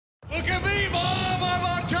Look at me, Bob! I'm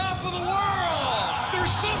on top of the world!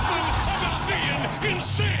 There's something about being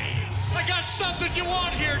insane! I got something you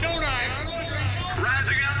want here, don't I?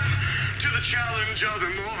 Rising up to the challenge of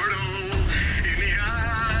Immortal in the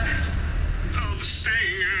eye of the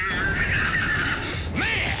stinger.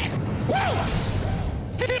 Man!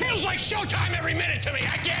 Woo! It feels like showtime every minute to me.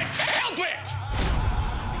 I can't help it!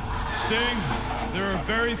 Sting, there are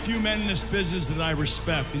very few men in this business that I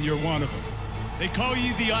respect, and you're one of them. They call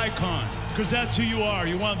you the icon, because that's who you are.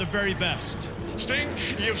 You're one of the very best. Sting,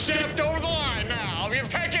 you've stepped over the line now. You've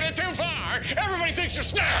taken it too far. Everybody thinks you're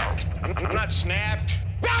snapped. I'm not snapped.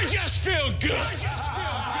 I just feel good.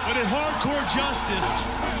 But at Hardcore Justice,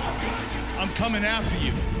 I'm coming after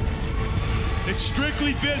you. It's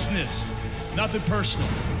strictly business, nothing personal.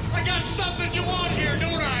 I got something you want here,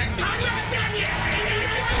 don't I? I'm not done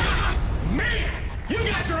yet! Man, you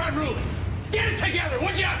guys are unruly. Get it together,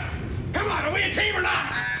 would you? Come on, are we a team or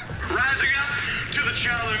not? Rising up to the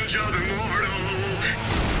challenge of Immortal.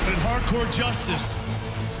 But at Hardcore Justice,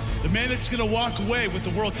 the man that's gonna walk away with the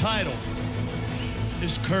world title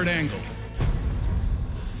is Kurt Angle.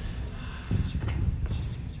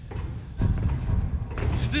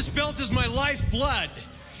 This belt is my lifeblood.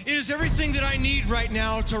 It is everything that I need right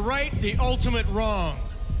now to right the ultimate wrong.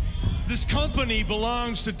 This company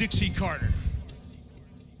belongs to Dixie Carter.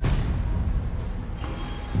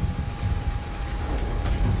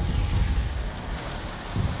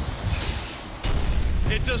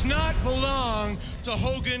 It does not belong to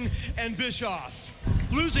Hogan and Bischoff.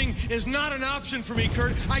 Losing is not an option for me,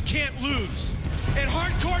 Kurt. I can't lose. At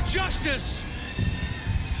Hardcore Justice,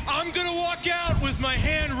 I'm gonna walk out with my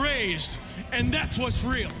hand raised, and that's what's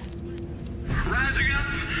real. Rising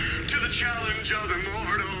up to the challenge of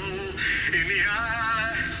Immortal in the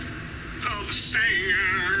eye of the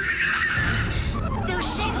stinger. There's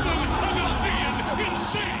something about being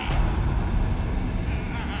insane.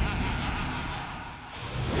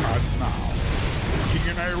 And now,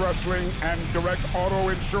 TNA Wrestling and Direct Auto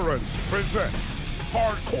Insurance present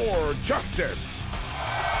Hardcore Justice.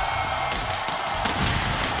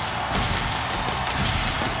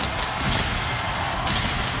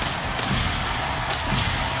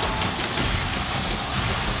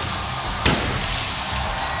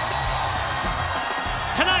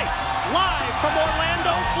 Tonight, live from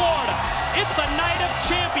Orlando, Florida, it's a night of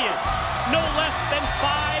champions. No less than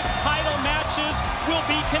 5 title matches will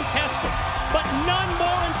be contested, but none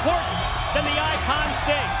more important than the Icon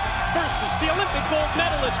Sting versus the Olympic gold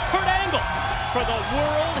medalist Kurt Angle for the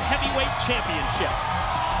World Heavyweight Championship.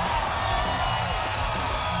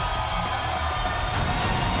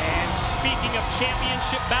 And speaking of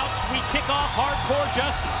championship bouts, we kick off Hardcore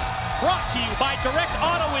Justice, brought to you by Direct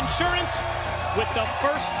Auto Insurance, with the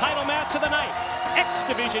first title match of the night, X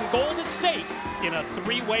Division gold at stake in a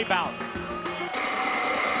 3-way bout.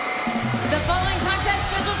 The following contest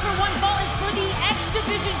scheduled for one fall is for the X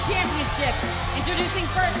Division Championship. Introducing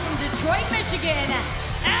first from Detroit, Michigan,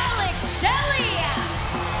 Alex Shelley.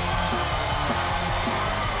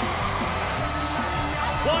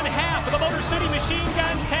 One half of the Motor City Machine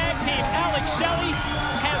Guns tag team, Alex Shelley,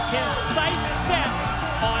 has his sights set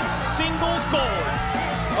on singles gold.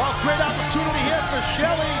 Oh, great opportunity here for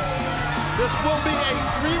Shelley. This will be a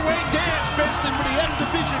 3-way dance, basically, for the X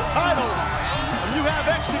Division title. When you have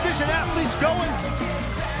X Division athletes going,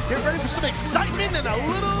 get ready for some excitement and a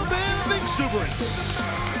little bit of exuberance.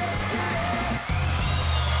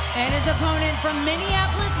 And his opponent from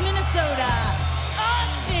Minneapolis, Minnesota,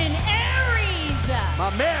 Austin Aries. My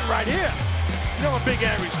man right here. You know, I'm a big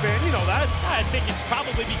Aries fan, you know that. I think it's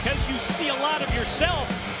probably because you see a lot of yourself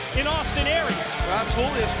in Austin Aries.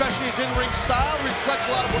 Absolutely, especially his in-ring style reflects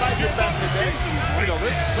a lot of what I did back in the day. You know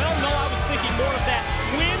this. Well, no, I was thinking more of that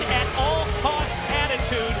win-at-all-cost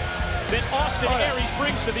attitude that Austin Aries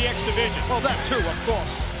brings to the X Division. Well, that too, of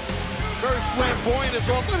course. Very flamboyant as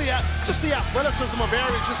well. Look at just the athleticism of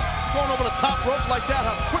Aries, just going over the top rope like that,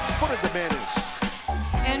 how quick-footed the man is.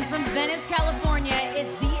 And from Venice, California,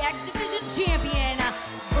 it's the X Division champion,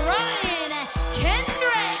 Brian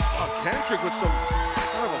Kendrick. Oh, Kendrick with some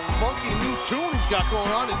kind of a funky new tune he's got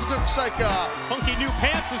going on. It looks like funky new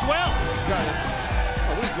pants as well.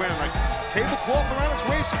 What he's wearing, like tablecloth around his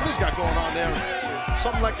waist. What he's got going on there?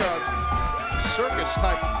 Something like a circus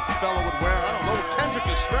type fellow would wear. I don't know. Kendrick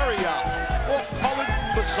is very off-colored,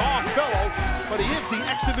 bizarre fellow, but he is the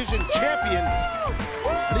X Division champion,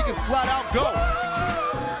 and he can flat out go.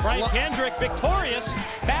 Brian Kendrick victorious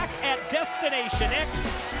back at Destination X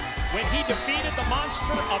when he defeated the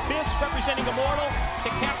monster Abyss representing Immortal to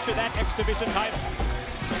capture that X Division title.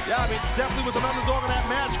 Yeah, I mean, definitely was an underdog in that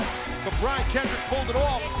match, but Brian Kendrick pulled it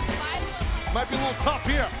off. Might be a little tough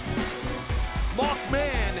here. marked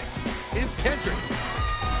man is Kendrick.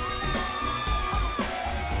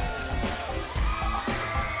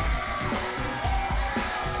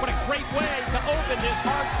 What a great way to open this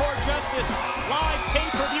Hardcore Justice live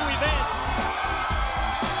pay-per-view event.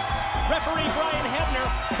 Referee Brian Hebner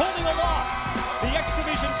holding aloft the X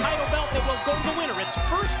Division title belt that will go to the winner. Its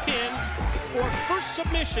first pin or first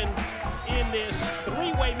submission in this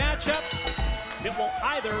three-way matchup that will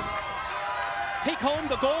either take home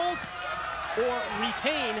the gold or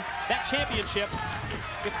retain that championship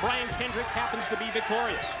if Brian Kendrick happens to be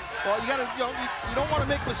victorious. Well, you don't want to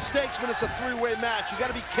make mistakes when it's a three-way match. You got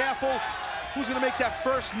to be careful who's going to make that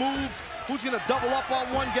first move, who's going to double up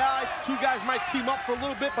on one guy. Two guys might team up for a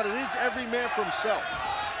little bit, but it is every man for himself.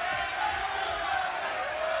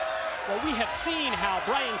 Well, we have seen how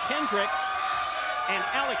Brian Kendrick and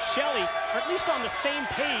Alex Shelley are at least on the same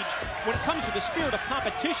page when it comes to the spirit of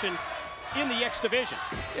competition in the X Division.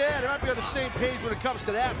 Yeah, they might be on the same page when it comes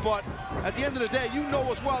to that, but at the end of the day, you know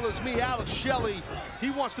as well as me, Alex Shelley,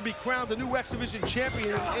 he wants to be crowned the new X Division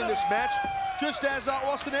champion in this match, just as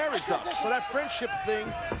Austin Aries does. So that friendship thing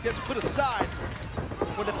gets put aside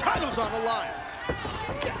when the title's on the line.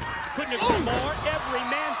 Couldn't agree more. Every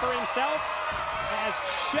man for himself as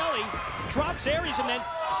Shelley drops Aries, and then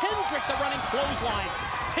Kendrick, the running clothesline,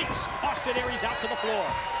 takes Austin Aries out to the floor.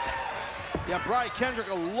 Yeah, Brian Kendrick,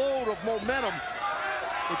 a load of momentum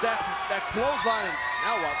with that clothesline. And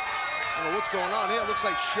now what? I don't know what's going on here. It looks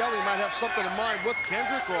like Shelley might have something in mind with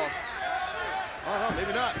Kendrick, or I don't know,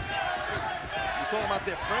 maybe not. You're talking about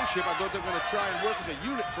their friendship. I thought they were going to try and work as a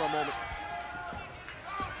unit for a moment.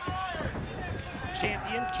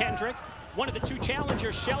 Champion Kendrick, one of the two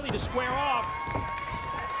challengers, Shelley, to square off.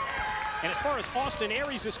 And as far as Austin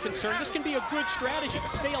Aries is concerned, this can be a good strategy to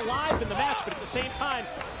stay alive in the match, but at the same time,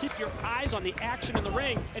 keep your eyes on the action in the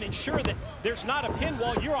ring and ensure that there's not a pin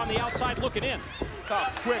while you're on the outside looking in. Oh,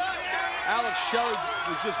 quick. Alex Shelley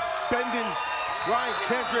was just bending Brian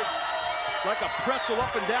Kendrick like a pretzel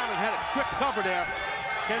up and down and had a quick cover there.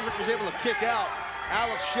 Kendrick was able to kick out.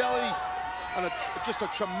 Alex Shelley, just a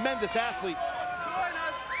tremendous athlete.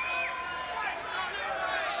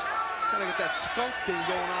 Gotta get that skunk thing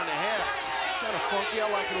going on the hair. Kind of funky. I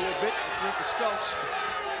like it a little bit with the skunks.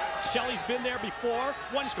 Shelley's been there before.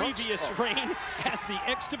 One previous reign as the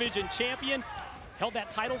X Division champion. Held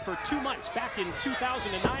that title for 2 months back in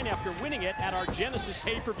 2009 after winning it at our Genesis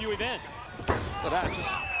pay-per-view event. But that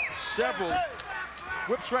just several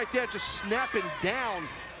whips right there, just snapping down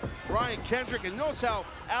Brian Kendrick. And notice how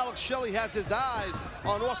Alex Shelley has his eyes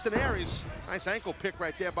on Austin Aries. Nice ankle pick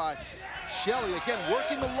right there by Shelley. Again,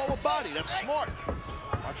 working the lower body. That's smart.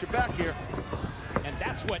 Watch your back here. And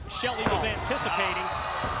that's what Shelley was anticipating.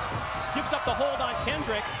 Gives up the hold on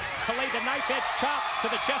Kendrick to lay the knife edge chop to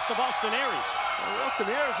the chest of Austin Aries. Well, Austin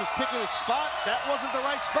Aries is picking a spot. That wasn't the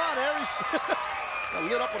right spot, Aries. Got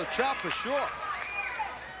lit up with a chop for sure. Oh,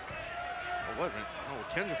 wait a minute. I don't know what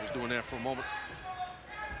Kendrick was doing there for a moment.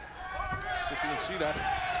 If you didn't see that.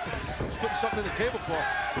 He's putting something in the tablecloth.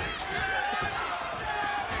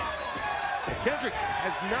 Kendrick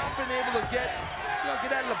has not been able to get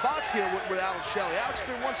out of the box here with Alex Shelley. Alex has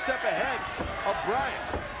been one step ahead of Brian.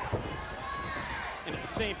 And at the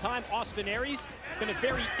same time, Austin Aries been a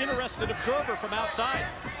very interested observer from outside.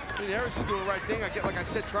 I mean, Aries is doing the right thing. Like I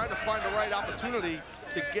said, trying to find the right opportunity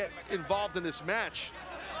to get involved in this match.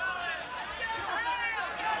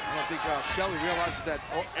 I don't think Shelley realizes that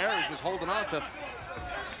Aries is holding on to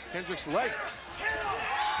Kendrick's leg.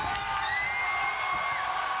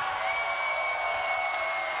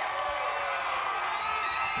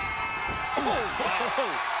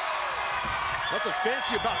 Nothing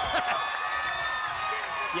fancy about that.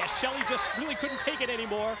 Yeah, Shelley just really couldn't take it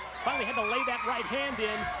anymore. Finally had to lay that right hand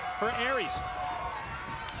in for Aries.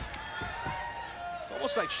 It's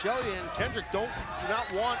almost like Shelley and Kendrick do not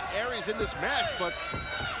want Aries in this match, but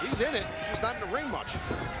he's in it. He's just not in the ring much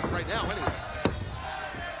right now, anyway.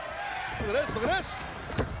 Look at this, look at this.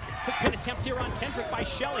 Quick pin attempt here on Kendrick by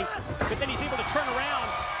Shelley, but then he's able to turn around.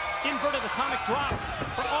 Inverted atomic drop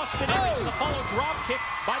for Austin Aries, and the follow drop kick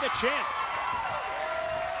by the champ.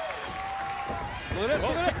 Look at this,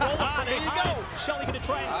 look at that. There you go. Shelley going to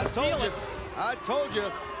try and steal it. I told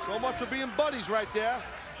you. So much for being buddies right there.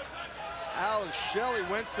 Alex Shelley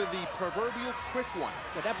went for the proverbial quick one.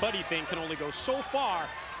 Well, that buddy thing can only go so far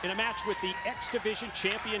in a match with the X Division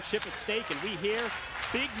Championship at stake, and we hear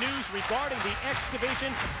big news regarding the X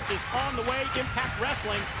Division is on the way. Impact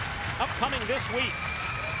Wrestling upcoming this week.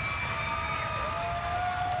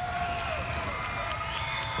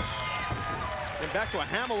 And back to a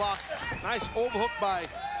hammerlock. Nice overhook by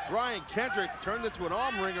Brian Kendrick. Turned into an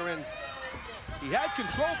arm wringer, and He had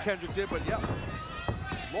control, Kendrick did, but yep.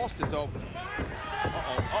 Lost it, though.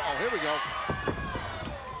 Here we go.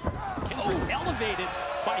 Kendrick elevated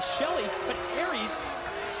by Shelley, but Aries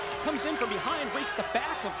comes in from behind, breaks the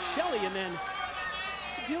back of Shelley, and then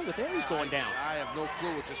what's the deal with Aries going down? I have no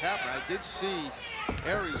clue what just happened. I did see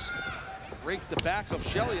Aries break the back of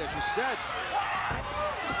Shelley, as you said.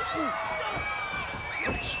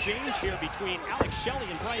 Good exchange here between Alex Shelley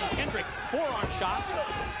and Brian Kendrick. Forearm shots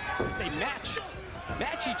as they match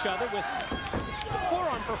each other with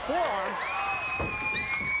forearm for forearm.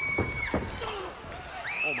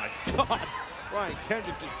 Oh my God! Brian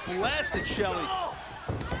Kendrick just blasted Shelley.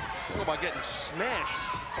 Talk about getting smashed.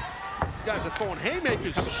 You guys are throwing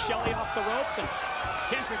haymakers. Shelley off the ropes, and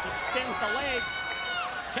Kendrick extends the leg,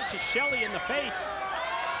 catches Shelley in the face.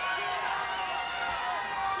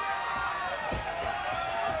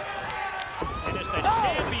 And as the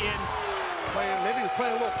champion, maybe he was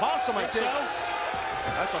playing a little possum, I think. So.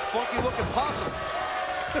 That's a funky-looking possum.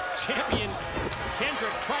 Champion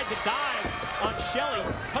Kendrick tried to dive on Shelley,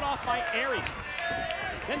 cut off by Aries.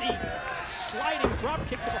 Then the sliding drop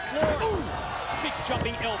kick to the floor. Ooh. Big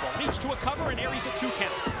jumping elbow. Leads to a cover, and Aries a 2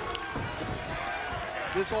 count.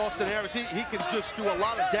 This Austin Aries, he can just do a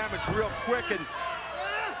lot of damage real quick. And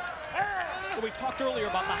we talked earlier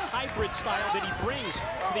about the hybrid style that he brings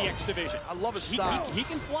to the X division. I love his style. He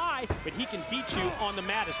can fly, but he can beat you on the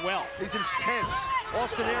mat as well. He's intense.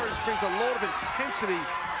 Austin Aries brings a load of intensity.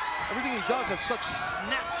 Everything he does has such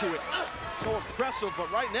snap to it. So impressive,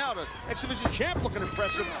 but right now the X Division champ looking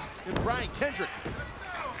impressive in Brian Kendrick.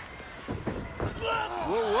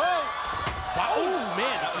 Whoa. Wow. Oh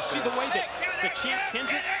man, did you see the way that the champ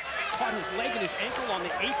Kendrick caught his leg and his ankle on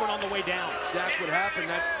the apron on the way down? That's what happened.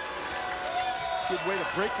 That good way to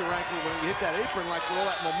break your ankle when you hit that apron, like with all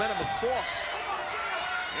that momentum and force.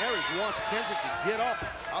 Aries wants Kendrick to get up.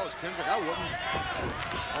 If I was Kendrick, I wouldn't.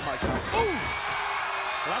 Oh my God. Ooh!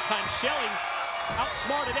 Well, that time Shelley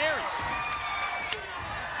outsmarted Aries.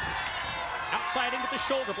 Outside into the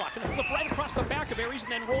shoulder block, and flip right across the back of Aries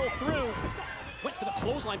and then roll through. Went for the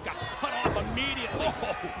clothesline, got cut off immediately.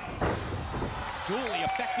 Oh. Dually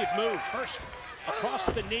effective move. First across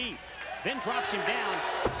the knee, then drops him down.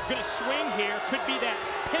 Gonna swing here. Could be that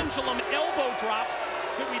pendulum elbow drop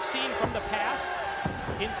that we've seen from the past.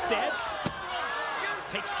 Instead,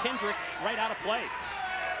 takes Kendrick right out of play.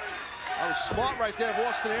 That was smart right there of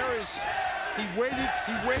Austin Aries. He waited,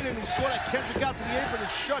 and he saw that Kendrick got to the apron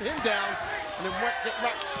and shut him down, and then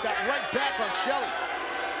got right back on Shelley.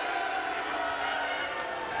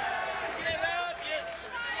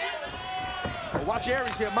 Well, watch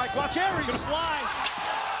Aries here, Mike. Watch Aries. Good fly.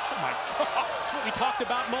 Oh my God. That's what we talked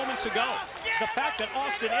about moments ago. The fact that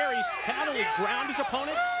Austin Aries can not only ground his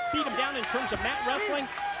opponent, beat him down in terms of mat wrestling,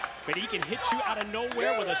 but he can hit you out of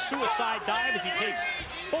nowhere with a suicide dive as he takes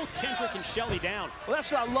both Kendrick and Shelley down. Well,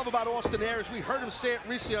 that's what I love about Austin Aries. We heard him say it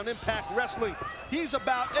recently on Impact Wrestling. He's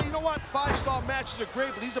about, hey, you know what? 5-star matches are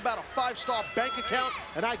great, but he's about a 5-star bank account,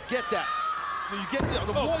 and I get that. When you get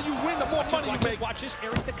the more you win, the more money you make. Watch this,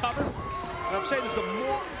 Aries the cover. What I'm saying is the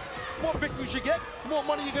more victories you get, the more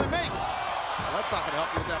money you're gonna make. Well, that's not gonna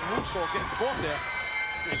help you with that moonsault getting caught there.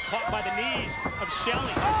 And caught by the knees of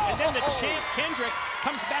Shelley. And then the champ Kendrick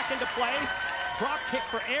comes back into play. Drop kick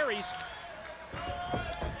for Aries.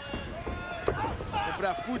 And for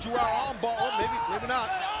that Fujiwara armbar, or maybe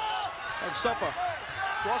not. Himself a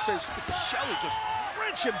crossface. Shelley just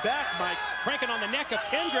wrenching back, Mike. Cranking on the neck of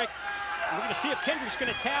Kendrick. We're gonna see if Kendrick's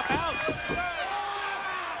gonna tap out.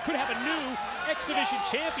 Could have a new X Division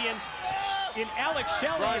champion in Alex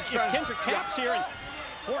Shelley if Kendrick taps here, and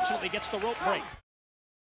fortunately gets the rope break.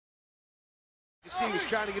 You see he was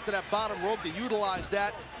trying to get to that bottom rope to utilize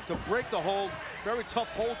that to break the hold. Very tough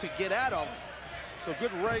hold to get out of. So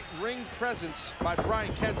good ring presence by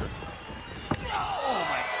Brian Kendrick. Oh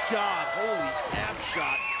my God, holy ab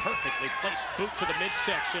shot. Perfectly placed boot to the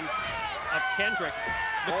midsection of Kendrick.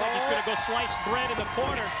 Looks like he's gonna go slice bread in the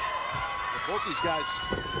corner. Both these guys,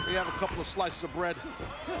 they have a couple of slices of bread.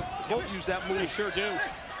 Both use that move. They sure do.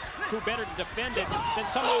 Who better to defend it than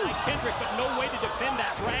someone like Kendrick, but no way to defend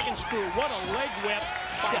that dragon screw. What a leg whip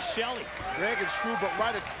by Shelley. Dragon screw, but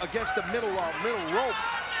right against the middle rope.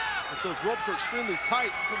 And so those ropes are extremely tight.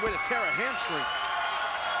 Good way to tear a hamstring.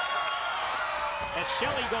 As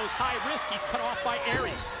Shelley goes high risk, he's cut off by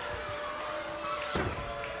Aries.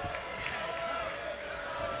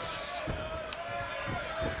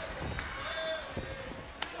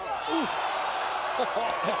 Ooh.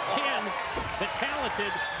 Again, the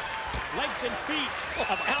talented legs and feet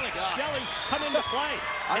of Alex Shelley come into play.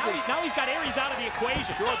 Now he's got Aries out of the equation.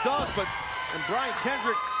 Sure does, but and Brian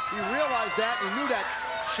Kendrick, he realized that. He knew that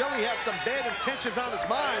Shelley had some bad intentions on his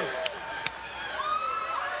mind.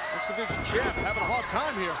 X-Division champ having a hard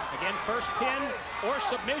time here. Again, first pin or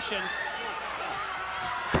submission.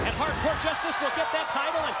 And Hardcore Justice will get that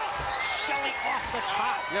title, and Shelley off the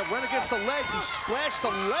top. Yeah, went against the legs. He splashed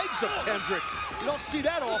the legs of Kendrick. You don't see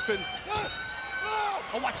that often.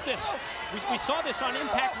 Oh, watch this. We saw this on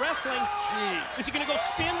Impact Wrestling. Jeez. Is he going to go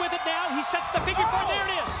spin with it now? He sets the figure four. There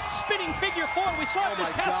it is. Spinning figure four. We saw it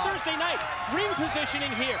this past Thursday night. Ring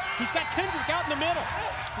positioning here. He's got Kendrick out in the middle.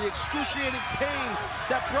 The excruciating pain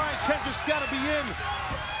that Brian Kendrick's got to be in.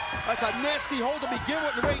 That's a nasty hold to begin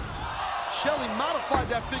with. The way Shelley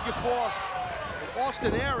modified that figure four.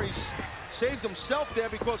 Austin Aries saved himself there,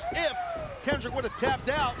 because if Kendrick would have tapped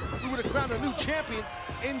out, we would have crowned a new champion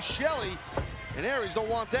in Shelley. And Aries don't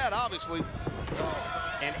want that, obviously.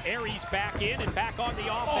 And Aries back in and back on the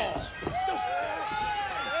offense. It's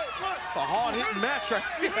a hard-hitting match right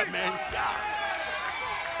here, man.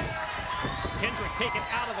 Kendrick taken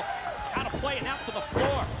out of play and out to the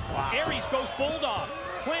floor. Wow. Aries goes bulldog,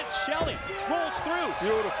 plants Shelley, rolls through.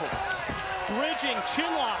 Beautiful. Bridging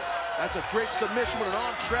chin lock. That's a great submission with an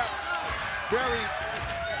arm trap. Very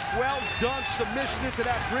well done submission into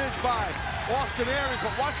that bridge by Austin Aries.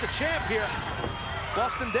 But watch the champ here,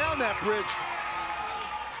 busting down that bridge.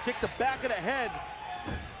 Kick the back of the head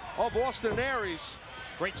of Austin Aries.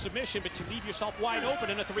 Great submission, but to leave yourself wide open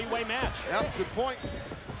in a three-way match. Yep, good point.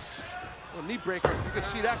 A knee breaker, you can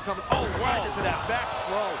see that coming. Oh, right into that back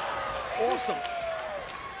throw. Awesome.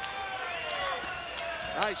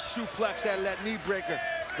 Nice suplex out of that knee breaker.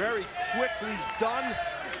 Very quickly done.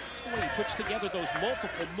 Just the way he puts together those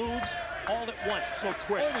multiple moves all at once. So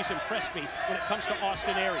quick. Always impressed me when it comes to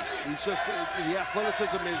Austin Aries. He's just, the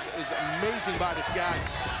athleticism is amazing by this guy.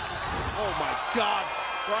 Oh my God.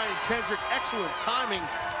 Brian Kendrick, excellent timing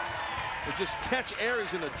to just catch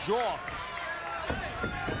Aries in the jaw.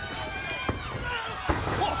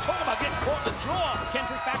 Oh, talk about getting caught in the jaw.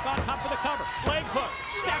 Kendrick back on top of the cover. Leg hook,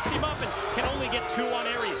 stacks him up, and can only get two on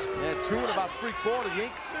Aries. Yeah, two in about 3/4.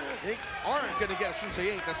 You aren't gonna get, I shouldn't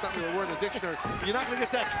say ain't, that's not really a word in the dictionary. You're not gonna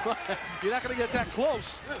get that, you're not gonna get that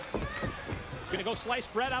close. Gonna go slice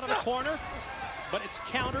bread out of the corner, but it's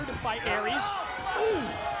countered by Aries. Ooh,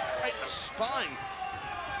 right in the spine.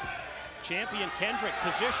 Champion Kendrick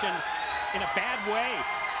positioned in a bad way.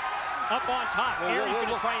 Up on top. Aries going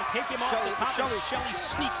to try and take him off the top, and Shelley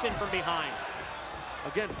sneaks in from behind.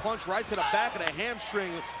 Again, punch right to the back of the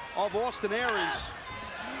hamstring of Austin Aries.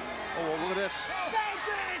 Oh, well, look at this.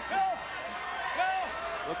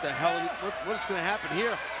 What the hell? What's going to happen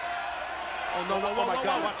here? Oh, no, oh my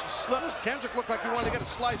God, watch, he slipped. Kendrick looked like he wanted to get a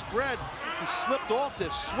sliced bread. He slipped off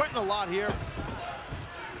this, sweating a lot here.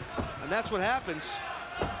 And that's what happens.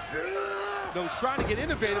 No, he's trying to get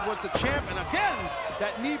innovative, was the champ, and again,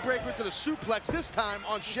 that knee breaker to the suplex, this time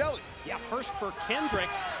on Shelley. Yeah, first for Kendrick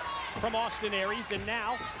from Austin Aries, and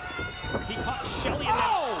now he caught Shelley in that.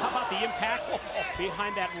 How about the impact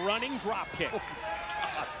behind that running drop kick? Oh,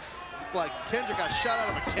 like Kendrick got shot out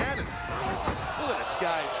of a cannon. Look at this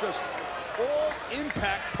guy, it's just all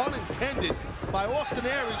impact, pun intended, by Austin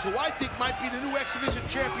Aries, who I think might be the new X-Division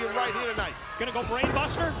champion right here tonight. Gonna go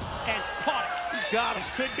brainbuster, and caught it. He's got it.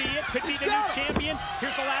 This could be it, could be the new champion.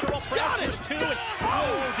 Here's the lateral press, there's two, and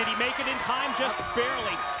oh, did he make it in time? Just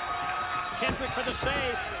barely. Kendrick for the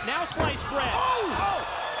save, now sliced bread. Oh!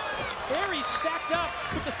 Aries stacked up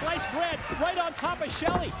with the sliced bread right on top of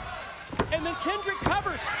Shelley. And then Kendrick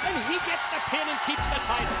covers, and he gets the pin and keeps the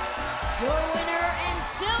title. Your winner and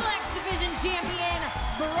still X-Division champion,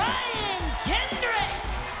 Brian Kendrick.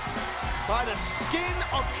 By the skin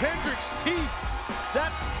of Kendrick's teeth.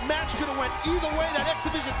 That match could have went either way. That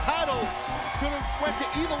X-Division title could have went to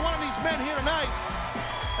either one of these men here tonight.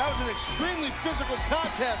 That was an extremely physical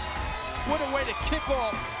contest. What a way to kick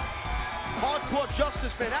off Hardcore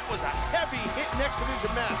Justice, man. That was a heavy-hitting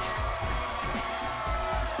X-Division match.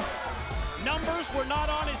 Numbers were not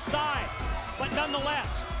on his side, but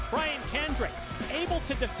nonetheless, Brian Kendrick able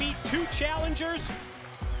to defeat two challengers,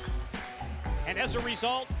 and as a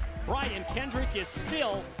result, Brian Kendrick is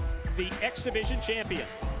still the X-Division champion.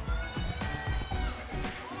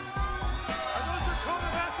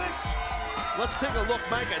 Let's take a look,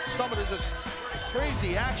 Mike, at some of this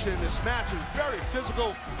crazy action in this match. It's very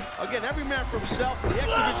physical. Again, every man for himself for the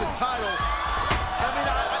X-Division title. I mean,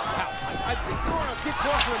 I think during a big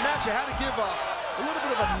portion of the match, I had to give a little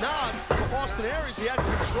bit of a nod to Austin Aries. He had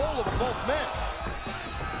control over both men.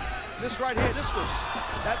 This right here, this was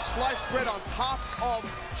that sliced bread on top of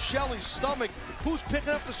Shelley's stomach. Who's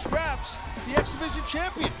picking up the scraps? The X-Division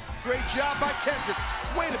champion. Great job by Kendrick.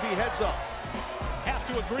 Way to be heads up. has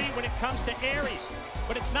to agree when it comes to Aries.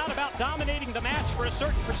 But it's not about dominating the match for a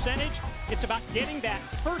certain percentage. It's about getting that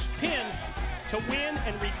first pin to win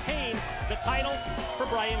and retain the title for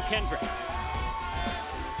Brian Kendrick. A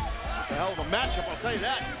hell of a matchup, I'll tell you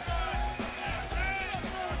that.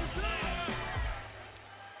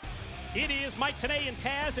 It is Mike Tenay and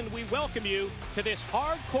Taz, and we welcome you to this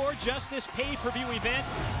Hardcore Justice pay-per-view event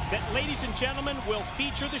that, ladies and gentlemen, will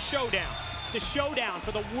feature the showdown. The showdown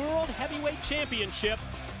for the World Heavyweight Championship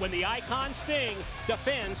when the Icon Sting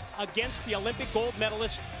defends against the Olympic gold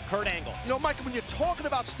medalist Kurt Angle. You know, Michael, when you're talking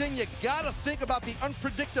about Sting, you gotta think about the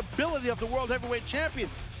unpredictability of the World Heavyweight Champion.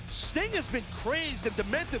 Sting has been crazed and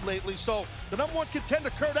demented lately, so the #1 contender,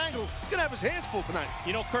 Kurt Angle, is gonna have his hands full tonight.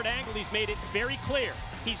 You know, Kurt Angle, he's made it very clear.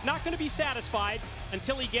 He's not gonna be satisfied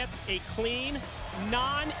until he gets a clean,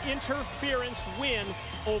 non-interference win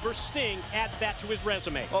over Sting, adds that to his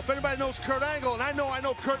resume. Well, if anybody knows Kurt Angle, and I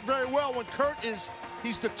know Kurt very well, when Kurt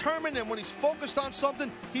he's determined, and when he's focused on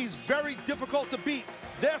something, he's very difficult to beat.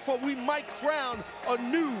 Therefore, we might crown a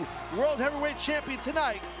new World Heavyweight Champion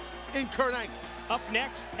tonight in Kurt Angle. Up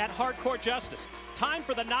next at Hardcore Justice, time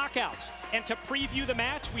for the knockouts. And to preview the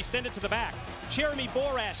match, we send it to the back. Jeremy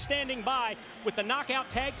Borash standing by with the Knockout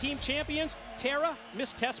Tag Team Champions, Tara,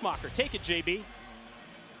 Miss Tessmacher. Take it, JB.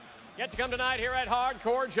 Yet to come tonight here at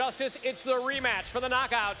Hardcore Justice, it's the rematch for the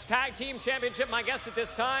Knockouts Tag Team Championship. My guest at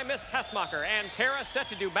this time, Miss Tessmacher and Tara, set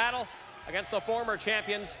to do battle against the former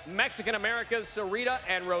champions, Mexican America's Sarita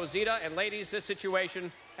and Rosita. And ladies, this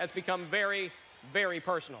situation has become very, very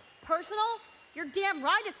personal. Personal? You're damn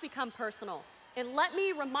right it's become personal. And let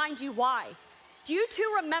me remind you why. Do you two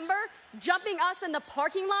remember jumping us in the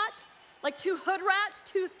parking lot like two hood rats,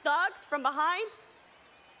 two thugs from behind?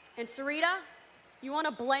 And Sarita, you want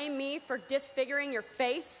to blame me for disfiguring your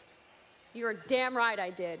face? You're damn right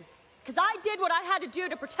I did. Because I did what I had to do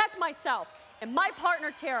to protect myself and my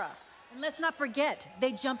partner, Tara. And let's not forget,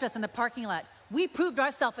 they jumped us in the parking lot. We proved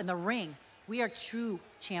ourselves in the ring. We are true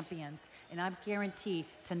champions. And I guarantee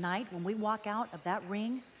tonight, when we walk out of that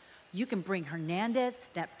ring, you can bring Hernandez,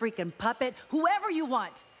 that freaking puppet, whoever you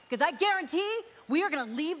want. Because I guarantee we are going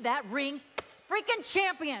to leave that ring freaking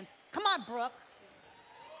champions. Come on, Brooke.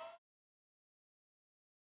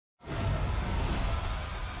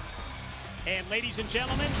 And ladies and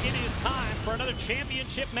gentlemen, it is time for another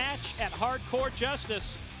championship match at Hardcore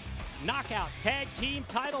Justice. Knockout tag team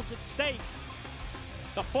titles at stake.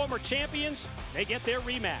 The former champions, they get their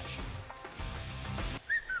rematch.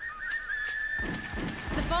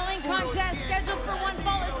 The following contest scheduled for one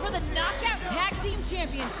fall is for the Knockout Tag Team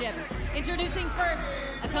Championship. Introducing first,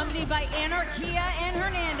 accompanied by Anarquia and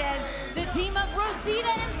Hernandez, the team of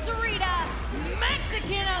Rosita and Sarita,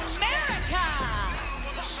 Mexican America.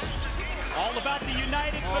 All about the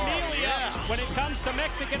United Familia when it comes to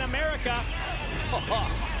Mexican America.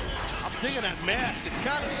 I'm digging that mask. It's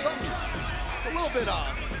kind of something. It's a little bit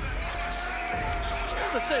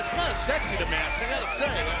let's say it's kind of sexy, the mask, I gotta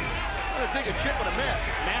say. I'm gonna dig a chick with a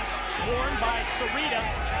mask. Mask worn by Sarita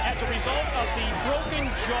as a result of the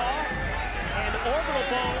broken jaw and orbital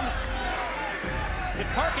bone. The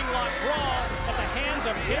parking lot brawl at the hands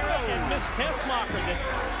of Tara and Miss Tessmacher that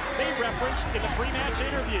they referenced in the pre-match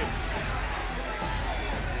interview.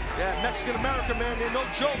 Yeah, Mexican America, man, they're no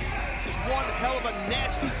joke. Just one hell of a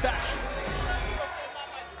nasty faction.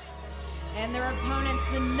 And their opponents,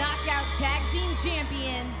 the Knockout Tag Team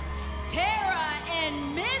Champions, Tara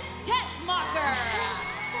and Miss Tessmacher.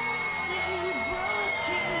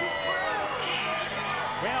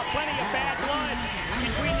 Well, plenty of bad blood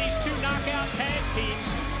between these two knockout tag teams.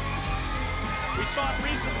 We saw it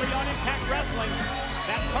recently on Impact Wrestling.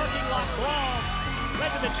 That parking lot brawl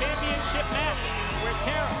led to the championship match where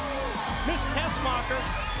Tara, Miss Tessmacher,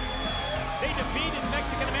 they defeated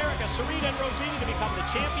Mexican America, Sarita and Rosita, to become the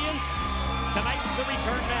champions. Tonight, the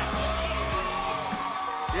return match.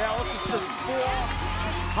 Yeah, well, it's just four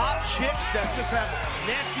hot chicks that just have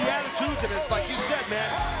nasty attitudes, and it's like you said,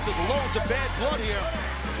 man, there's loads of bad blood here.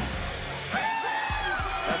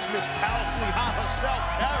 That's Miss Powerfully Hot herself,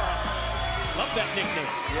 Tara. Love that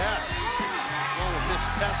nickname. Yes. Oh, Miss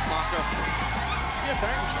Tessmacher. Yeah,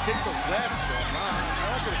 thank you. She takes those glasses off. I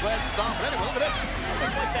like the glasses on, but anyway, look at this.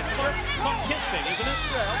 Almost like that Clark Kent thing, isn't it?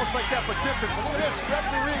 Yeah, almost like that, but different. But look at this,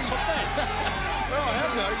 referee. Well, thanks. Oh,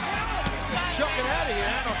 hell no. He's just chucking out of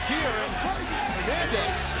here. Anarquia and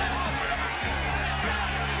Hernandez.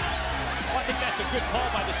 Well, I think that's a good call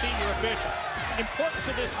by the senior official. Importance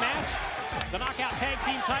of this match, the Knockout Tag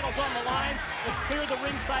Team titles on the line. Let's clear the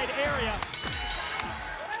ringside area.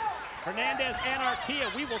 Hernandez, Anarquia,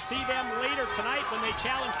 we will see them later tonight when they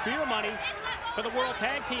challenge beer money for the World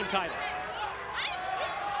Tag Team titles.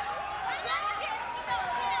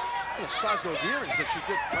 The size of those earrings that she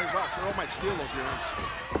did. Cheryl might steal those earrings.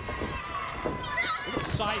 Look at the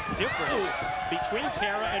size difference between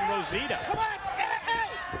Tara and Rosita.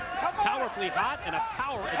 Powerfully hot and a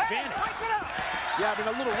power advantage. Yeah, I mean,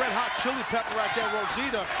 a little red hot chili pepper right there.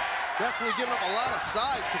 Rosita definitely giving up a lot of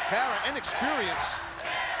size to Tara and experience.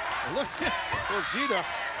 And look at Rosita.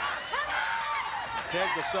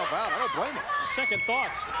 Tagged herself out. I don't blame her. Second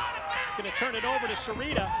thoughts. Going to turn it over to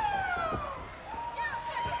Sarita.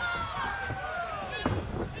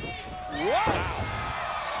 Wow.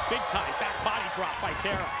 Big time back body drop by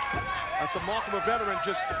Tara. That's the mark of a veteran,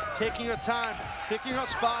 just taking her time, picking her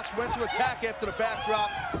spots, went to attack after the back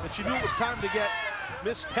drop, and she knew it was time to get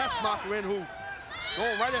Miss Tessmacher in, who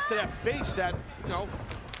going right after that face that, you know,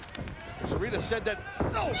 Sarita said that,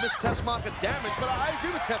 no, Miss Tessmacher damaged, but I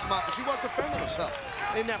agree with Tessmacher. She was defending herself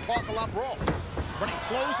in that parking lot brawl. Running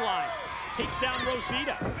clothesline, takes down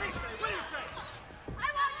Rosita.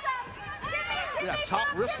 Yeah, top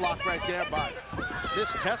wrist lock right there by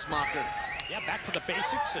Miss Tessmacher. Yeah, back to the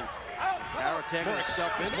basics, and Tara tagging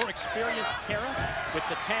herself in. More experienced Tara with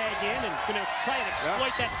the tag in and going to try and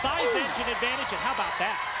exploit that size engine advantage, and how about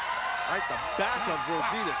that? Right the back of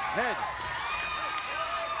Rosita's head.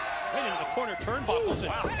 Right into the corner turnbuckles,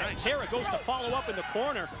 and as Tara goes to follow up in the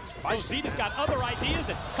corner, Rosita's got other ideas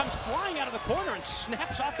and comes flying out of the corner and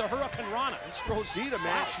snaps off the Hurricane Rana. It's Rosita,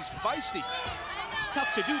 man. She's feisty. It's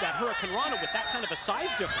tough to do that Hurricane Rana with that kind of a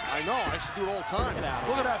size difference. I know. I used to do it all the time.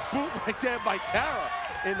 Look at that boot right there by Tara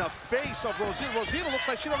in the face of Rosita. Rosita looks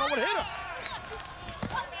like she don't know what hit her.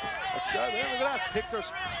 Look at that. Picked her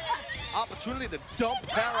opportunity to dump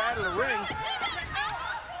Tara out of the ring.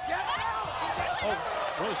 Oh,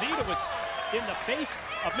 Rosita was in the face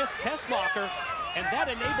of Miss Tessmacher, and that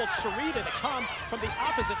enabled Sarita to come from the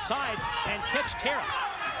opposite side and catch Tara.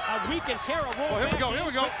 A weakened Tara roll back. Here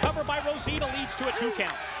we go. Cover by Rosita leads to a 2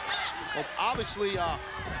 count. Well, obviously,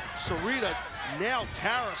 Sarita nailed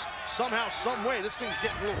Tara somehow, some way. This thing's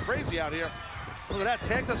getting a little crazy out here. Look at that.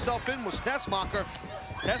 Tagged herself in was Tessmacher.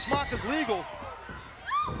 Tessmacher's legal.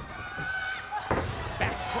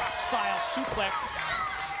 Backdrop style suplex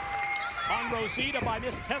on Rosita by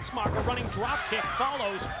Miss Tessmacher. Running drop kick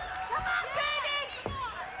follows.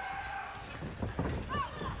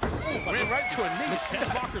 Ran right to her knee. Miss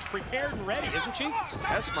Tessmacher's prepared and ready, isn't she?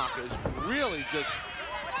 Tessmacher is really she's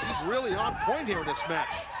really on point here in this match.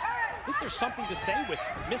 I think there's something to say with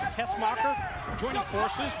Miss Tessmacher joining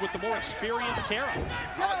forces with the more experienced Tara.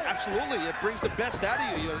 Absolutely, it brings the best out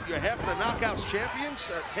of you. You're half of the Knockouts champions,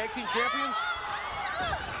 tag team champions.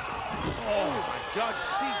 Oh my God, you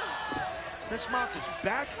see Tessmacher's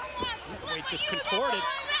back. Wait, just contorted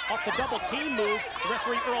off the double team move.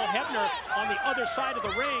 Referee Earl Hebner on the other side of the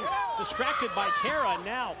ring, distracted by Tara, and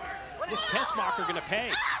now Miss Tessmacher gonna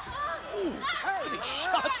pay. Ooh, hitting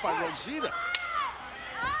shots by Rosita.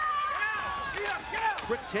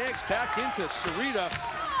 Quick tags back into Sarita.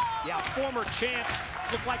 Yeah, former champs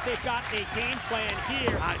look like they've got a game plan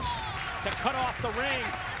here to cut off the ring.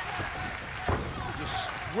 Just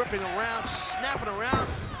whipping around, snapping around,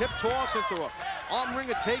 hip toss into a arm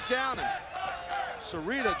ringer takedown, and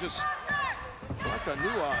Sarita just like a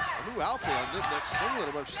new outfit on that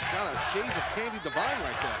singlet, but she's got a shades of Candy Divine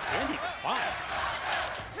right there. Candy Divine.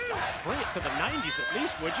 Bring it to the 90s at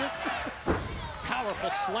least, would you? Powerful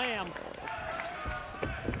slam.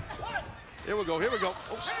 Here we go.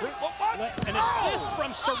 Oh, spring. Oh, what? An assist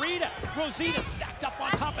from Sarita. Rosita stacked up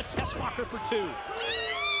on top of Tessmacher for 2.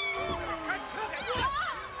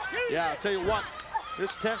 Yeah, I'll tell you what.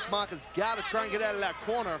 This Tessmacher's got to try and get out of that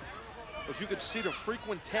corner. As you can see, the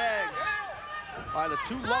frequent tags by the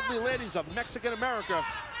 2 lovely ladies of Mexican America,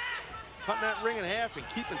 cutting that ring in half and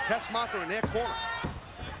keeping Tessmacher in their corner.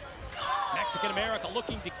 Mexican America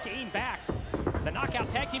looking to gain back the knockout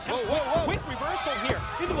tag team. Quick reversal here.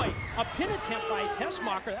 Either way, a pin attempt by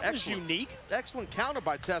Tessmacher. That was unique. Excellent counter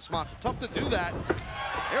by Tessmacher. Tough to do that.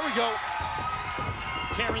 There we go.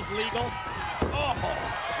 Tara's legal. Oh,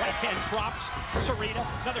 right hand drops. Sarita.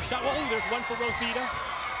 Another shot. Oh, there's one for Rosita.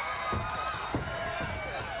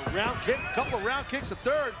 Round kick. Couple of round kicks. A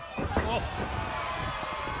third. Oh.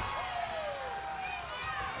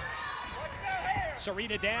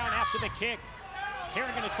 Sarita down after the kick. Tara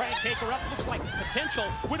going to try and take her up. Looks like potential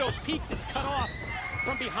Widow's Peak that's cut off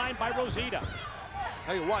from behind by Rosita.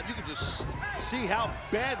 Tell you what, you can just see how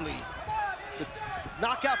badly the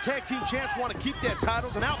knockout tag team champs want to keep their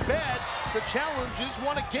titles and how bad the challengers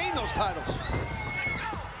want to gain those titles.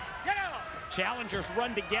 Challengers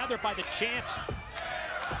run together by the champs.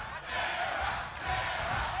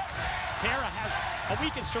 Tara has a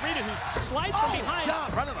weakened Sarita who slides from behind.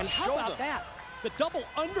 God, right on the and how shoulder. about that? the double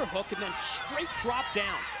underhook and then straight drop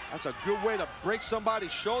down. That's a good way to break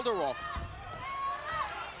somebody's shoulder off.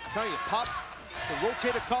 I'm telling you, pop the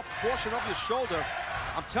rotator cuff portion of your shoulder.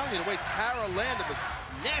 I'm telling you, the way Tara landed was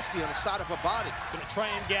nasty on the side of her body. Gonna try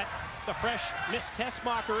and get the fresh Miss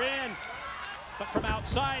Tessmacher in, but from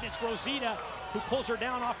outside, it's Rosita who pulls her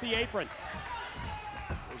down off the apron.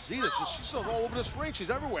 Rosita's she's all over this ring. She's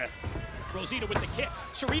everywhere. Rosita with the kick.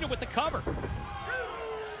 Sarita with the cover.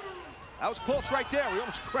 That was close right there. We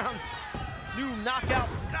almost crowned new knockout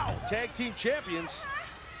tag team champions.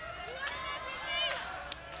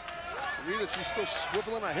 Sarita, she's still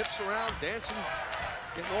swiveling her hips around, dancing,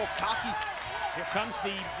 getting all cocky. Here comes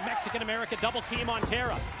the Mexican-America double team on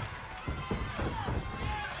Tara.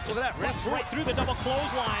 Just runs right through the double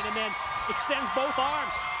clothesline and then extends both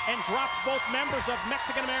arms and drops both members of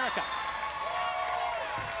Mexican-America.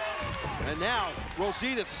 And now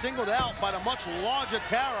Rosita singled out by the much larger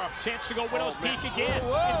Tara. Chance to go Widow's Peak again.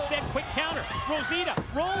 Whoa. Instead, quick counter. Rosita,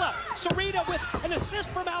 roll up. Sarita with an assist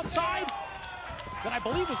from outside that I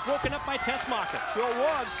believe was broken up by Tessmacher. Sure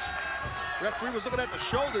was. Referee was looking at the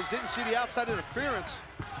shoulders, didn't see the outside interference.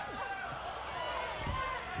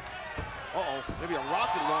 Uh-oh, maybe a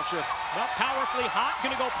rocket launcher. Well, powerfully hot.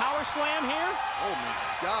 Gonna go power slam here. Oh my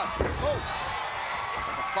God. Oh,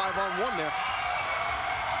 like a 5-on-1 there.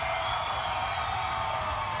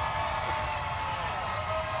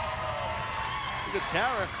 Look at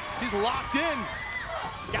Tara, she's locked in.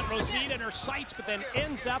 She's got Rosita in her sights, but then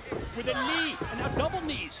ends up with a knee, and now double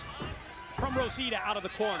knees from Rosita out of the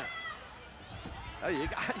corner. Hey, you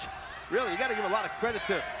got to give a lot of credit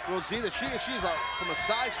to Rosita. She's from a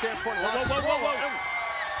size standpoint, a lot slower.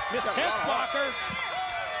 Miss Tessmacher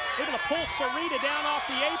able to pull Sarita down off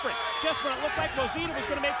the apron just when it looked like Rosita was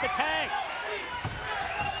going to make the tag.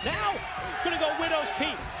 Now, going to go Widow's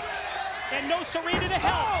Peak. And no Sarita to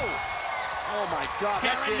help. Oh my God,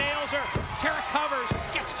 Tara that's it. nails her. Tara covers,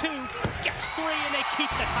 gets 2, gets 3, and they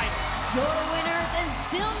keep the title. Your winners and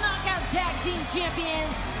still knockout tag team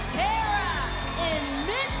champions, Tara and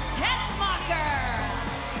Miss Tessmacher.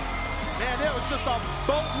 Man, there was just a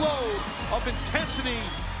boatload of intensity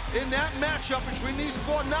in that matchup between these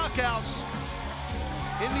 4 knockouts.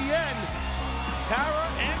 In the end, Tara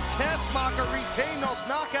and Tessmacher retain those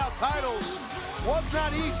knockout titles. Was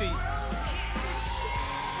not easy.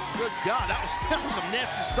 Good God, that was some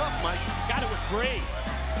nasty stuff, Mike. Got it with great.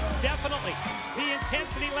 Definitely. The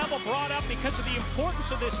intensity level brought up because of the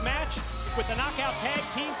importance of this match with the knockout tag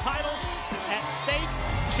team titles at stake.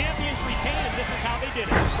 Champions retain, and this is how they did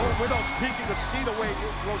it. Oh, Widow's Peak, you can see the way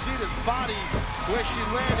Rosita's body, where she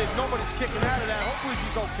landed. Nobody's kicking out of that. Hopefully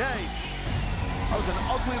she's okay. That was an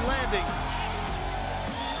ugly landing.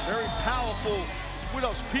 Very powerful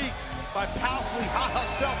Widow's Peak by powerfully hot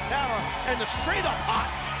herself, Tara, and the straight up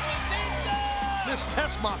hot Miss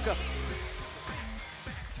Tessmacher.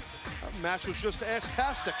 That match was just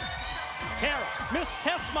ass-tastic. Tara, Miss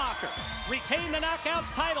Tessmacher, retain the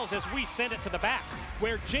knockouts titles as we send it to the back,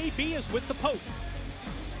 where JB is with the Pope.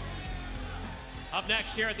 Up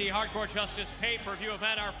next here at the Hardcore Justice pay-per-view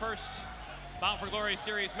event, our first Bound for Glory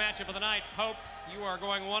Series matchup of the night. Pope, you are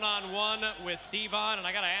going one-on-one with Devon, and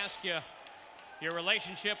I got to ask you, your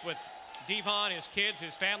relationship with Devon, his kids,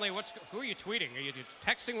 his family, who are you tweeting? Are you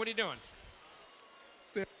texting? What are you doing?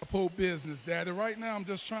 Pope business, Daddy. Right now, I'm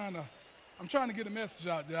trying to get a message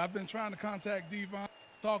out there. I've been trying to contact Devon,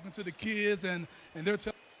 talking to the kids, and they're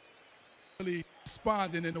really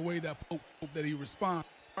responding in the way that Pope that he responds.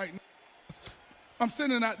 Right now, I'm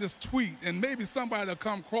sending out this tweet, and maybe somebody will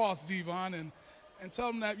come across Devon and tell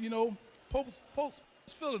him that, you know, Pope's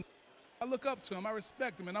feeling. I look up to him, I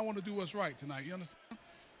respect him, and I want to do what's right tonight. You understand?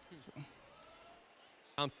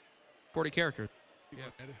 40 characters. Yeah.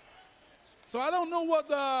 So I don't know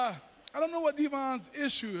what Devon's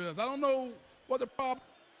issue is. I don't know what the problem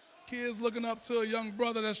is looking up to a young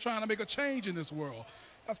brother that's trying to make a change in this world.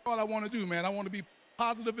 That's all I want to do, man. I want to be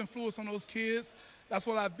positive influence on those kids. That's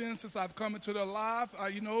what I've been since I've come into their life.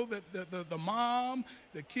 You know, the mom,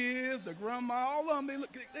 the kids, the grandma, all of them,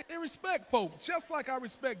 they respect Pope, just like I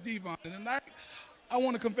respect Devon. And tonight, I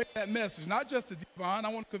want to convey that message, not just to Devon. I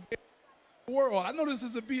want to convey the world. I know this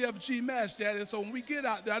is a BFG match, Daddy, so when we get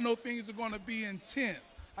out there, I know things are going to be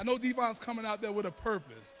intense. I know Devon's coming out there with a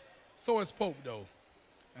purpose. So is Pope, though.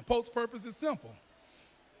 And Pope's purpose is simple.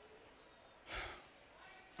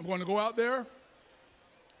 I'm going to go out there,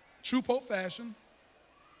 true Pope fashion.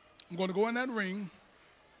 I'm going to go in that ring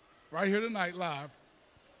right here tonight live,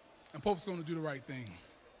 and Pope's going to do the right thing.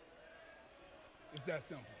 It's that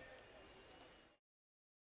simple.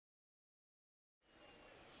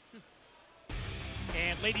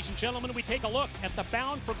 And ladies and gentlemen, we take a look at the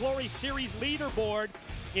Bound for Glory Series leaderboard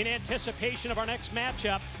in anticipation of our next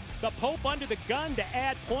matchup. The Pope under the gun to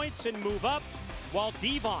add points and move up, while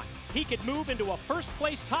Devon, he could move into a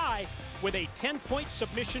first-place tie with a 10-point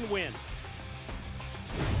submission win.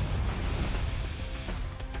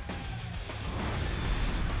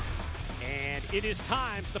 And it is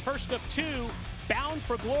time for the first of two Bound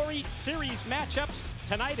for Glory Series matchups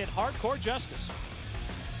tonight at Hardcore Justice.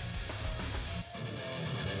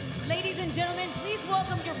 Ladies and gentlemen, please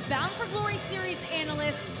welcome your Bound for Glory Series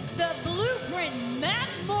analyst, the Blueprint, Matt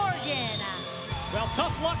Morgan. Well,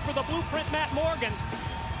 tough luck for the Blueprint, Matt Morgan.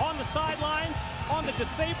 On the sidelines, on the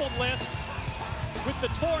disabled list, with the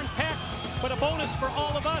torn pec, but a bonus for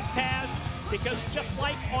all of us, Taz, because just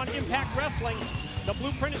like on Impact Wrestling, the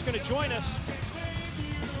Blueprint is going to join us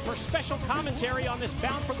for special commentary on this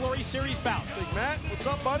Bound for Glory Series bout. Big Matt, what's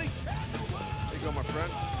up, buddy? There you go, my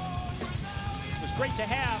friend. It was great to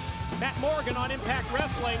have Matt Morgan on Impact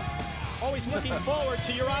Wrestling. Always looking forward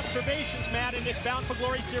to your observations, Matt, in this Bound for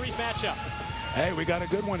Glory Series matchup. Hey, we got a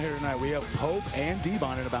good one here tonight. We have Pope and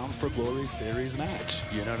Devon in a Bound for Glory Series match.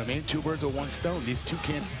 You know what I mean? Two birds with one stone. These two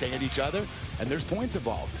can't stand each other, and there's points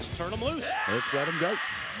involved. Let's turn them loose. Let's let them go.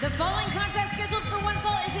 The following contest scheduled for one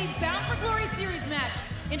fall is a Bound for Glory Series match.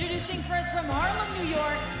 Introducing first from Harlem, New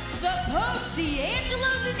York, the Pope,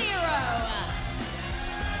 Dinero.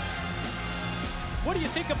 What do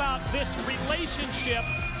you think about this relationship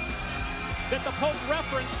that the Pope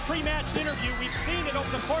referenced pre-match interview? We've seen it over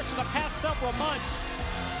the course of the past several months.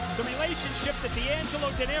 The relationship that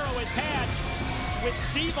Dinero has had with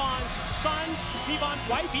Devon's sons. Devon's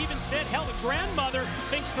wife even said, hell, the grandmother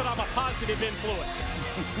thinks that I'm a positive influence.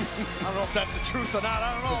 I don't know if that's the truth or not.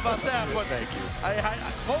 I don't know about that, but thank you.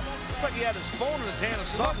 Pope looked like he had his phone in his hand or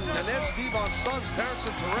something, and there's Devon's sons, Terrence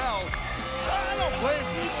and Terrell. I don't blame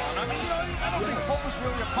Devon. I mean, I don't think Pope is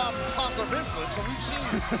really a positive influence. So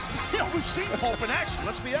we've seen Pope in action.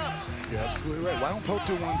 Let's be honest. You're absolutely right. Why don't Pope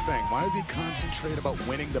do one thing? Why does he concentrate about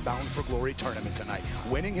winning the Bound for Glory tournament tonight,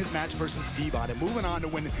 winning his match versus Devon, and moving on to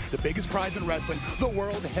win the biggest prize in wrestling, the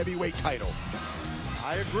World Heavyweight title?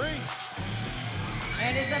 I agree.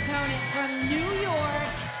 And his opponent from New York,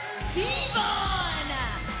 Devon.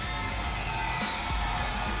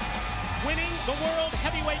 Winning the World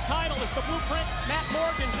Heavyweight title is the Blueprint Matt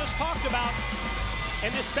Morgan just talked about.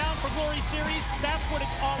 And this Bound for Glory series, that's what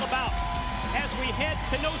it's all about. As we head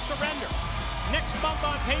to No Surrender, next month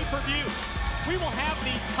on pay-per-view, we will have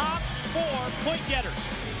the top 4 point getters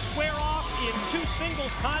square off in 2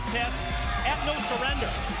 singles contests at No Surrender.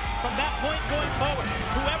 From that point going forward,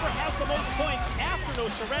 whoever has the most points after No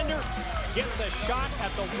Surrender gets a shot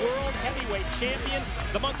at the World Heavyweight Champion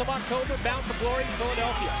the month of October, Bound for Glory,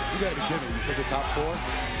 Philadelphia. You gotta be kidding me. You said the top 4?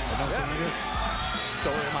 No Surrender?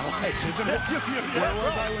 Story of my life, isn't it? Where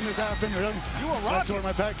was I when this happened? Really? You were rocking. I tore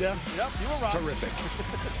my pack down. Yep, you were rocking. Terrific.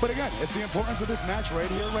 But again, it's the importance of this match right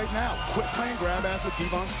here, right now. Quit playing grab ass with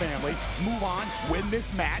Devon's family. Move on, win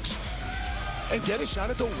this match, and get a shot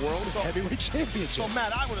at the World Heavyweight Championship. So,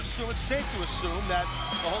 Matt, I would assume, it's safe to assume that,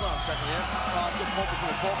 hold on a second here, the Pope is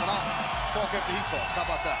going to talk, and I'll talk after he talks. How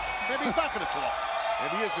about that? Maybe he's not going to talk.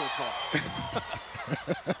 Maybe he is going to talk.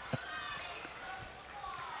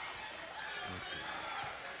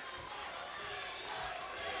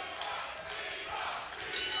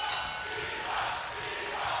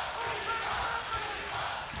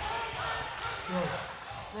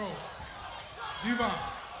 Bro, Devon,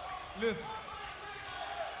 listen.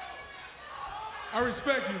 I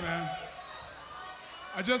respect you, man.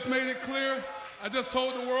 I just made it clear. I just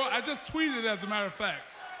told the world. I just tweeted, as a matter of fact.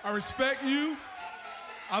 I respect you.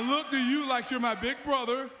 I look to you like you're my big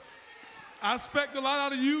brother. I expect a lot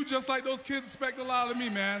out of you, just like those kids expect a lot of me,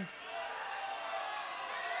 man.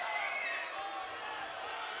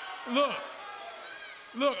 Look,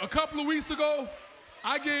 a couple of weeks ago,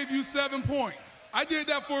 I gave you 7 points. I did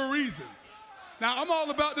that for a reason. Now, I'm all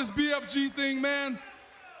about this BFG thing, man.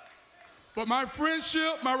 But my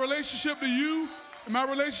friendship, my relationship to you, and my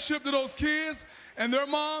relationship to those kids and their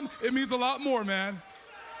mom, it means a lot more, man.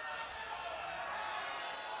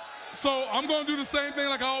 So I'm going to do the same thing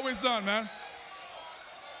like I always done, man.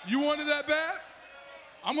 You wanted that bad?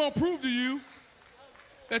 I'm going to prove to you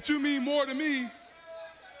that you mean more to me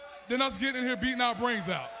than us getting in here beating our brains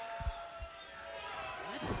out.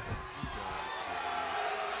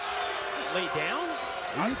 Lay down?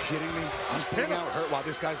 Are you kidding me? I'm sitting out hurt while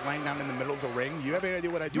this guy's laying down in the middle of the ring. You have any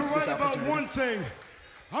idea what I do for this opportunity? You're right about one thing.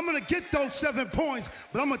 I'm going to get those 7 points,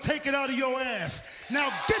 but I'm going to take it out of your ass. Now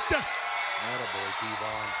get the... Attaboy,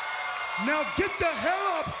 Devon. Now get the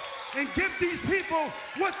hell up and give these people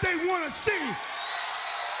what they want to see.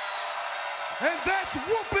 And that's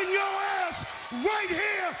whooping your ass right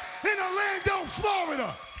here in Orlando,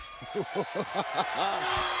 Florida.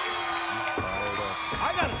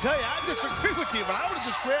 I gotta tell you, I disagree with you, but I would have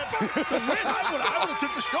just grabbed the win. I would have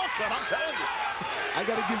took the shortcut, I'm telling you. I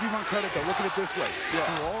gotta give Devon credit though. Look at it this way.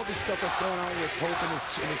 Through all this stuff that's going on with Pope and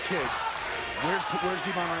his kids, where's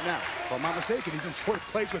Devon right now? If I'm not mistaken, he's in 4th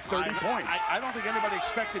place with 30 points. I don't think anybody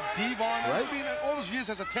expected Devon, right? I mean, all those years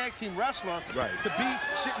as a tag team wrestler, right, to be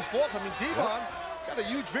sitting 4th. I mean, Devon got a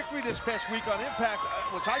huge victory this past week on Impact,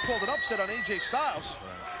 which I called an upset on AJ Styles,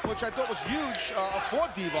 which I thought was huge for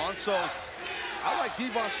Devon. So I like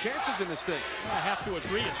Devon's chances in this thing. I have to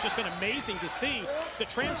agree. It's just been amazing to see the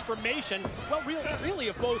transformation, well, really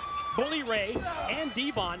of both Bully Ray and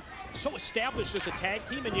Devon, so established as a tag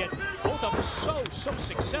team, and yet both of them so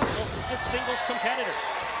successful as singles competitors.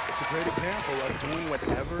 It's a great example of doing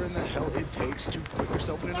whatever in the hell it takes to put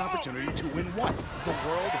yourself in an opportunity to win what? The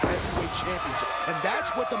World Heavyweight Championship. And that's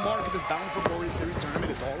what the mark of this Bound for Glory Series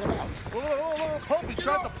tournament is all about. Oh, Pope, he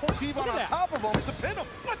tried to pull Devon on top of him to pin him.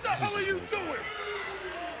 What the hell are you doing?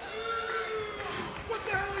 What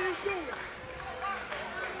the hell are you doing?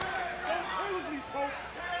 Don't play with me, Pope.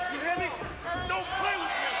 You hear me? Don't play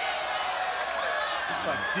with me. Looks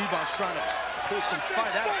like Devon's trying to pull some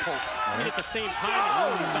fight out of Pope. And at the same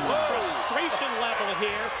time, the frustration level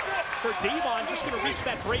here for Devon just going to reach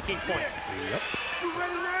that breaking point. Yep. You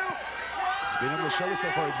ready now? He's been able to show us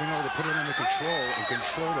so far. He's been able to put it under control and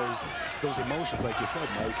control those emotions, like you said,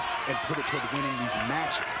 Mike, and put it toward winning these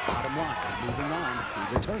matches. Bottom line, moving on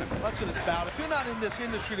through the tournament. That's what it's about. If you're not in this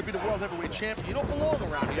industry to be the World Heavyweight Champion, you don't belong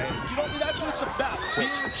around here. You don't. That's what it's about.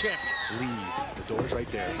 Being a champion. Leave. The door's right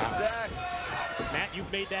there. Exactly. Matt, you've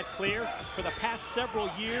made that clear for the past several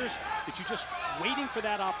years that you're just waiting for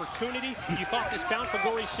that opportunity. You thought this Bound for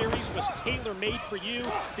Glory series was tailor-made for you.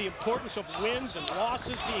 The importance of wins and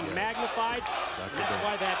losses being magnified. That's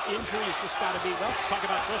why that injury has just got to be, well, talk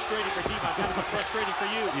about frustrating for Devon. Got to be frustrating for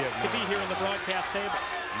you to be here on the broadcast table.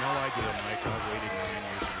 No idea, Mike. I've waited 9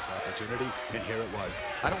 years for this opportunity, and here it was.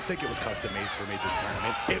 I don't think it was custom-made for me this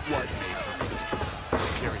tournament. It was made for me.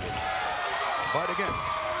 Period. But again,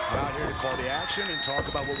 we're out here to call the action and talk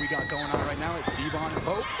about what we got going on right now. It's Devon and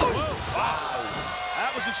Pope. Oh, wow.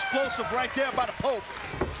 That was explosive right there by the Pope.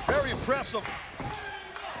 Very impressive.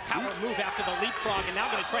 Power move after the leapfrog, and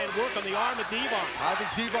now going to try and work on the arm of Devon. I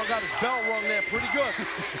think Devon got his bell rung there pretty good.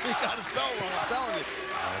 He got his bell rung, I'm telling you.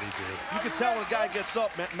 That he did. You can tell when a guy gets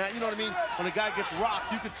up, Matt, you know what I mean? When a guy gets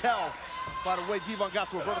rocked, you can tell by the way Devon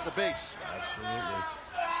got to avert at the base. Absolutely.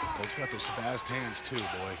 Pope's got those fast hands too,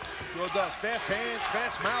 boy. Sure does. Fast hands,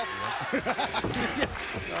 fast mouth. You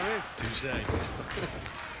know what I mean? Touché.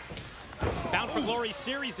 Bound for Glory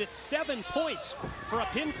series, it's 7 points for a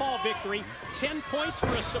pinfall victory, 10 points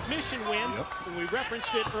for a submission win. And we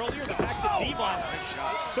referenced it earlier, the fact that Devon,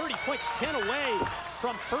 30 points, 10 away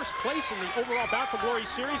from first place in the overall Bound for Glory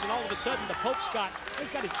series, and all of a sudden the Pope's got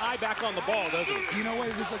his eye back on the ball, doesn't he? You know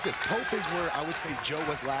what, just like this, Pope is where I would say Joe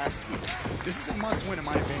was last week. This is a must-win, in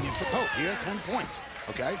my opinion, for Pope. He has 10 points,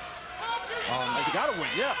 okay? You gotta win,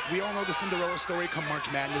 yeah. We all know the Cinderella story come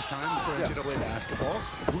March Madness time for NCAA basketball.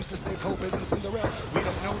 Who's to say Pope isn't Cinderella? We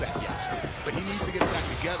don't know that yet. But he needs to get his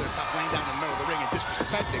act together and stop laying down in the middle of the ring and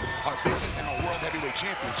disrespecting our business and our World Heavyweight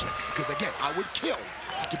Championship. Because again, I would kill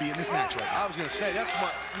to be in this match right now. I was gonna say, that's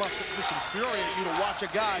must just infuriate you to watch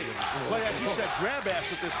a guy play, as you said, grab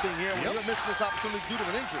ass with this thing here when you're missing this opportunity due to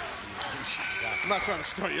an injury. Exactly. I'm not trying to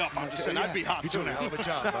stir you up. I'm just saying I'd be hot. You're doing a hell of a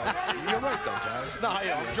job. You're right, though, Taz. No,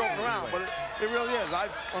 yeah, I'm joking around, but it really is.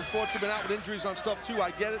 I've unfortunately been out with injuries on stuff, too.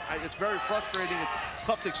 I get it. It's very frustrating. It's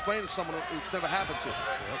tough to explain to someone who's never happened to.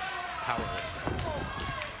 Yep. Powerless.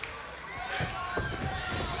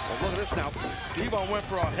 Well, look at this now. Devon went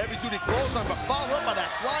for a heavy-duty clothesline, but followed up by that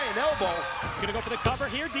flying elbow. He's going to go for the cover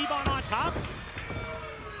here. Devon on top.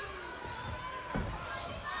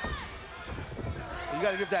 You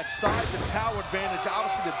got to give that size and power advantage,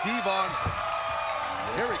 obviously, to Devon.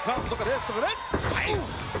 Here he comes. Look at this. Look at it.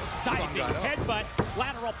 Diving headbutt,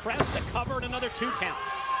 lateral press, the cover, and another 2 count.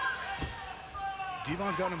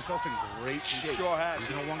 Devon's got himself in great shape. Sure has.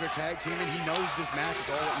 He's no longer tag teaming. He knows these matches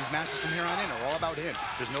from here on in are all about him.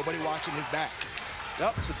 There's nobody watching his back.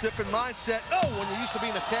 Yep, it's a different mindset. Oh, when you're used to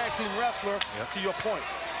being a tag team wrestler, to your point.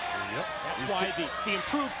 Yep. That's why the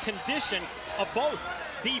improved condition of both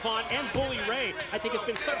Devon and Bully Ray, I think, has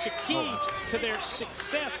been such a key to their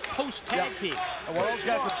success post-tag team. And while those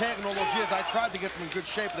guys were tagging all those years, I tried to get them in good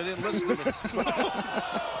shape, but they didn't listen to me.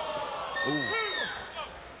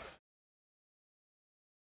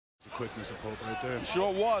 quickness of Pope right there. Sure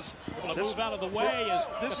was. Able to move out of the way as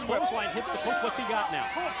the clothesline hits the post. What's he got now?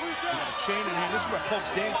 He got a chain in hand. This is where Pope's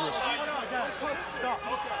dangerous.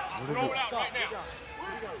 Throw it out right now.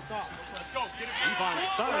 Let's go. Get it. Devon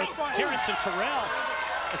Summers, Terrence and Terrell.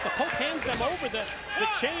 As the Pope hands them over the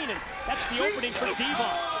chain, and that's the opening for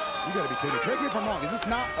Devon. You gotta be kidding me. Correct me if I'm wrong. Is this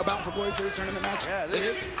not about for Glory Series tournament match? Yeah, it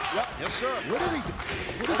is. Yep. Yes, sir. What did he do?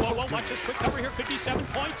 Whoa, watch this quick cover here. Could be 7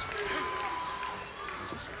 points.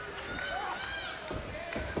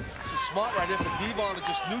 This is smart right here for Devon to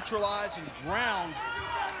just neutralize and ground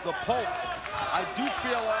the Pope. I do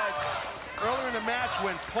feel like earlier in the match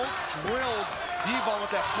when Pope drilled Devon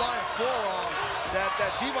with that flying forearm, that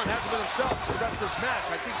Devon hasn't been himself for the rest of this match.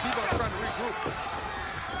 I think Devon's trying to regroup.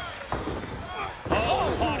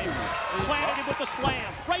 Oh, caught him. Planted him with the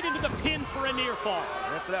slam. Right into the pin for a near fall.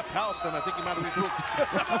 After that power slam, I think he might have regrouped.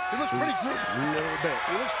 He looks pretty good. A little bit.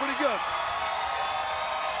 He looks pretty good.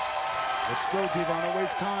 Let's go, Devon. Don't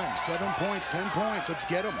waste time. 7 points, 10 points. Let's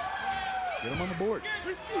get him. Get him on the board.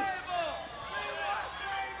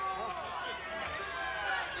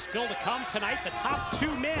 Still to come tonight, the top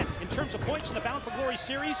 2 men in terms of points in the Bound for Glory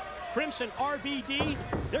series. Crimson RVD,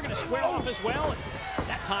 they're going to square off as well. And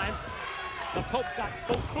that time, the Pope got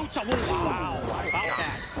both boots on. Wow, how about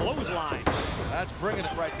that? Clothesline. That's bringing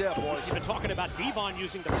it right there, boys. You've been talking about Devon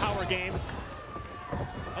using the power game.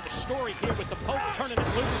 Another story here with the Pope turning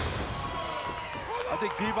it loose. I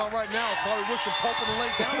think Devon right now is probably wishing Pope would have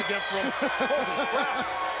laid down again for him. Holy crap.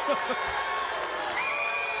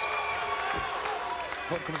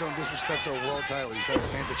 Pope comes out and disrespects our world title. He's got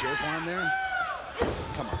his fans that cheer for him there.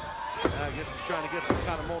 Come on. I guess he's trying to get some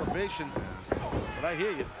kind of motivation. But I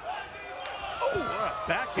hear you. Oh, what a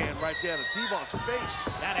backhand right there to Devon's face.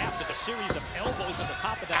 That after the series of elbows to the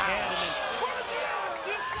top of the head, and then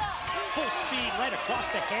full speed right across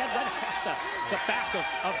the head, right across the back of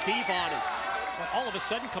Devon. And all of a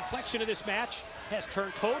sudden, complexion of this match has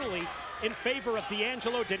turned totally in favor of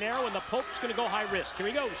D'Angelo Dinero, and the Pope's going to go high risk. Here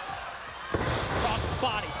he goes. Cross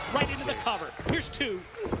body, right into the cover. Here's 2.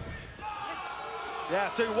 Yeah,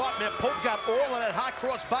 I'll tell you what, man, Pope got all of that high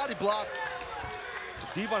cross body block.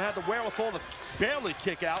 Devon had the wherewithal to barely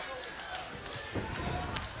kick out.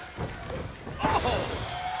 Oh!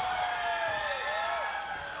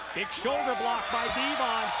 Big shoulder block by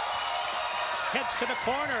Devon. Heads to the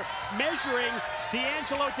corner, measuring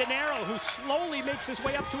D'Angelo Dinero, who slowly makes his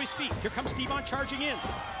way up to his feet. Here comes Devon charging in.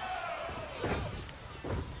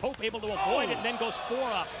 Pope able to avoid it and then goes 4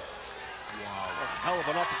 up. Wow, hell of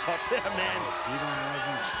an uppercut there, man. Devon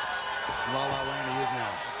wasn't La La Land he is now.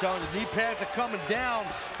 I'm telling you, knee pads are coming down.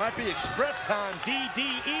 Might be express time.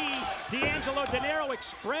 DDE, D'Angelo Dinero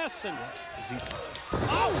Express, and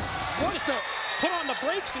oh, what is the put on the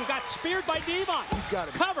brakes and got speared by Devon. You got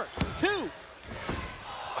it. Cover 2.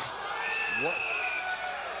 What?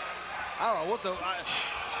 I don't know what the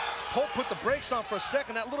Pope put the brakes on for a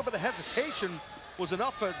second. That little bit of hesitation was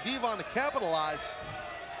enough for Devon to capitalize.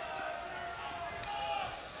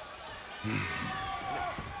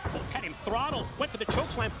 Pope had him throttled, went for the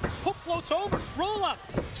chokeslam. Pope floats over, roll up,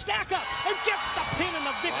 stack up, and gets the pin and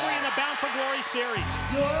the victory in the Bound for Glory series.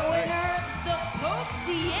 Your winner, the Pope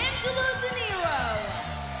D'Angelo Dinero.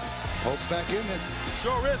 Pope's back in this.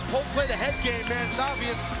 Sure is. Pope played a head game, man. It's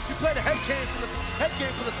obvious. He played a head game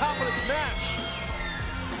for the top of this match,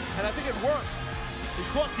 and I think it worked. He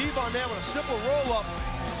caught Devon there with a simple roll-up.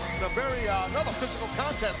 In a very another physical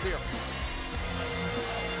contest here.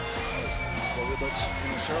 Slowly but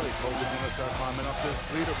surely, Pope is going to start climbing up this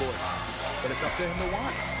leaderboard. But it's up to him to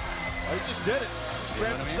want. Well, he just did it. He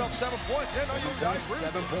grabbed himself 7 points. Yeah, no, you got 7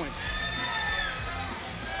 points.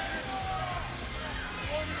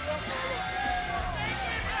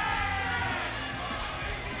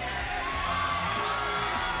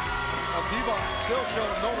 Devon still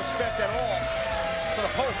showing no respect at all for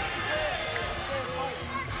the Pope.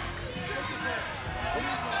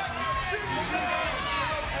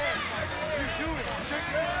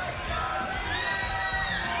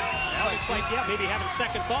 Now it's like, yeah, maybe having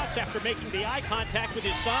second thoughts after making the eye contact with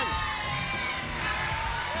his sons.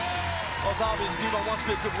 Well, it's obvious Devon wants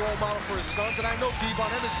to be a good role model for his sons, and I know Devon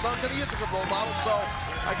and his sons, and he is a good role model, so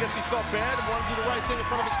I guess he felt bad and wanted to do the right thing in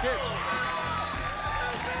front of his kids.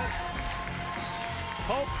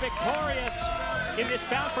 Pope victorious in this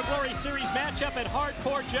Bound for Glory series matchup at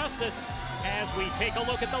Hardcore Justice as we take a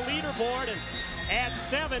look at the leaderboard and add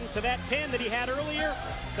 7 to that 10 that he had earlier.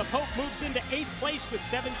 The Pope moves into 8th place with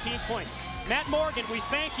 17 points. Matt Morgan, we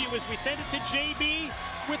thank you as we send it to JB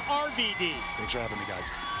with RVD. Thanks for having me, guys.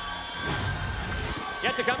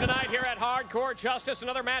 Yet to come tonight here at Hardcore Justice,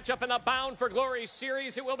 another matchup in the Bound for Glory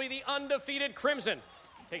series. It will be the undefeated Crimson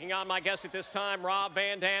Taking on my guest at this time, Rob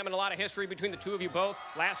Van Dam, and a lot of history between the two of you both.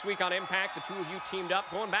 Last week on Impact, the two of you teamed up,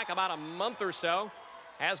 going back about a month or so.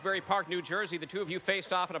 Asbury Park, New Jersey, the two of you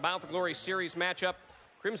faced off in a Bound for Glory series matchup.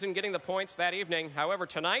 Crimson getting the points that evening. However,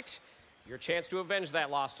 tonight, your chance to avenge that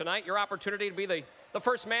loss. Tonight, your opportunity to be the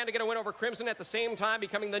first man to get a win over Crimson, at the same time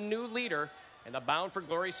becoming the new leader in the Bound for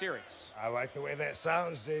Glory series. I like the way that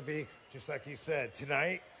sounds, JB. Just like you said,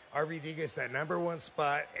 tonight, RVD gets that #1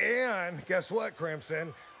 spot. And guess what,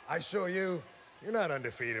 Crimson? I show you, you're not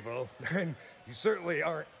undefeatable. And you certainly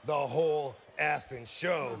aren't the whole effing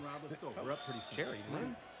show. Come on, Rob, let's go. We're up pretty soon. Jerry,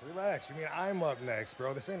 relax. You mean I'm up next,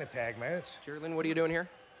 bro. This ain't a tag match. Jerry Lynn, what are you doing here?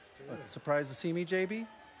 What, surprised to see me, JB?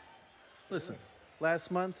 Listen,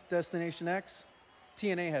 last month, Destination X,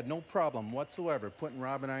 TNA had no problem whatsoever putting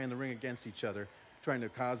Rob and I in the ring against each other, trying to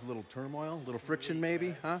cause a little turmoil, a little friction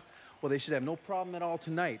maybe, huh? Well, they should have no problem at all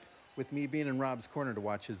tonight with me being in Rob's corner to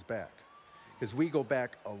watch his back. Because we go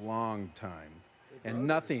back a long time, and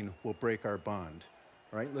nothing will break our bond.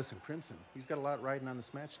 All right, listen, Crimson, he's got a lot riding on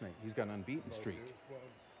this match tonight. He's got an unbeaten streak.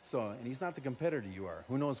 So, and he's not the competitor you are.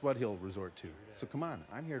 Who knows what he'll resort to. So come on,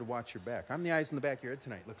 I'm here to watch your back. I'm the eyes in the back of your head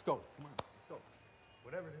tonight. Let's go. Come on, let's go.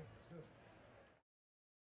 Whatever, dude.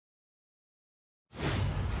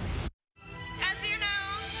 As you know,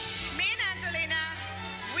 me and Angelina,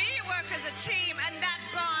 we work as a team, and that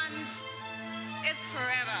bond is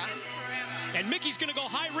forever. It's forever. And Mickie's gonna go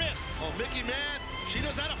high risk. Oh, Mickie, man, she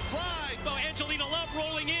knows how to fly. Oh, Angelina Love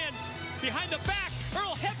rolling in. Behind the back,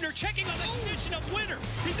 Earl Hebner checking on the condition of Winter.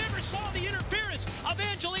 He never saw the interference of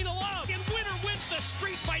Angelina Love. And Winter wins the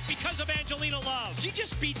street fight because of Angelina Love. She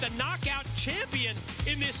just beat the knockout champion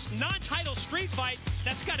in this non-title street fight.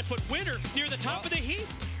 That's got to put Winter near the top of the heap.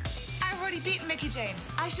 I've already beaten Mickie James.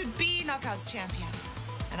 I should be Knockouts champion.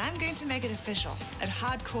 And I'm going to make it official at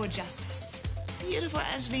Hardcore Justice. Beautiful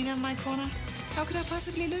Angelina in my corner. How could I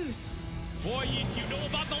possibly lose? Boy, you know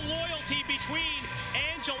about the loyalty between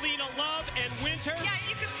Angelina Love and Winter. Yeah,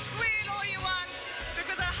 you can squeal all you want,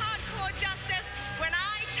 because at Hardcore Justice, when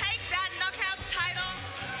I take that Knockouts title,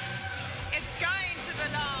 it's going to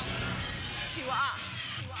belong to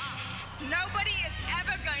us. Nobody is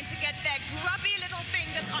ever going to get their grubby little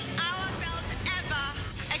fingers on our belt ever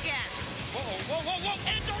again. Whoa, whoa, whoa, whoa!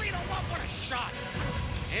 Angelina Love, what a shot!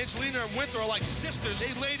 Angelina and Winter are like sisters.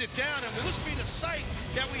 They laid it down, and will this be the sight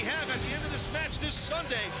that we have at the end of this match this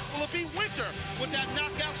Sunday? Will it be Winter with that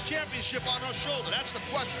Knockouts championship on her shoulder? That's the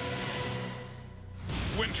question.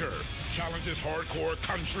 Winter challenges Hardcore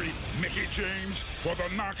Country Mickie James for the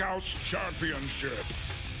Knockouts Championship.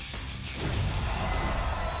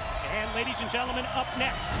 And ladies and gentlemen, up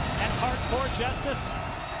next at Hardcore Justice,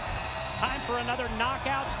 time for another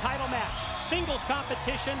Knockouts title match. Singles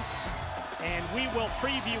competition. And we will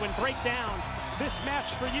preview and break down this match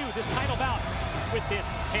for you, this title bout, with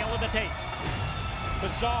this tale of the tape.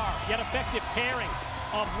 Bizarre, yet effective pairing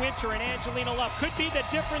of Winter and Angelina Love could be the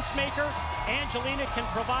difference maker. Angelina can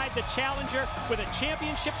provide the challenger with a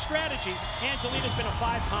championship strategy. Angelina's been a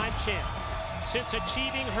 5-time champ since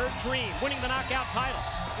achieving her dream, winning the knockout title.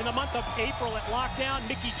 In the month of April at Lockdown,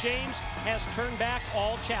 Mickie James has turned back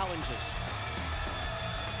all challenges.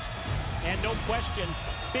 And no question,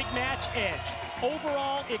 big match edge,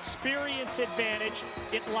 overall experience advantage,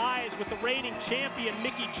 it lies with the reigning champion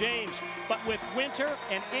Mickie James. But with Winter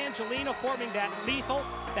and Angelina forming that lethal,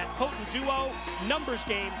 that potent duo, numbers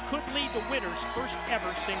game could lead to Winter's first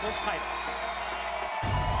ever singles title.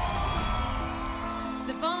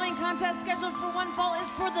 The following contest scheduled for one fall is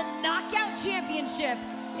for the Knockout Championship.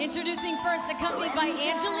 Introducing first, accompanied by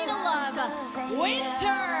Angelina Love,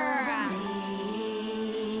 Winter.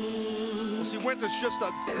 See, Winter's just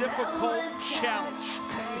a difficult challenge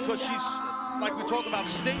because she's, like we talked about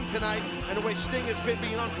Sting tonight, and the way Sting has been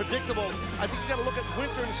being unpredictable. I think you got to look at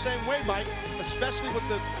Winter in the same way, Mike, especially with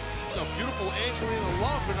the beautiful Angelina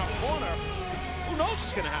Love in our corner. Who knows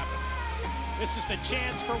what's going to happen? This is the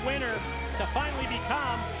chance for Winter to finally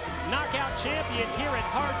become knockout champion here at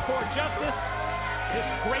Hardcore Justice. This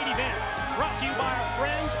great event brought to you by our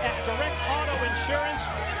friends at Direct Auto Insurance.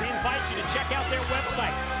 We invite you to check out their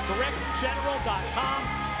website, directgeneral.com.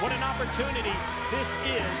 What an opportunity this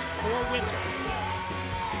is for Winter.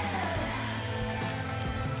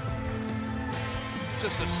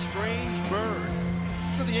 Just a strange bird.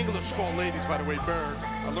 That's what the English call ladies, by the way, bird.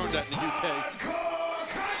 I learned that in the UK.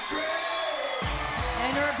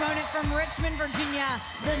 And her opponent from Richmond, Virginia,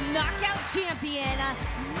 the knockout champion,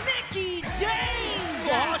 Mickie James.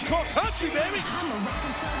 Hardcore Country, baby. I'm a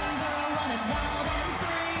rockin' southern girl running wild and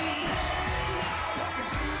free.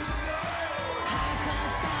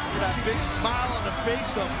 That big smile on the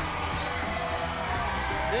face of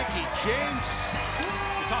Mickie James.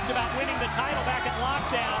 talked about winning the title back at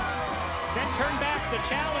Lockdown, then turned back the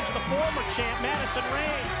challenge of the former champ, Madison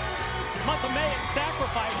Rayne. Month of May at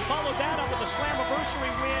Sacrifice, followed that up with a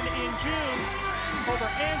Slammiversary win in June over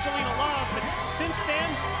Angelina Love. But since then,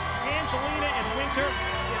 Angelina and Winter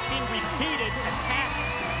have seen repeated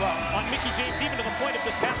attacks on Mickie James, even to the point of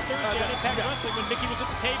this past Thursday on Impact Wrestling when Mickie was at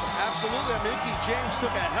the table. Absolutely. Mickie James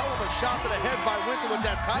took a hell of a shot to the head by Winter with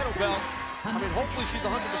that title belt. I mean, hopefully she's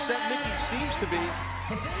 100%. Mickie seems to be.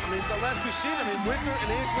 I mean, the last we've seen, Winter and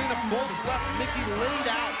Angelina both left Mickie laid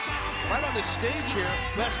out right on the stage here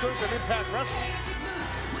last Thursday on Impact Wrestling.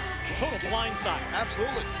 Total blindside.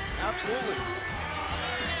 Absolutely. Absolutely.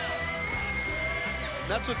 And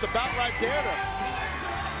that's what it's about right there, the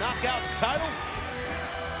Knockouts title.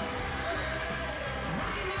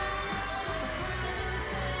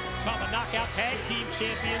 Well, the Knockout Tag Team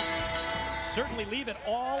Champions certainly leave it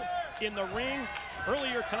all in the ring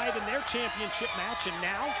earlier tonight in their championship match, and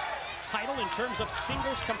now title in terms of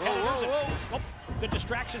singles competitors. Oh, the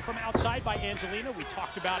distraction from outside by Angelina. We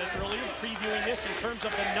talked about it earlier, previewing this in terms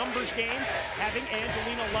of the numbers game. Having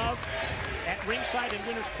Angelina Love at ringside in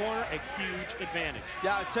Winter's Corner, a huge advantage.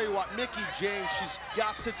 Yeah, I tell you what, Mickie James, she's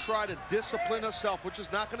got to try to discipline herself, which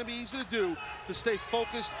is not going to be easy to do, to stay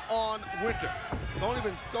focused on Winter.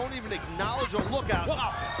 Don't even acknowledge or look out.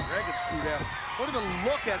 Oh, dragon screw there. Don't even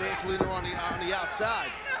look at Angelina on the outside.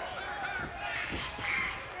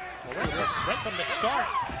 Well, right from the start,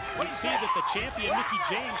 we see that the champion, Mickie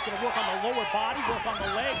James, going to work on the lower body, work on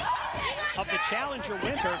the legs of the challenger,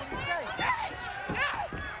 Winter.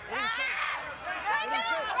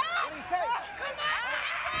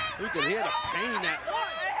 We can hear the pain that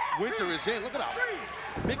Winter is in. Look at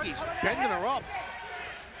how Mickey's bending her up.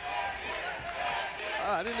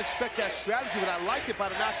 I didn't expect that strategy, but I liked it by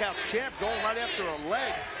the Knockouts champ, going right after her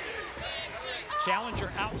leg.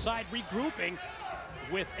 Challenger outside regrouping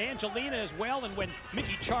with Angelina as well, and when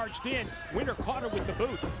Mickie charged in, Winter caught her with the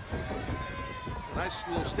boot. Nice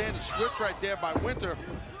little standing switch right there by Winter.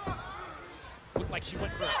 Looked like she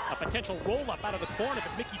went for a potential roll-up out of the corner,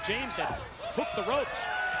 but Mickie James had hooked the ropes.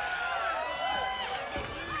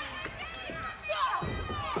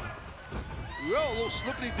 Whoa, a little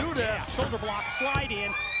slippity-doo there. Yeah, shoulder block, slide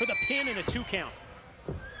in for the pin and a 2 count.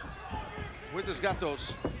 Winter's got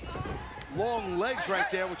those long legs right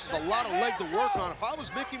there, which is a lot of leg to work on. If I was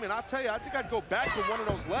Mickie, man, I'll tell you, I think I'd go back to one of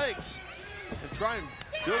those legs and try and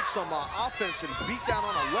build some offense and beat down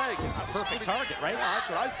on a leg. It's a perfect target, right? Yeah, that's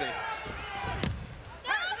what I think.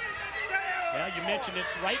 Well, you mentioned it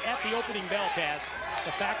right at the opening bell, Taz.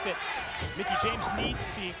 The fact that Mickie James needs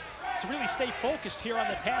to really stay focused here on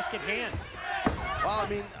the task at hand. Well, I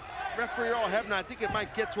mean, referee Earl Hebner, I think it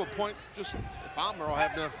might get to a point, just if I'm Earl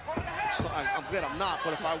Hebner, I'm glad I'm not,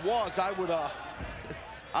 but if I was, I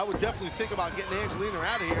would definitely think about getting Angelina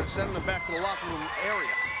out of here and sending her back to the locker room area.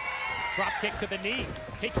 Drop kick to the knee,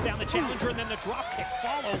 takes down the challenger, and then the drop kick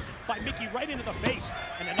followed by Mickie right into the face,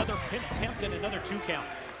 and another pin attempt and another 2 count.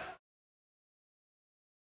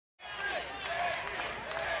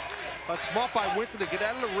 But smart by Winter to get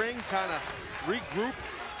out of the ring, kind of regroup.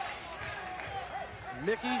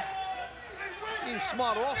 Mickie being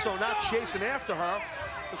smart also, not chasing after her,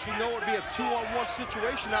 but she know it would be a 2-on-1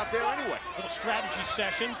 situation out there anyway. Little strategy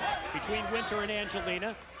session between Winter and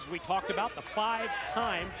Angelina. As we talked about, the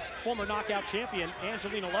 5-time former knockout champion,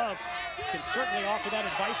 Angelina Love, can certainly offer that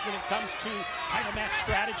advice when it comes to title match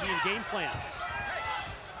strategy and game plan.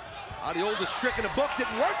 The oldest trick in the book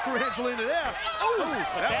didn't work for Angelina there. Oh,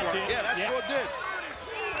 that did. Yeah, that sure did.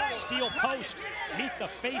 Steel post, meet the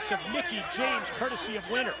face of Mickie James, courtesy of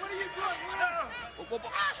Winter.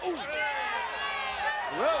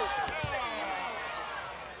 Whoa.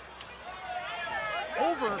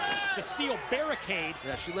 Over the steel barricade.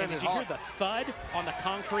 Yeah, she landed and did you hear the thud on the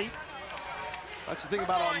concrete? That's the thing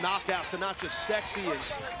about all knockouts. They're not just sexy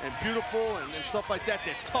and beautiful and stuff like that.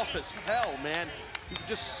 They're tough as hell, man. You can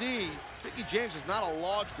just see Mickie James is not a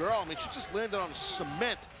large girl. I mean, she just landed on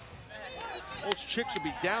cement. Those chicks would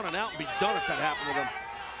be down and out and be done if that happened to them.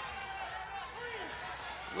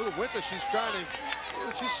 Little Winter, she's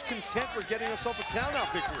she's content with getting herself a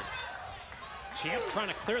count-out victory. Champ trying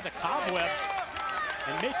to clear the cobwebs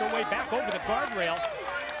and make her way back over the guardrail.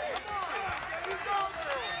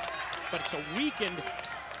 But it's a weakened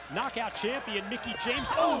knockout champion, Mickie James.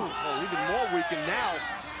 Oh, even more weakened now.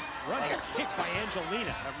 Running kick by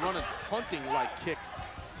Angelina. That running punting-like kick.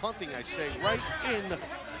 Punting, I say, right in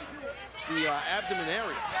the abdomen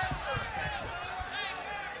area.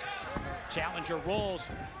 Challenger rolls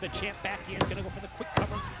the champ back in, gonna go for the quick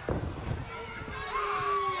cover.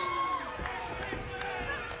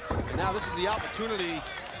 And now this is the opportunity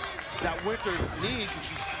that Winter needs, and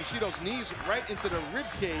you see those knees right into the rib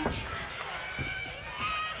cage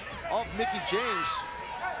of Mickie James.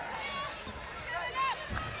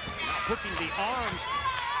 Now hooking the arms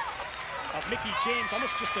of Mickie James,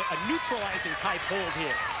 almost just a neutralizing type hold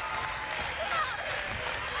here.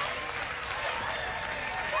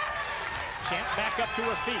 Champ back up to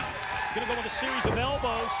her feet. Gonna go with a series of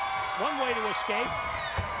elbows. One way to escape.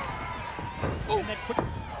 Oh, and then quick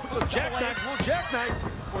jackknife,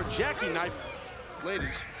 or Jackie knife,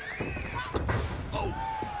 ladies. Oh,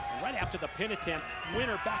 right after the pin attempt,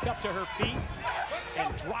 Winter back up to her feet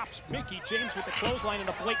and drops Mickie James with the clothesline and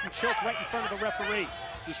a blatant choke right in front of the referee.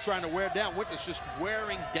 Just trying to wear down. Winter's just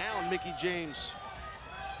wearing down Mickie James.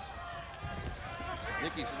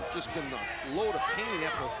 Mickie's just been a load of pain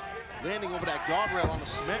after landing over that guardrail on the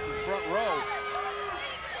cement in the front row.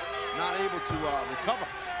 Not able to recover.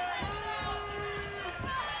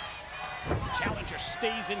 Challenger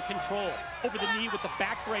stays in control. Over the knee with the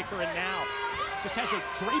backbreaker, and now just has her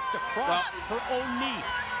draped across her own knee.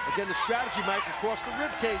 Again, the strategy, Mike, across the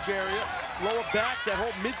rib cage area, lower back, that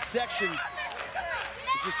whole midsection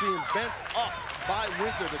is just being bent up by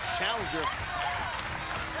Winter, the challenger.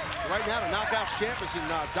 Right now, the Knockouts champ is in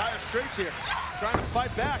dire straits here, trying to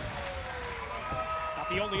fight back. Not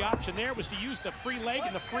the only option there was to use the free leg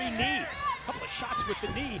and the free knee. A couple of shots with the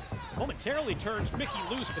knee momentarily turns Mickie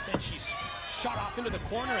loose, but then she's shot off into the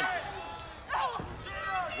corner, and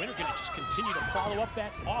Winter gonna just continue to follow up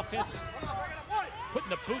that offense, putting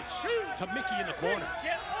the boots to Mickie in the corner.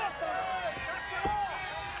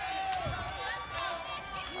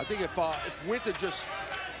 I think if Winter just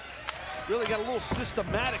really got a little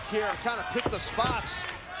systematic here and kind of pick the spots,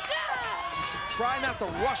 try not to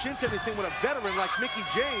rush into anything with a veteran like Mickie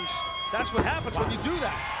James, that's what happens when you do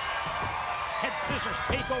that. Head scissors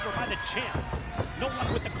take over by the champ. No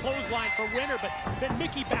luck with the clothesline for Winter, but then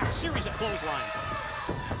Mickie back, series of clotheslines.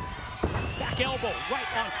 Back elbow, right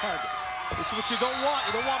on target. This is what you don't want.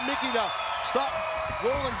 You don't want Mickie to stop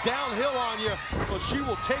rolling downhill on you, because she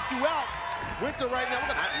will take you out. Winter right now,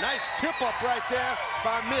 look at that nice tip up right there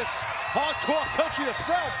by Miss Hardcore Country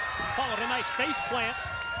herself. Followed a nice face plant.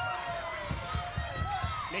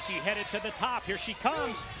 Mickie headed to the top. Here she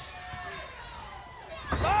comes.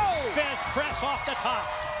 Oh! Fez press off the top.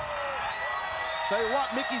 Tell you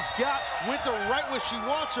what, Mickie's got Winter right where she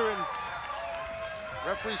wants her, and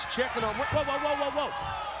referee's checking on. Whoa, whoa, whoa, whoa, whoa.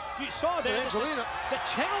 You saw that Angelina. The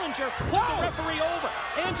challenger pulled the referee over.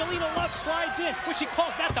 Angelina Love slides in, which she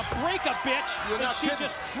calls that the break-up, bitch. And she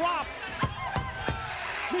just dropped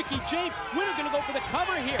Mickie James. Winter gonna go for the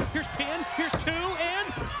cover here. Here's pin, here's two,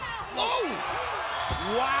 and oh!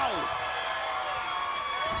 Wow.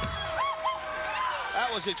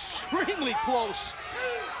 That was extremely close.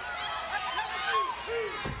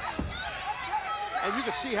 And you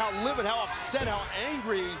can see how livid, how upset, how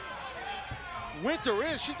angry Winter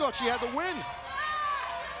is. She thought she had the win.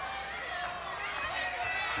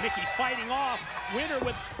 Mickie fighting off. Winter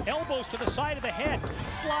with elbows to the side of the head.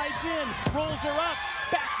 Slides in, rolls her up.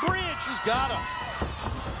 Back bridge. She's got him.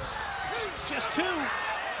 Just two.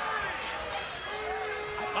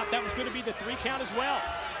 I thought that was going to be the 3 count as well.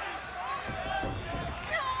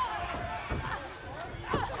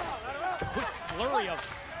 Quick flurry of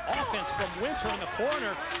offense from Winter in the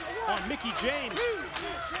corner on Mickie James.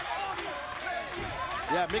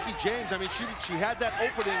 Yeah, Mickie James, I mean, she had that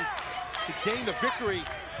opening to gain the victory,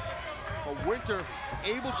 but Winter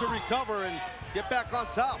able to recover and get back on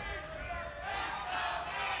top.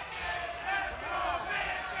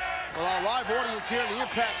 Well, our live audience here in the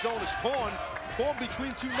Impact Zone is torn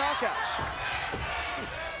between 2 knockouts.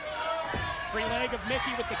 Free leg of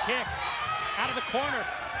Mickie with the kick. Out of the corner.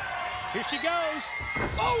 Here she goes.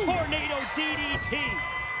 Oh! Tornado DDT.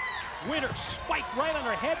 Winter spiked right on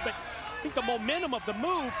her head, but I think the momentum of the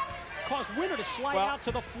move caused Winter to slide out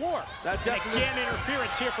to the floor. That definitely... And again,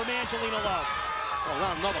 interference here from Angelina Love. Oh,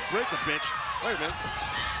 not another breaker, bitch. Wait a minute.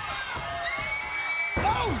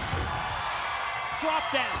 Oh! Drop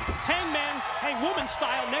down. Hangwoman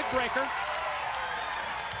style neck breaker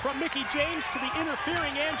from Mickie James to the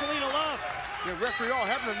interfering Angelina Love. Yeah, referee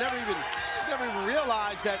Hebner never even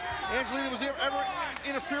realized that Angelina was ever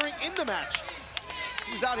interfering in the match.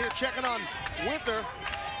 He was out here checking on Winter.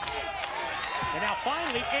 And now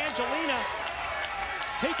finally, Angelina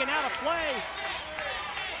taken out of play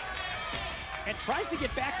and tries to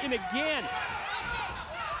get back in again.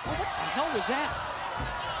 Oh, what the hell was that?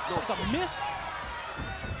 Like a mist?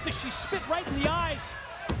 She spit right in the eyes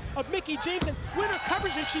of Mickie James, and Winter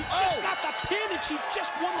covers, and she just got the pin, and she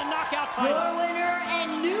just won the knockout title. Your winner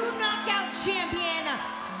and new knockout champion,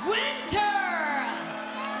 Winter!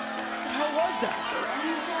 What the hell was that?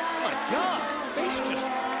 Oh my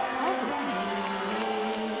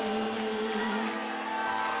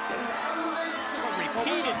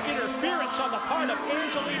offense on the part of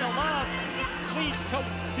Angelina Love leads to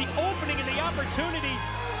the opening and the opportunity,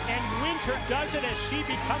 and Winter does it as she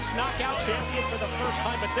becomes knockout champion for the first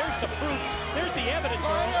time. But there's the proof. There's the evidence.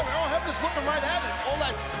 Oh, yeah, Earl Hebner's looking right at it. All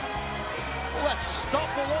that stuff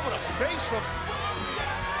all over the face of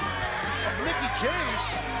Mickie James.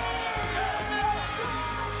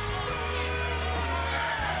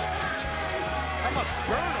 That must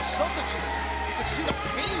burn or something. You can see the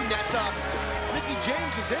pain that Mickie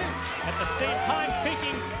James is in. At the same time,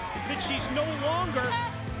 thinking that she's no longer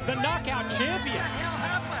the knockout champion. What the hell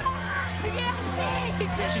happened?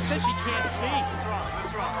 She says she can't see. What's wrong?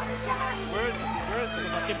 What's wrong? Where is it?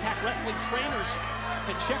 Impact Wrestling trainers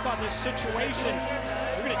to check on this situation.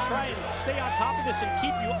 We're going to try and stay on top of this and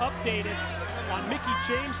keep you updated on Mickie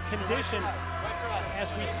James' condition as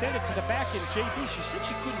we send it to the back end. JB, she said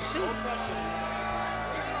she couldn't see.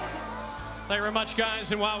 Thank you very much,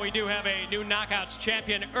 guys. And while we do have a new Knockouts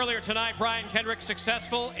champion, earlier tonight, Brian Kendrick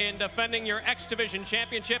successful in defending your X Division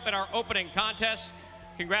championship in our opening contest.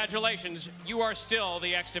 Congratulations, you are still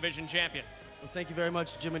the X Division champion. Well, thank you very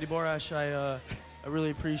much, Jimmy DeBorash. I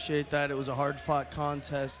really appreciate that. It was a hard-fought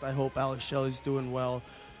contest. I hope Alex Shelley's doing well.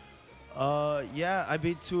 Yeah, I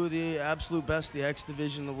beat two of the absolute best the X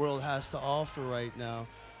Division the world has to offer right now.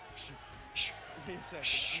 I'm in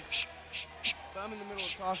the middle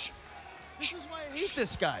of talking. This is why I hate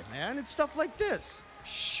this guy, man. It's stuff like this.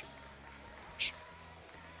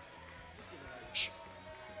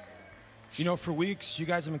 You know, for weeks, you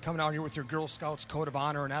guys have been coming out here with your Girl Scouts code of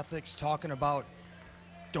honor and ethics, talking about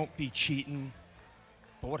don't be cheating.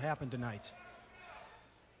 But what happened tonight?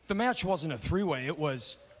 The match wasn't a three-way. It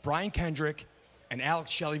was Brian Kendrick and Alex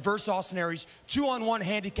Shelley versus Austin Aries, 2-on-1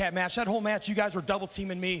 handicap match. That whole match, you guys were double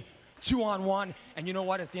teaming me, 2-on-1. And you know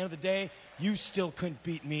what? At the end of the day, you still couldn't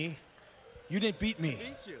beat me. You didn't beat me. I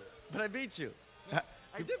beat you, but I beat you. I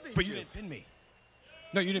did beat you. But you didn't pin me.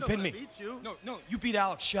 No, you didn't pin me. I beat you. No, you beat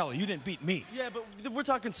Alex Shelley. You didn't beat me. Yeah, but we're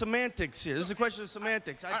talking semantics here. This is a question of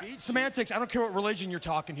semantics. I beat semantics, I don't care what religion you're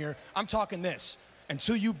talking here. I'm talking this.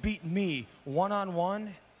 Until you beat me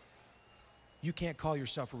one-on-one, you can't call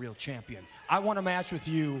yourself a real champion. I want a match with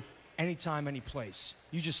you anytime, any place.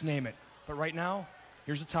 You just name it. But right now,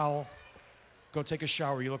 here's a towel. Go take a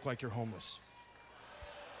shower. You look like you're homeless.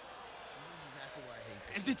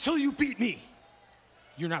 And until you beat me,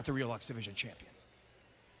 you're not the real X Division champion.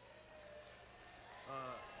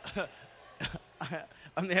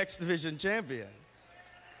 I'm the X Division champion.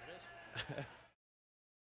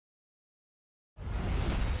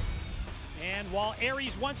 And while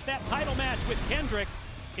Aries wants that title match with Kendrick,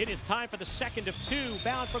 it is time for the second of two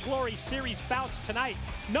Bound for Glory series bouts tonight.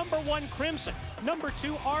 Number 1, Crimson. Number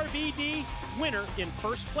 2, RVD. Winner in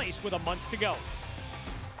first place with a month to go.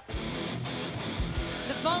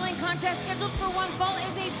 The following contest scheduled for one fall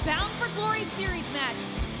is a Bound for Glory series match.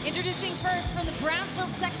 Introducing first from the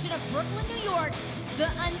Brownsville section of Brooklyn, New York,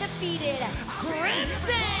 the undefeated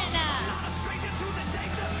Crimson.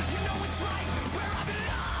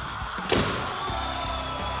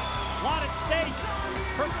 A lot at stake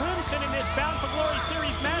for Crimson in this Bound for Glory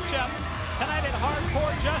series matchup tonight at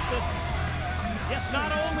Hardcore Justice. Yes,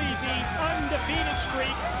 not only the undefeated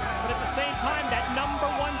streak, but at the same time, that number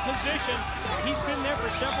 1 position. He's been there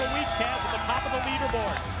for several weeks, Taz, at the top of the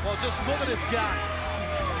leaderboard. Well, just look at this guy.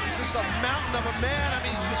 He's just a mountain of a man. I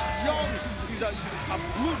mean, he's just young. He's a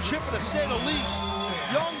blue chip, to say the least.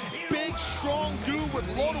 Young, big, strong dude with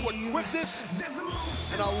load of quickness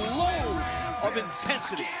and a load of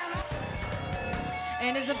intensity.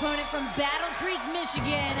 And his opponent from Battle Creek,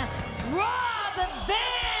 Michigan, Rob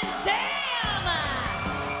Van Dam.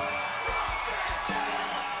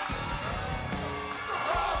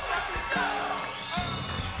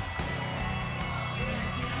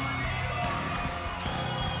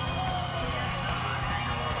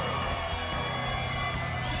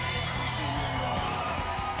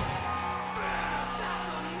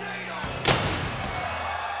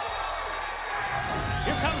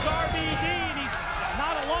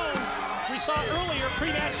 Saw earlier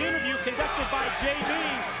pre-match interview conducted by JB.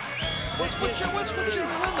 What's with Jerry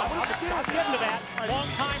Lynn? I'll get into that.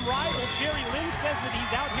 Longtime rival Jerry Lynn says that he's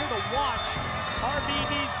out here to watch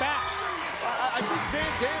RVD's back. I think Van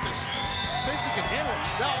Dam basically can handle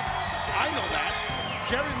himself. I know that.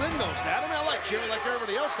 Jerry Lynn knows that. I mean, I like Jerry like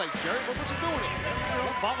everybody else like Jerry, but what's he doing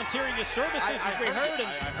here? Volunteering his services, as we heard, and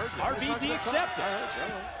RVD accepted.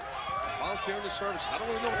 Volunteering his services. I don't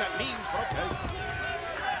really know what that means, but okay.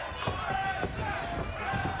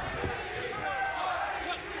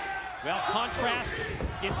 Well, contrast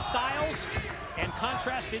in styles and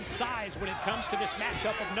contrast in size when it comes to this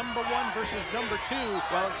matchup of #1 versus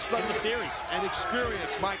 #2 in the series. And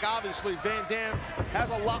experience, Mike. Obviously, Van Dam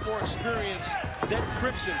has a lot more experience than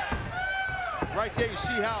Crimson. Right there, you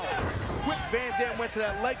see how quick Van Dam went to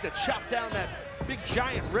that leg to chop down that big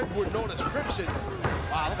giant redwood known as Crimson.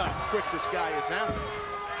 Wow, look how quick this guy is now.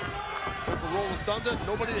 Going for Rolling Thunder,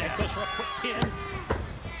 nobody there. Goes for a quick pin.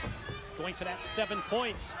 Going for that 7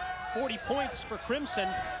 points. 40 points for Crimson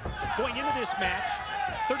going into this match.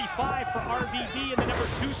 35 for RVD in the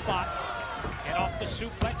 #2 spot. And off the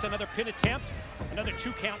suplex, another pin attempt. Another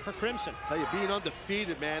 2 count for Crimson. Tell you, being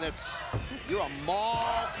undefeated, man, you're a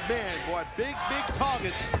marked man, boy. Big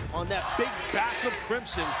target on that big back of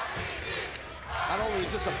Crimson. Not only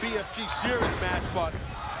is this a BFG series match, but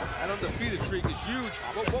that undefeated streak is huge.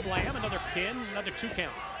 Slam, another pin, another 2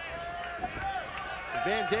 count.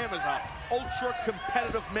 Van Dam is an ultra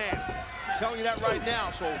competitive man. I'm telling you that right now.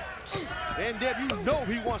 So Van Dam, you know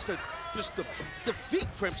he wants to just defeat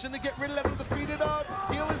Crimson to get rid of that undefeated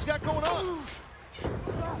deal he's got going on.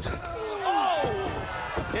 Oh!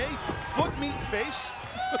 Okay, foot meat face.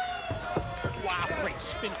 Wow, great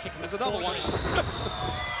spin kick. There's another one.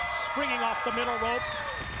 Springing off the middle rope.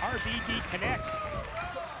 RVD connects.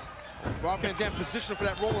 Rob Van Dam positioned for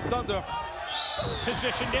that Rolling Thunder.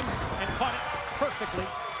 Positioned him and caught it perfectly.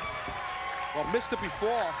 Well, missed it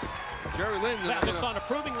before. Jerry Lynn. That looks on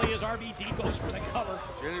approvingly as RVD goes for the cover.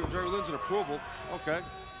 Jerry Lynn's an approval. Okay,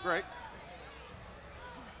 great.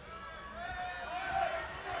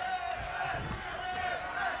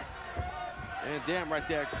 Van Dam right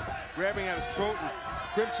there, grabbing at his throat, and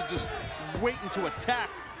Crimson just waiting to attack.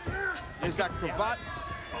 There's that cravat.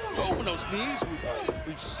 Oh, those knees.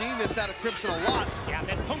 We've seen this out of Crimson a lot. Yeah,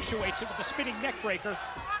 then punctuates it with the spinning neck breaker.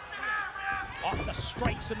 Off the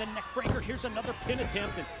strikes and the neck breaker. Here's another pin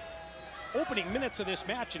attempt. And opening minutes of this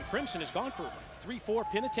match, and Crimson has gone for 3-4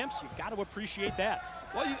 pin attempts. You've got to appreciate that.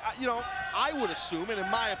 Well, you know, I would assume, and in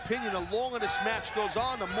my opinion, the longer this match goes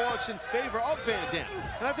on, the more it's in favor of Van Dam.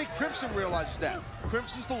 And I think Crimson realizes that.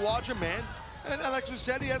 Crimson's the larger man, and like you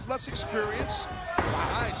said, he has less experience.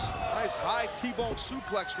 Nice high T-bone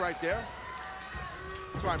suplex right there.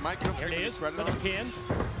 Sorry, Mike. Here it is, another pin.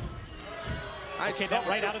 Nice okay, that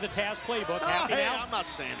right out of the Taz playbook. Happy now? I'm not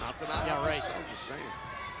saying nothing. Yeah, right. I'm just saying.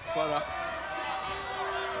 But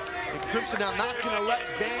Crimson now not going to let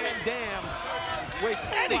Van Dam waste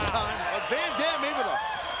any time. Van Dam able to.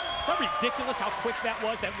 How ridiculous how quick that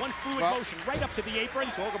was. That one fluid motion right up to the apron.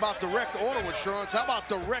 Talk about direct auto insurance. How about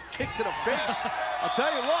direct kick to the face? I'll tell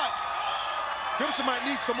you what. Crimson might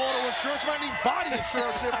need some auto insurance. Might need body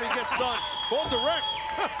insurance if he gets done. All direct.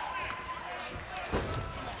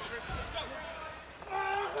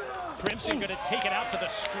 Crimson going to take it out to the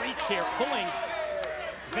streets here, pulling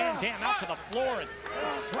Van Dam out to the floor and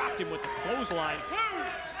dropped him with the clothesline.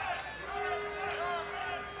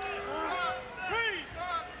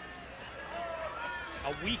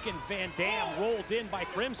 A weakened Van Dam rolled in by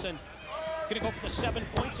Crimson. Going to go for the 7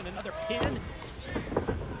 points and another pin.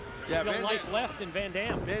 Yeah, Still life left in Van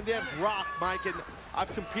Dam. Van Dam's rocked, Mike, and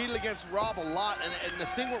I've competed against Rob a lot, and the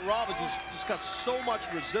thing with Rob is he's just got so much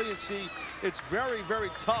resiliency. It's very, very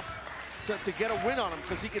tough to get a win on him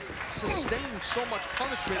because he can sustain so much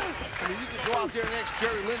punishment. I mean, you can go out there and ask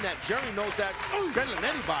Jerry Lynn that. Jerry knows that better than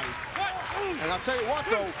anybody. And I'll tell you what,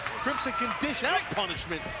 though, Crimson can dish out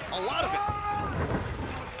punishment, a lot of it.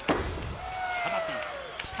 How about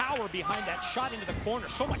the power behind that shot into the corner?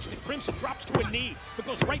 So much that Crimson drops to a knee, but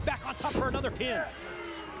goes right back on top for another pin.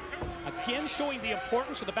 Again, showing the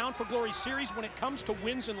importance of the Bound for Glory series when it comes to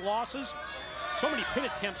wins and losses. So many pin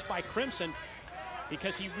attempts by Crimson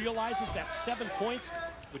because he realizes that 7 points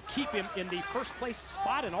would keep him in the first place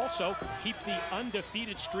spot and also keep the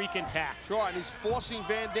undefeated streak intact. Sure, and he's forcing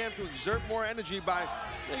Van Dam to exert more energy by,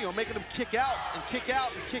 you know, making him kick out and kick out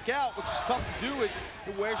and kick out, which is tough to do.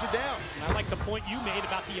 It wears you down. And I like the point you made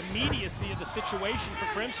about the immediacy of the situation for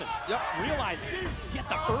Crimson. Yep. Realize, get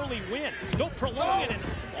the early win. Don't prolong it, and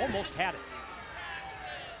almost had it.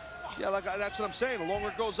 Yeah, that's what I'm saying. The longer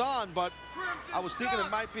it goes on, but I was thinking it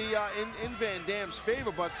might be in Van Dam's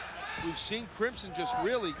favor, but we've seen Crimson just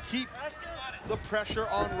really keep the pressure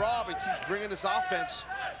on Rob and keeps bringing this offense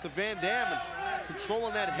to Van Dam and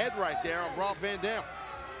controlling that head right there of Rob Van Dam.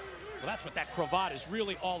 Well, that's what that cravat is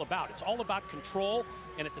really all about. It's all about control,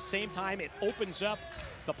 and at the same time, it opens up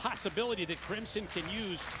the possibility that Crimson can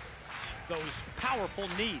use those powerful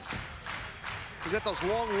knees. He's got those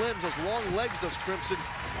long limbs, those long legs, does Crimson.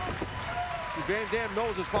 Van Dam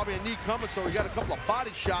knows there's probably a knee coming, so he got a couple of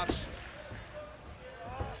body shots.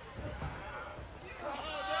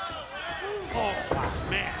 Oh, wow,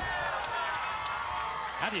 man.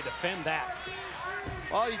 How do you defend that?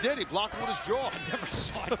 Well, he did. He blocked it with his jaw. I never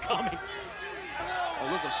saw it coming. Oh,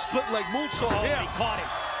 there's a split leg moonsault here. He caught him.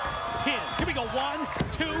 Pin. Here we go. 1,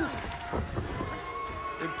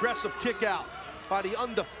 2. Impressive kick out by the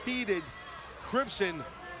undefeated Crimson.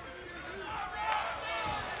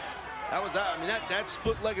 That was that. I mean, that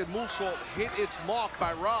split-legged moonsault hit its mark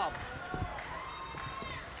by Rob.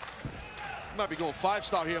 You might be going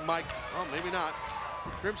 5-star here, Mike. Well, maybe not.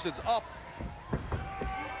 Crimson's up.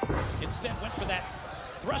 Instead went for that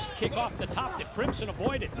thrust kick off the top that Crimson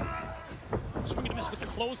avoided. Swing and a miss with the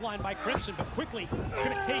clothesline by Crimson, but quickly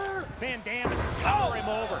going to take Van Dam and power him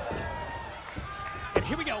over. And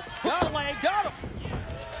here we go. Hooks the leg. Got him.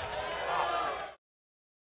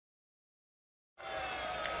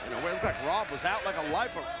 You know, it looked like Rob was out like a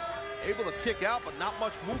lifer, able to kick out, but not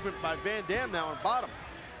much movement by Van Dam now on bottom.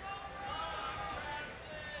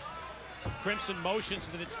 Crimson motions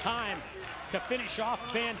that it's time to finish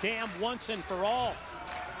off Van Dam once and for all.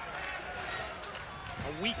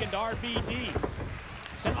 A weakened RVD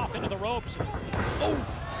sent off into the ropes. Oh,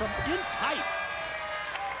 from in tight.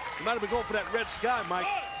 He might have been going for that red sky, Mike.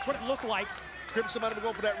 That's what it looked like. Crimson might have been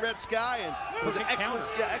going for that red sky, and it was an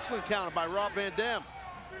excellent counter by Rob Van Dam.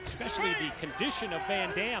 Especially the condition of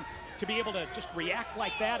Van Dam to be able to just react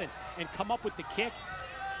like that and come up with the kick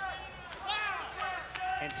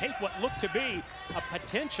and take what looked to be a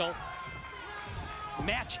potential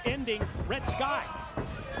match-ending red sky.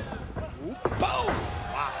 Ooh, boom!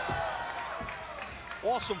 Wow.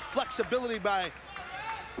 Awesome flexibility by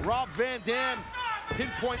Rob Van Dam.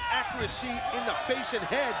 Pinpoint accuracy in the face and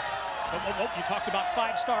head. Oh, you talked about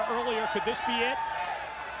 5-star earlier. Could this be it?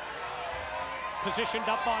 Positioned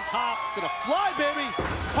up on top. Gonna fly, baby.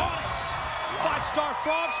 Caught. 5-star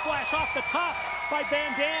frog splash off the top by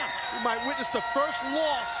Van Dam. We might witness the first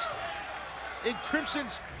loss in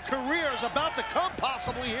Crimson's career is about to come,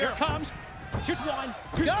 possibly here. Here it comes. Here's 1.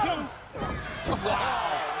 Here's 2.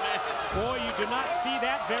 Wow. Boy, you do not see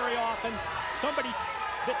that very often. Somebody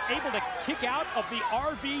that's able to kick out of the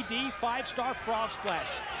RVD 5-star frog splash.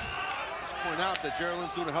 Just point out that Jerry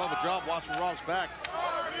Lynn's doing a hell of a job watching Rob's back.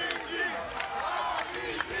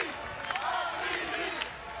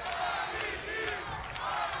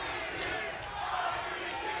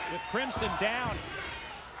 With Crimson down,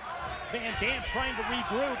 Van Dam trying to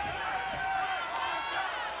regroup.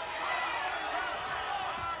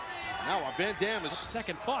 Now Van Dam is...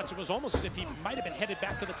 Second thoughts, it was almost as if he might have been headed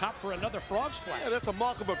back to the top for another frog splash. Yeah, that's a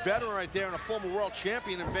mark of a veteran right there and a former world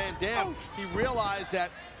champion in Van Dam. He realized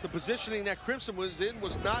that the positioning that Crimson was in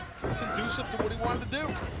was not conducive to what he wanted to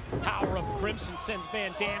do. Power of Crimson sends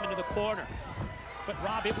Van Dam into the corner. But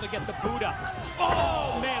Rob able to get the boot up.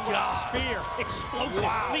 Oh, man, with a spear. Explosive.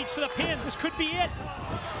 Wow. Leads to the pin. This could be it.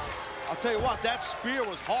 I'll tell you what, that spear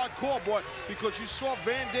was hardcore, boy, because you saw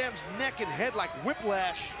Van Dam's neck and head like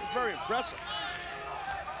whiplash. It was very impressive.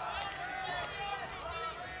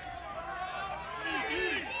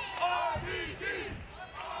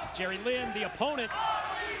 Jerry Lynn, the opponent,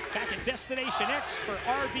 back in Destination X for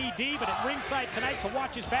RVD, but at ringside tonight to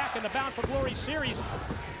watch his back in the Bound for Glory series.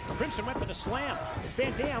 Crimson went for the slam.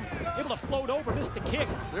 Van Dam able to float over, missed the kick.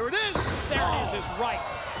 There it is. There it is right.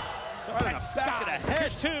 The Right red on the back of the head.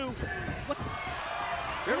 Here's 2. What?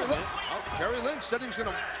 Jerry Lynn said he was going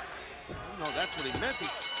to... No, that's what he meant.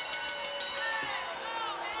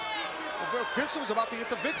 Well, Crimson was about to get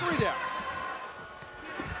the victory there.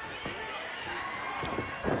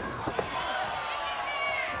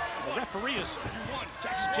 The referee is...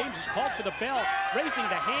 Jackson James is called for the bell, raising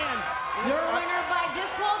the hand. Your winner by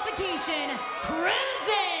disqualification,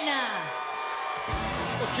 Crimson.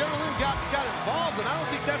 Well, Jerry Lynn got involved, and I don't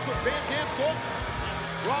think that's what Van Dam thought.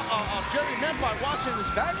 Jerry meant by watching his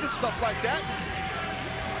back and stuff like that.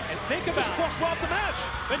 And think about it. Cost Rob the match.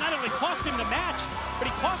 But not only cost him the match, but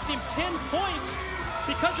he cost him 10 points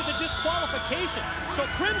because of the disqualification. So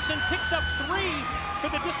Crimson picks up 3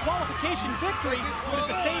 for the disqualification victory, but at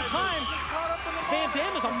the same time, Van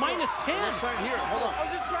Dam is a -10. Right here, hold on. I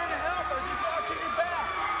was just trying to help. I was just watching your back.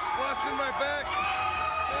 Watching my back.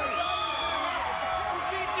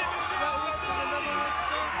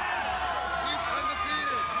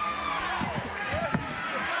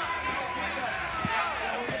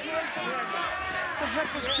 What the heck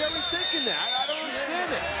was Jerry thinking there? I don't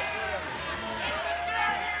understand it.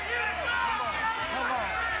 Come on.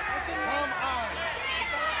 I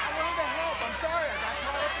wanted to help. I'm sorry. I got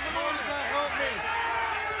caught up in the moment. Help me.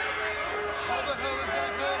 How the hell is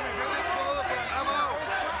that help me? You're disqualified. I'm out.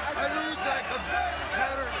 I lose like a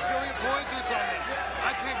 10 or a zillion points or something.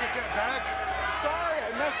 I can't get that back. Sorry, I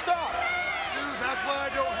messed up. Dude, that's why I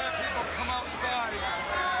don't have people come outside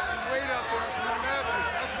and wait out there for their matches.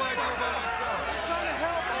 That's why I do it by myself. I'm trying to help.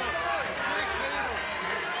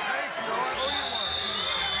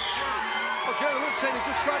 Everyone's saying he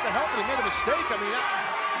just tried to help, but he made a mistake. I mean,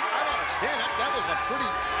 I don't understand. That was a pretty,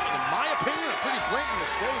 in my opinion, a pretty blatant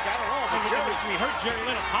mistake. I don't know. But we heard Jerry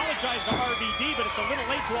Lynn apologize to RVD, but it's a little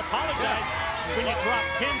late to apologize when you drop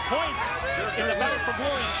 10 points in the Battle for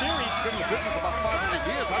Glory series. Been in the business about 500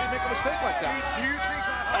 years. How do you make a mistake like that? Do you think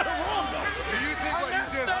I don't know, though. Do you think what you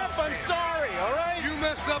did? I'm sorry, all right? You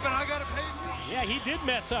messed up and I got to pay you? Yeah, he did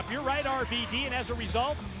mess up. You're right, RVD, and as a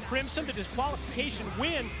result, Crimson, the disqualification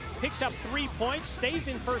win, picks up 3 points, stays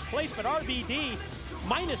in first place, but RVD,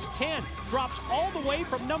 minus 10, drops all the way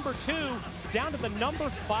from number 2 down to the number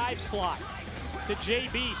 5 slot. To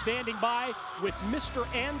JB, standing by with Mr.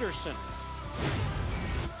 Anderson.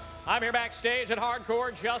 I'm here backstage at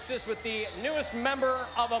Hardcore Justice with the newest member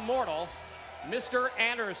of Immortal, Mr.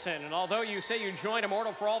 Anderson. And although you say you joined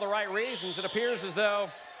Immortal for all the right reasons, it appears as though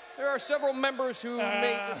there are several members who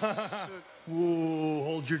made this. Ooh,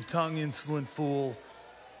 hold your tongue, insolent fool.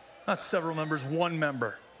 Not several members, one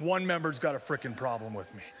member. One member's got a frickin' problem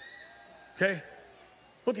with me. Okay?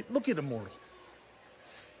 Look at Immortal.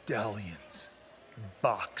 Stallions.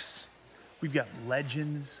 Bucks. We've got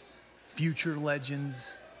legends, future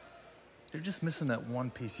legends. They're just missing that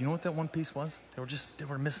one piece. You know what that one piece was? They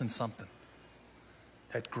were missing something.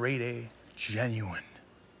 That grade A, genuine,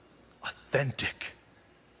 authentic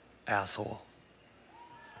asshole.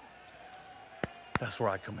 That's where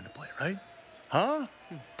I come into play, right? Huh?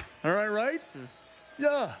 All right, right?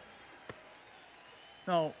 Yeah.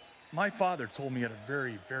 Now, my father told me at a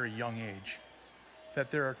very, very young age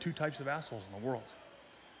that there are 2 types of assholes in the world.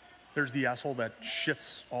 There's the asshole that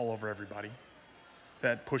shits all over everybody,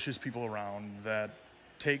 that pushes people around, that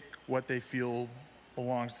take what they feel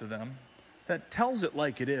belongs to them, that tells it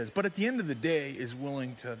like it is, but at the end of the day is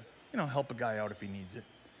willing to, help a guy out if he needs it.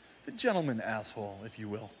 The gentleman asshole, if you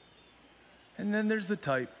will. And then there's the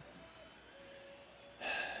type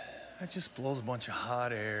that just blows a bunch of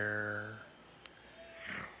hot air.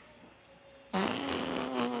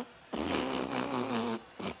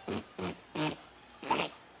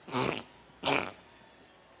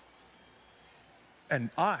 And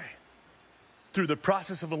I, through the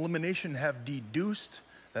process of elimination, have deduced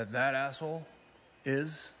that asshole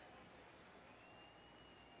is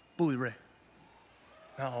Bully Ray.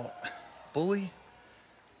 Now, Bully,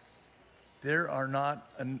 there's not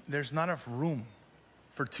enough room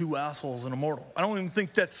for 2 assholes in Immortal. I don't even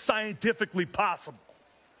think that's scientifically possible.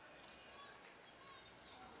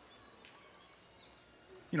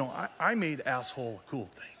 I made asshole a cool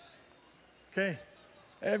thing. Okay?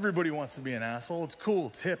 Everybody wants to be an asshole. It's cool,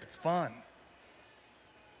 it's hip, it's fun.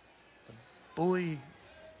 But Bully,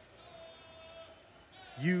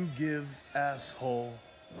 you give asshole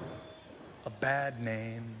a bad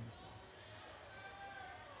name.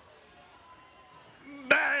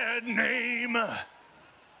 Bad name.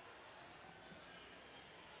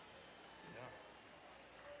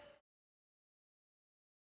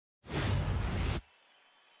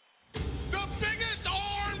 The biggest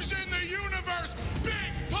arms in the universe,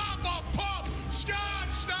 Big Papa Pump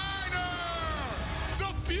Scott Steiner.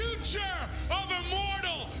 The future of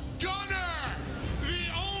Immortal Gunner.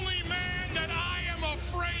 The only man that I am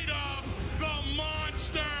afraid of, the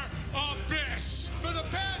Monster Abyss. For the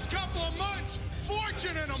past couple of months,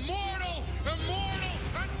 Fortune and Immortal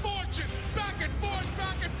and Fortune, back and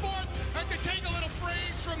forth, and to take a little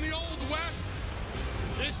phrase from the Old West,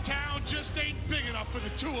 this town just ain't big enough for the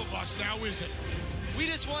 2 of us now, is it? We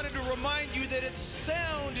just wanted to remind you that it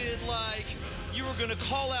sounded like you were gonna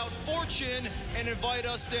call out Fortune and invite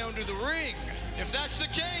us down to the ring. If that's the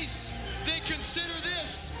case, then consider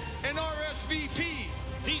this an RSVP.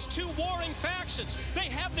 These 2 warring factions, they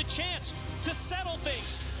have the chance to settle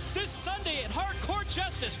things. This Sunday at Hardcore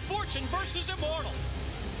Justice, Fortune versus Immortal.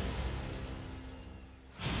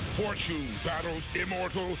 Fortune battles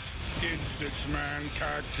Immortal in 6-man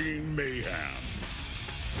tag team mayhem.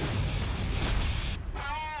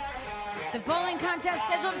 The following contest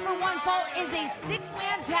scheduled for one fall is a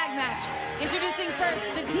 6-man tag match. Introducing first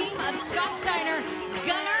the team of Scott Steiner,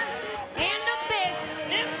 Gunner, and Abyss,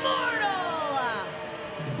 Immortal.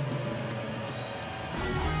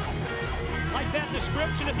 Like that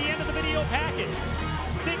description at the end of the video package,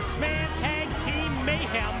 6-man tag team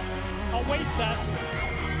mayhem awaits us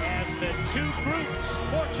as the 2 groups,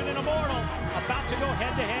 Fortune and Immortal, about to go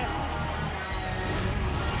head-to-head.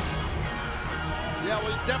 Yeah,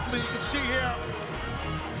 well, definitely you can see here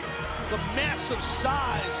the massive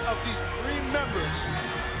size of these 3 members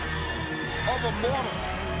of Immortal.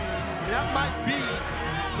 And that might be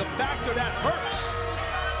the factor that hurts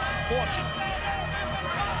Fortune.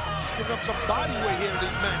 Give up some body weight here to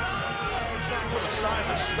these men. For the size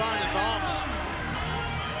of Steiner's arms.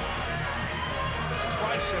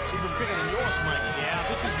 biceps even bigger than yours, Mike. Yeah,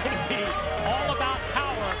 this is going to be all about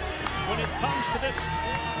power when it comes to this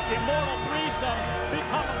Immortal threesome. Big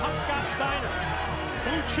Papa Pump Scott Steiner.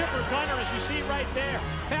 Blue chipper Gunner, as you see right there.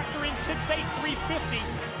 Factor in 6'8", 350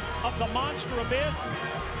 of the Monster Abyss.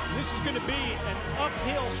 This is going to be an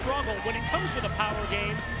uphill struggle when it comes to the power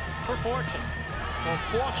game for Fortune. Well,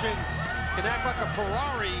 Fortune can act like a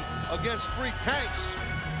Ferrari against 3 tanks.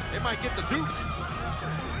 They might get the Duke.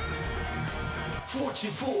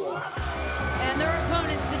 Fortune 4. And their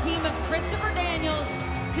opponents, the team of Christopher Daniels,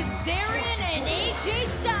 Kazarian, and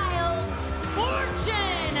AJ Styles,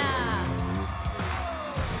 Fortune.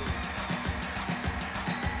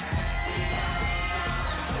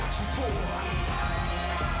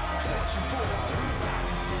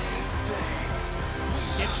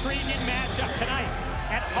 Intriguing matchup tonight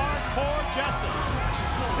at Hardcore Justice.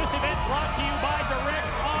 This event brought to you by Direct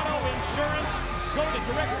Auto Insurance. Go to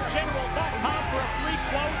directgeneral.com for a free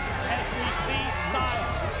quote as we see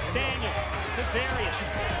Styles, Daniel, Kazarian.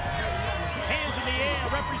 Hands in the air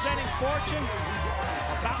representing Fortune.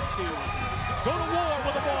 About to go to war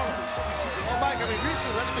with the Warriors. Well, Mike, I mean,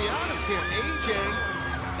 recently, let's be honest here. AJ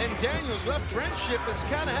and Daniel's left friendship has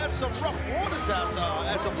kind of had some rough waters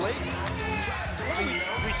as of late.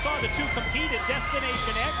 We saw the two compete at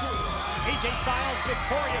Destination X. AJ Styles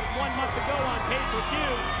victorious 1 month ago on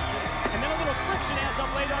pay-per-view. And then a little friction as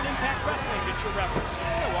of late on Impact Wrestling that you referenced.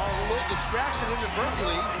 Yeah, well, a little distraction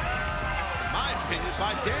inadvertently, in my opinion,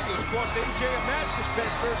 by Daniels cost AJ a match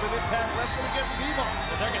suspensors in Impact Wrestling against Evo.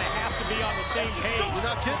 So they're going to have to be on the same page. You're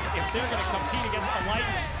not kidding. If they're going to compete against the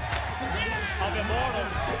likes of Immortal.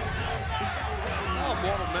 Oh,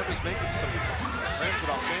 Immortal members making some friends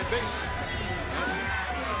with our fan base.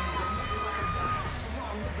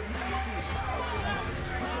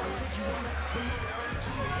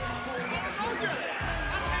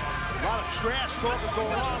 A lot of trash talking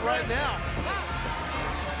going on right now.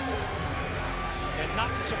 And not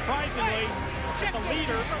surprisingly, the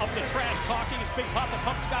leader of the trash talking is Big Papa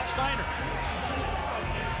Pump Scott Steiner.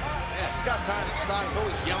 Yeah, Scott Steiner's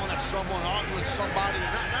always yelling at someone, arguing with somebody.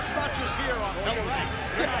 That's not just here on television.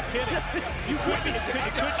 You're not kidding. It could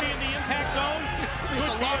be in the Impact Zone.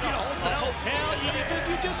 Could be in a hotel.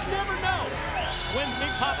 You just never know when Big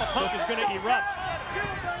Papa Pump is going to erupt.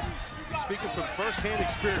 Speaking from first-hand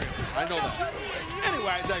experience, I know that.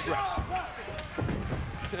 Anyway, I digress.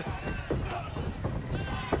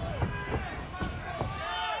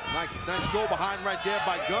 Nice go behind right there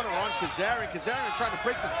by Gunner on Kazarian. Kazarian trying to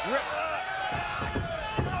break the grip.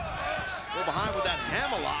 Go behind with that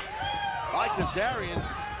hammerlock by Kazarian.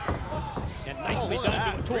 And nicely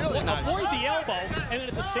done to avoid the elbow, and then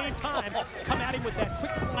at the same time, come at him with that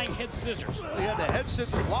quick flying head scissors. He had the head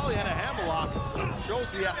scissors while he had a hammerlock.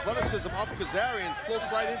 Shows the athleticism of Kazarian. Floats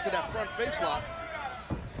right into that front face lock,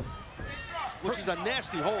 which is a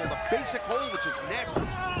nasty hold, a basic hold, which is nasty.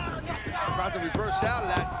 Tried to reverse out of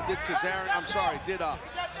that. Did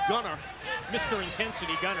Gunner. Mr.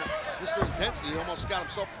 Intensity Gunner. Mr. Intensity almost got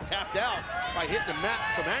himself tapped out by hitting the mat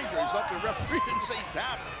from anger. He's up to the referee, didn't say he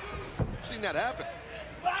tapped. Seen that happen.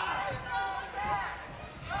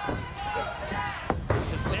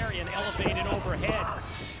 Kazarian elevated overhead.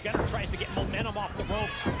 Gunner tries to get momentum off the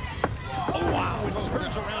ropes. Oh, wow. He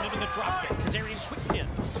turns around into the dropkick. Kazarian quick pin.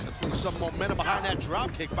 Definitely some momentum behind that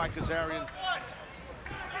dropkick by Kazarian.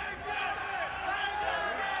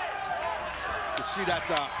 You see that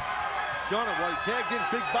Gunner, well, he tagged in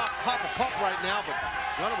Big Papa Pump right now, but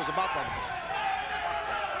Gunner was about to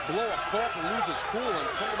blow a cork and lose his cool, and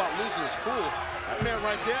talk about losing his cool. That man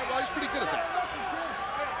right there, well, he's pretty good at that.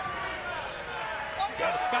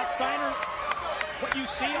 Scott Steiner, what you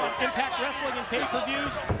see on Impact Wrestling and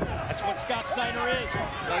pay-per-views, that's what Scott Steiner is.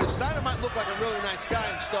 Now, Steiner might look like a really nice guy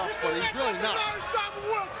and stuff, but he's really not. I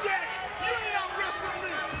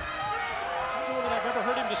don't know that I've ever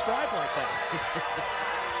heard him described like that.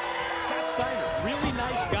 Scott Steiner, really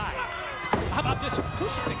nice guy. How about this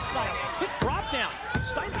crucifix style? Quick drop down.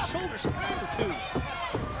 Steiner's shoulders for two.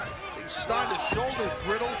 Steiner's shoulder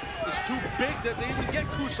griddle is too big to even get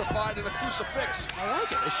crucified in a crucifix. I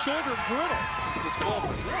like it. A shoulder griddle. It's called.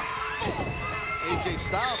 AJ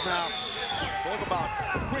Styles now. Talk about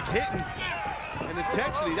quick hitting and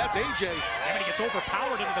intensity. That's AJ. Yeah, but he gets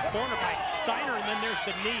overpowered into the corner by Steiner, and then there's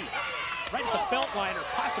the knee. Right at the belt liner,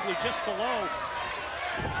 possibly just below.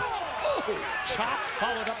 Chop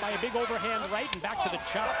followed up by a big overhand right and back to the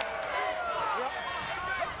chop.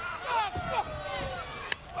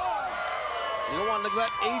 You don't want to let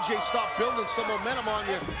AJ stop building some momentum on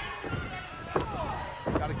you.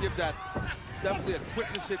 Got to give that definitely a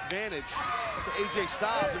quickness advantage to AJ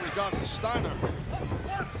Styles in regards to Steiner.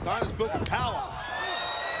 Steiner's built for power.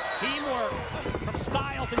 Teamwork from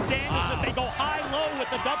Styles and Daniels as they go high-low with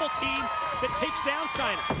the double team that takes down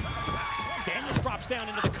Steiner. Daniels drops down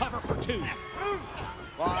into the cover for 2.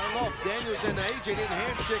 Well, I don't know if Daniels and AJ didn't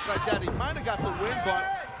handshake like that. He might have got the win, but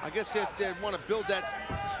I guess they want to build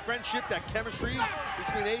that friendship, that chemistry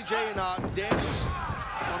between AJ and Daniels.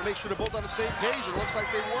 Want to make sure they're both on the same page. It looks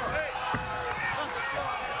like they were.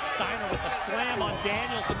 Steiner with the slam on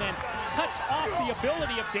Daniels and then cuts off the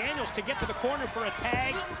ability of Daniels to get to the corner for a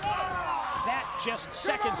tag. That just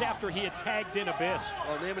seconds after he had tagged in Abyss.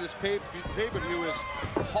 Well, the name of this pay-per-view is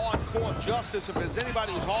Hardcore Justice. If there's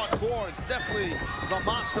anybody who's hardcore, it's definitely the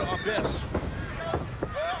monster Abyss.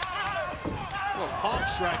 Those palm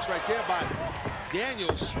strikes right there by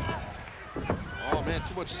Daniels. Oh man,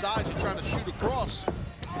 too much size. He's trying to shoot across.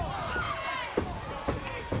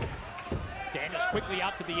 Daniels quickly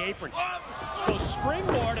out to the apron. Goes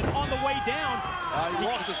springboard and on the way down. He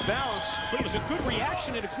lost his balance. But it was a good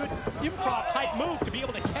reaction and a good improv type move to be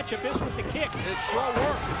able to catch Abyss with the kick. It sure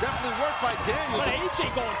worked. It definitely worked by Daniels. But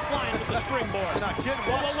AJ going flying with the springboard. You're not kidding.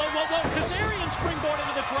 Whoa. Kazarian springboard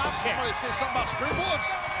into the drop kick. Somebody say something about springboards?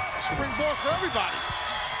 Springboard for everybody.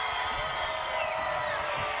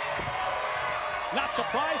 Not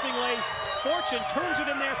surprisingly, Fortune turns it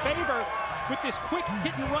in their favor with this quick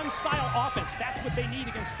hit-and-run style offense. That's what they need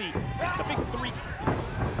against the big 3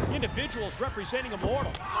 individuals representing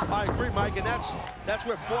Immortal. I agree, Mike, and that's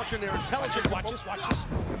where Fortune, they're intelligent. Watch this.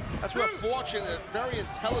 That's where Fortune, they're very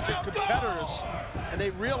intelligent competitors, and they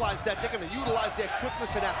realize that they're going to utilize their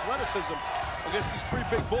quickness and athleticism against these 3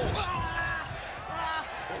 big bulls.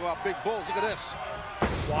 Talk about big bulls, look at this.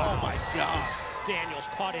 Wow. Oh my God. Daniels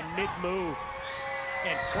caught in mid-move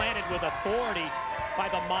and planted with authority by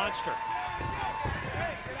the monster.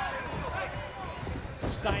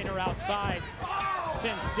 Steiner outside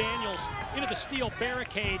sends Daniels into the steel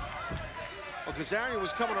barricade. Well, Kazarian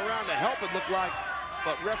was coming around to help, it looked like,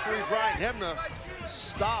 but referee Brian Hebner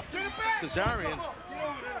stopped Kazarian.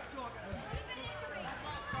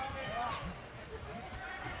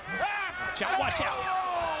 Watch out.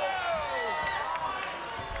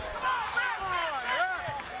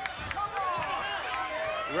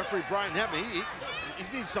 Referee Brian Hebner,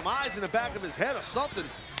 he needs some eyes in the back of his head or something.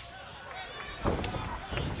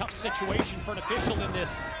 Tough situation for an official in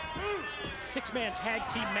this 6-man tag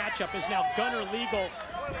team matchup is now Gunner legal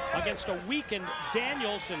against a weakened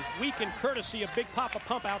Daniels and weakened courtesy of Big Papa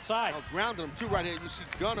Pump outside. Oh, grounded him too right here. You see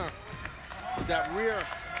Gunner with that rear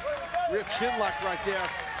chin lock right there,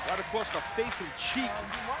 right across the face and cheek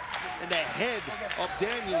and the head of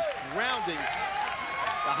Daniels, grounding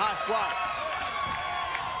the high fly.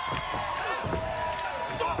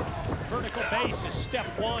 Vertical base is step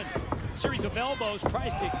 1. Series of elbows,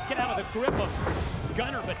 tries to get out of the grip of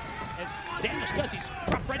Gunner, but as Daniels does, he's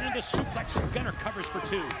dropped right into suplex and Gunner covers for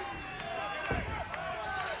 2.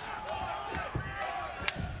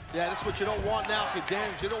 Yeah, that's what you don't want now for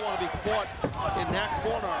Daniels. You don't want to be caught in that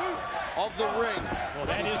corner of the ring. Well,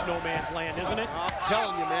 that is no man's land, isn't it? I'm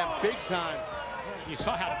telling you, man, big time. You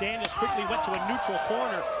saw how Daniels quickly went to a neutral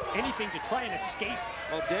corner, anything to try and escape.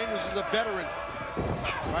 Well, Daniels is a veteran.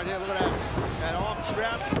 Right here, look at that. That arm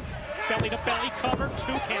trap. Belly-to-belly cover, 2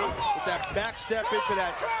 count. With that back step into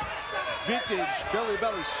that vintage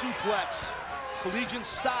belly-to-belly suplex, collegiate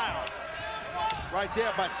style. Right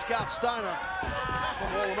there by Scott Steiner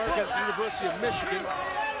from All-America at the University of Michigan.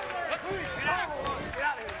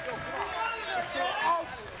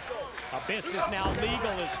 Abyss is now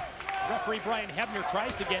legal as referee Brian Hebner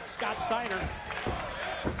tries to get Scott Steiner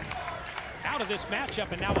out of this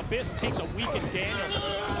matchup, and now Abyss takes a weakened Daniels,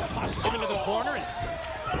 tosses him into the corner, and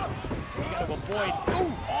you got to avoid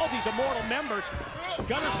all these Immortal members.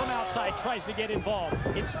 Gunner from outside tries to get involved.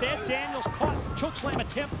 Instead, Daniels caught chokeslam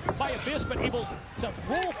attempt by Abyss, but able to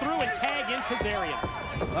roll through and tag in Kazarian.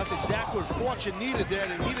 That's exactly what Fortune needed there.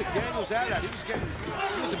 They needed Daniels out of that.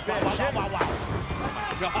 He was in bad shape. Wow.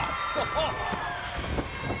 God.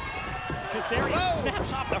 Kazarian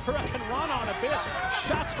snaps off the Hurricane Rana on Abyss.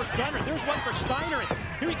 Shots for Gunner. There's one for Steiner. And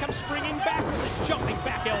here he comes springing back with a jumping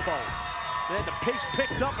back elbow. Man, the pace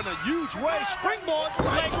picked up in a huge way. Springboard,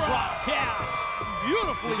 leg drop. Yeah.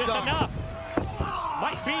 Beautifully done. Is this enough?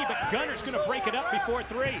 Might be, but Gunner's going to break it up before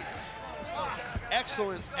 3.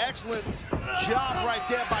 Excellent job right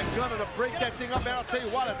there by Gunner to break that thing up. And I'll tell you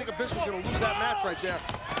what, I think Abyss was going to lose that match right there.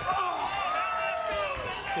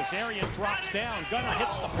 Kazarian drops down. Gunner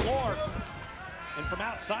hits the floor. And from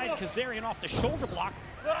outside, Kazarian off the shoulder block,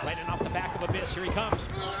 right in off the back of Abyss. Here he comes.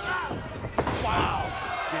 Wow.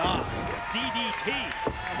 God. DDT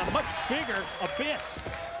on the much bigger Abyss.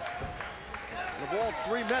 Of all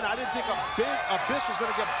three men, I didn't think Abyss was going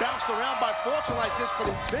to get bounced around by Fortune like this, but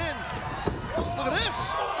he's been. Look at this.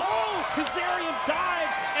 Oh, Kazarian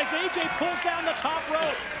dives as AJ pulls down the top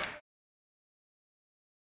rope.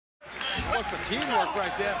 Look for teamwork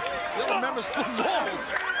right there. The other members still normal.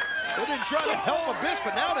 They didn't try to help Abyss,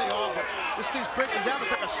 but now they are. But this thing's breaking down. It's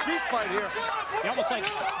like a street fight here. Almost like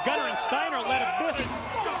Gunner and Steiner let Abyss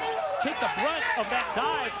take the brunt of that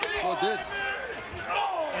dive. Well, it did.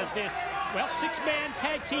 As this, well, six-man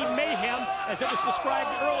tag team mayhem, as it was described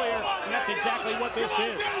earlier, and that's exactly what this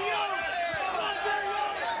is.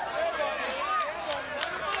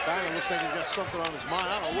 Steiner looks like he's got something on his mind.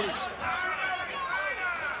 I don't know what he's...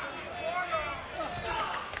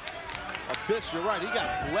 Abyss, you're right. He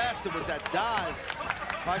got blasted with that dive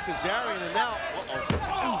by Kazarian, and now...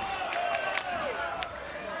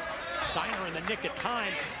 Steiner in the nick of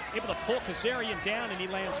time, able to pull Kazarian down, and he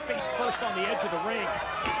lands face first on the edge of the ring.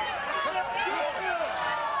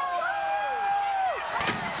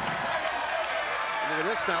 Look at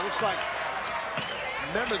this now. Looks like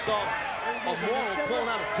members of Immortal pulling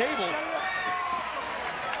out a table.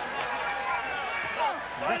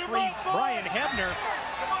 Referee Brian Hebner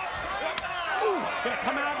going to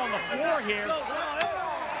come out on the floor here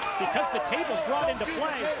because the table's brought into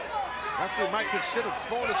play. Referee might consider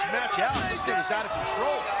throwing this match out. This thing is out of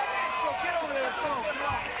control.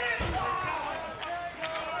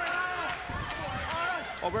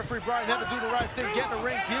 Oh, referee Brian Hebner do the right thing, get in the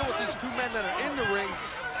ring, deal with these two men that are in the ring.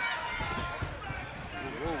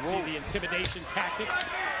 See the intimidation tactics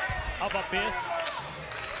of Abyss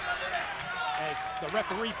as the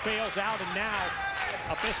referee bails out, and now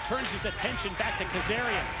Abyss turns his attention back to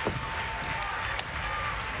Kazarian.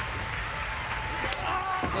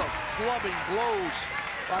 Those clubbing blows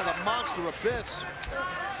by the monster Abyss.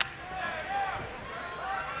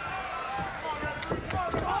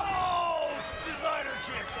 Oh, designer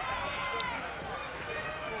chick.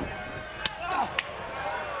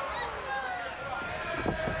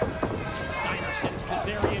 Steiner sends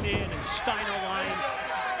Kazarian in, and Steiner line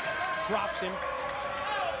drops him.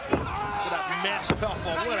 Look at that massive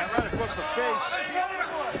elbow, look at that right across the face.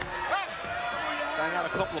 Bang out a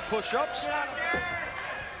couple of push-ups.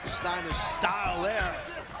 Steiner's style there.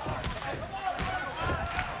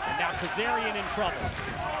 And now Kazarian in trouble.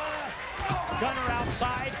 Gunner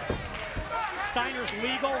outside. Steiner's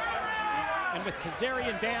legal. And with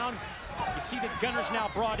Kazarian down, you see that Gunner's now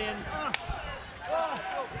brought in.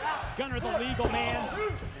 Gunner the legal man.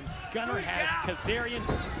 And Gunner has Kazarian,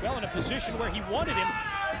 well, in a position where he wanted him,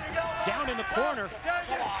 down in the corner.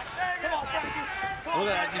 Look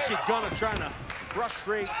at that, you see Gunner trying to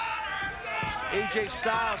frustrate AJ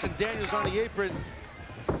Styles, and Daniels on the apron.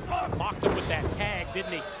 Mocked him with that tag,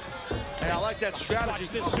 didn't he? Hey, I like that strategy. Watch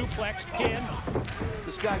this suplex pin.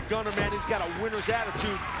 This guy Gunner, man, he's got a winner's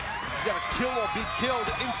attitude. He's got a kill or be killed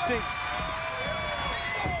instinct.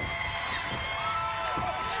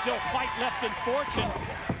 Still fight left in Fortune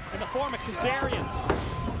in the form of Kazarian.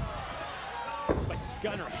 But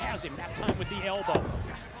Gunner has him that time with the elbow.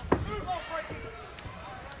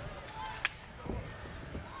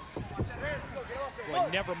 Boy,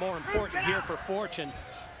 never more important here for Fortune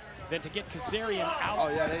than to get Kazarian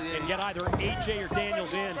out and get either AJ or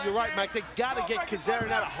Daniels in. You're right, Mike. They got to get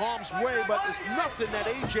Kazarian out of harm's way, but there's nothing that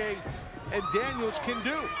AJ and Daniels can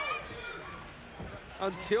do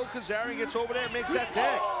until Kazarian gets over there and makes that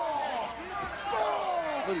tag.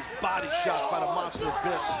 Look at these body shots by the monster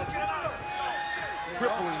Abyss.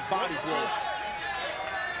 Crippling body blows.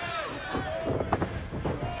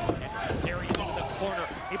 And Kazarian into the corner,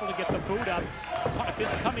 able to get the boot up. Caught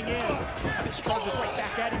Abyss coming in. Abyss charges right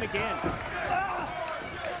back at him again.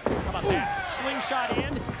 How about that? Slingshot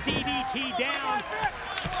in, DDT down.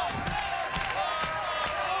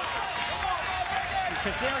 And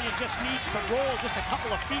Kazarian just needs to roll just a couple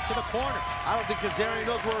of feet to the corner. I don't think Kazarian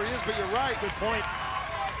knows where he is, but you're right. Good point.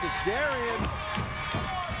 Kazarian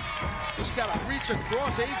just got to reach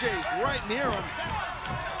across. AJ's right near him.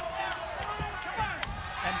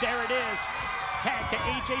 And there it is. Tag to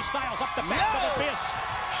AJ Styles up the back of Abyss.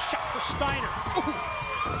 Shot for Steiner. Ooh.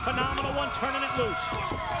 Phenomenal one, turning it loose.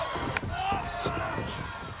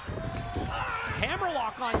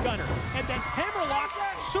 Hammerlock on Gunner. And then hammerlock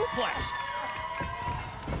suplex.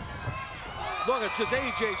 Look at just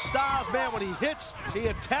AJ Styles, man, when he hits, he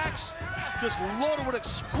attacks, just loaded with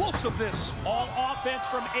explosiveness. All offense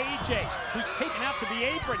from AJ, who's taken out to the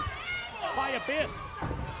apron by Abyss.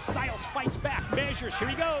 Styles fights back, measures, here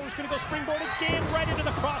he goes, gonna go springboard again, right into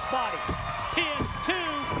the crossbody. Pin, 2.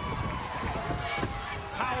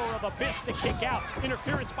 Power of Abyss to kick out.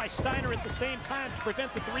 Interference by Steiner at the same time to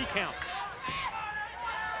prevent the 3 count.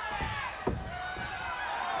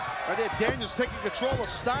 Right there, Daniels taking control of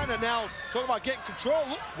Steiner now. Talking about getting control.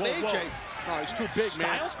 Look, AJ. No, he's too big,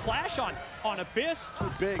 man. Styles clash on Abyss. Too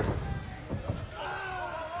big.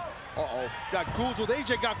 Uh-oh. Got goozled.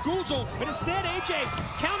 AJ got goozled. But instead, AJ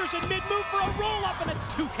counters in mid-move for a roll-up and a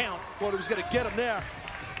 2 count. Thought he was going to get him there.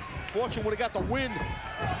 Fortune would have got the win.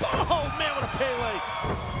 Oh, man, what a Pele.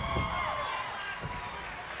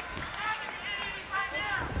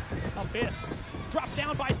 Abyss dropped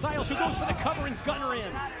down by Styles, who goes for the cover and Gunner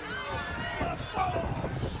in.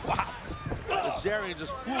 Wow. Kazarian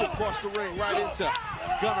just flew across the ring right into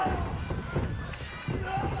Gunner.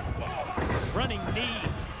 Running knee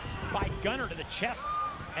by Gunner to the chest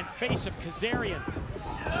and face of Kazarian.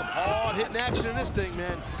 Some hard-hitting action in this thing,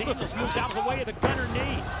 man. Daniels moves out of the way of the Gunner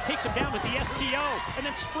knee, takes him down with the STO, and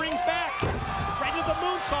then springs back. Right into the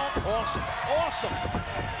moonsault. Awesome, awesome.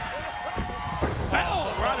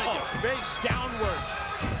 Oh, right in your face. Downward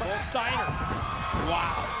from Steiner.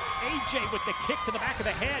 Wow. AJ with the kick to the back of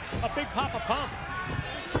the head. A big Papa Pump.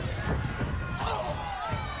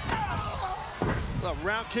 A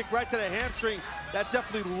round kick right to the hamstring. That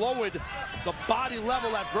definitely lowered the body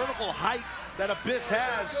level, that vertical height that Abyss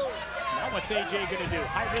has. Now what's AJ going to do?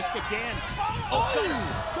 High risk again. Oh,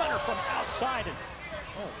 Gunner from outside. And,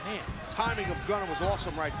 oh, man. Timing of Gunner was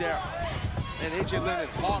awesome right there. And AJ landed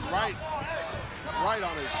hard right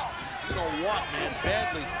on his, you know what, man,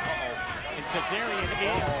 badly. And Kazarian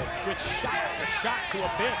in with shot after shot to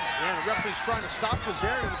Abyss. Man, the referee's trying to stop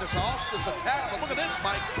Kazarian with this attack, but look at this,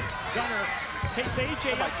 Mike. Gunner takes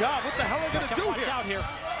AJ. Oh my God, what the hell are they gonna do watch here? Out here.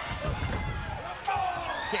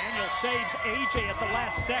 Daniel saves AJ at the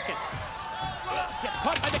last second. Gets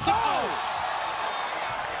caught by the kick. Oh!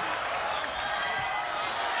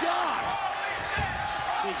 God!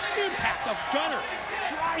 The impact of Gunner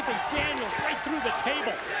driving Daniels right through the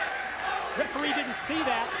table. Referee didn't see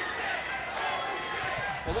that.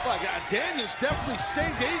 Well, look like Daniels definitely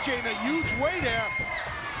saved AJ in a huge way there.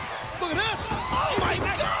 Look at this. Oh my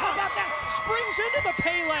God! How about that? Springs into the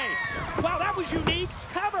Pele. Wow, that was unique.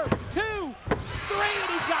 Cover, 2, 3, and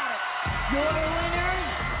he got it. Your winners,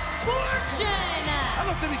 Fortune. I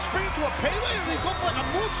don't know, did he spring into a Pele or did he go for like a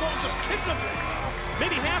moonsault and just kick him?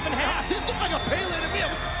 Maybe half and half. It looked like a Pele to me.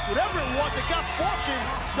 Whatever it was, it got Fortune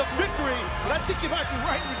the victory. But I think you might be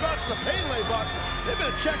right in regards to the Pele, but they're going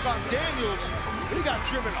to check on Daniels. He got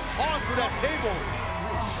driven hard through that table.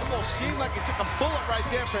 Almost seemed like it took a bullet right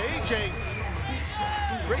there for AJ.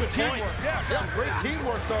 Great teamwork. Yeah, great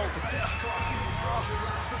teamwork, though.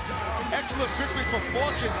 Excellent victory for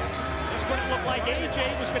Fortune. This one looked like AJ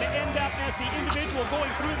was going to end up as the individual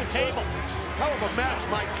going through the table. Hell of a match,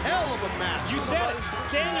 Mike. Hell of a match. You said it.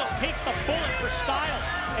 Daniels takes the bullet for Styles,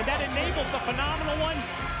 and that enables the phenomenal one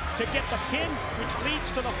to get the pin, which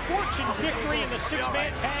leads to the Fortune victory in the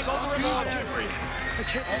 6-man tag over Immortal. I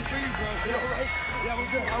can't wait for you, bro. You all right? Yeah, I'm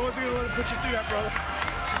good. I wasn't going to let him put you through that, brother.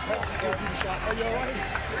 Give you a shot. Are you all right?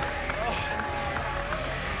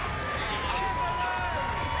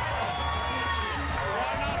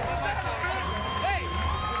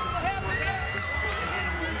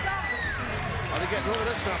 They're getting over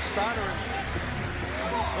this now, Steiner.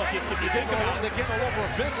 Look, if you think about it, they're getting all over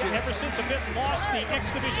Abyss. Ever since Abyss lost the X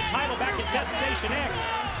Division title back at Destination X,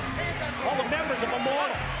 all the members of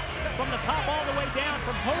Immortal, from the top all the way down,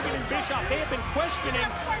 from Hogan and Bischoff, they have been questioning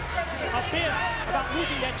Abyss about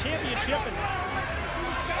losing that championship. And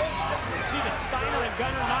you see that Steiner and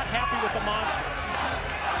Gunner not happy with the monster.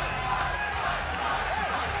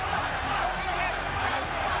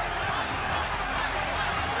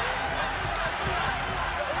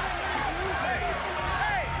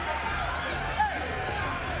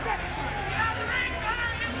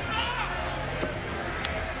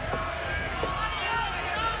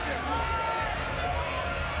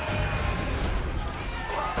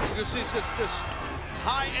 You see this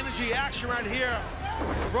high energy action right here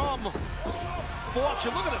from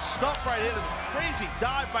Fortune. Look at the stuff right here. The crazy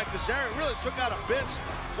dive by Kazarian really took out Abyss.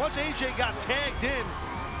 Once AJ got tagged in,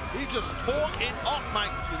 he just tore it up,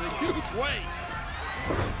 Mike, in a huge way.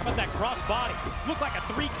 But that cross body looked like a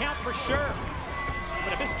 3 count for sure.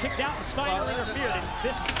 But Abyss kicked out and Steiner interfered, and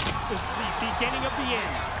this is the beginning of the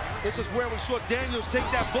end. This is where we saw Daniels take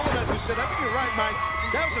that bullet, as you said. I think you're right, Mike.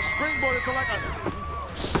 That was a springboard into like a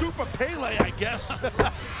Super Pele, I guess. That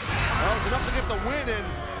was enough to get the win, and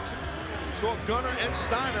we saw Gunner and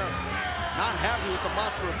Steiner not happy with the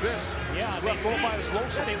monster Abyss. Yeah, left all by his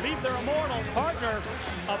lonesome. They leave their Immortal partner,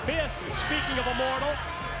 Abyss. And speaking of Immortal,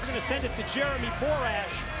 we're going to send it to Jeremy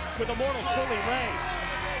Borash with Immortal's Bully Ray.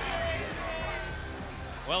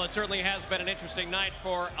 Well, it certainly has been an interesting night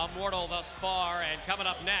for Immortal thus far, and coming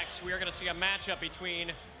up next, we are going to see a matchup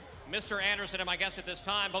between Mr. Anderson and my guest at this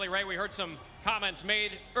time, Bully Ray. We heard some comments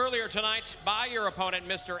made earlier tonight by your opponent,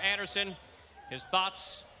 Mr. Anderson. His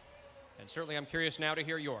thoughts, and certainly I'm curious now to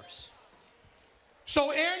hear yours.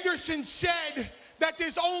 So Anderson said that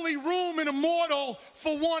there's only room in Immortal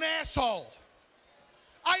for one asshole.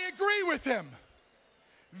 I agree with him.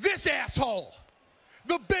 This asshole.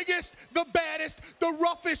 The biggest, the baddest, the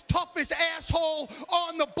roughest, toughest asshole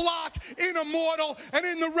on the block in Immortal and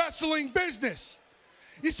in the wrestling business.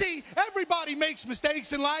 You see, everybody makes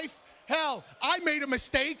mistakes in life. Hell, I made a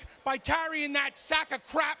mistake by carrying that sack of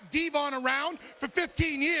crap Devon around for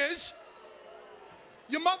 15 years.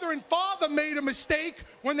 Your mother and father made a mistake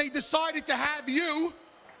when they decided to have you.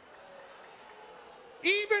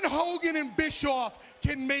 Even Hogan and Bischoff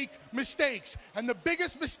can make mistakes. And the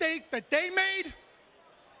biggest mistake that they made,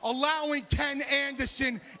 allowing Ken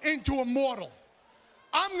Anderson into Immortal.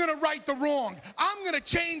 I'm gonna right the wrong. I'm gonna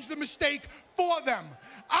change the mistake for them.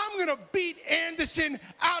 I'm gonna beat Anderson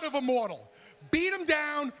out of Immortal. Beat him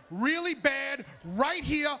down really bad right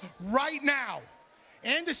here, right now.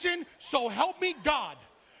 Anderson, so help me God,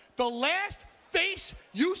 the last face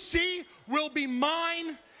you see will be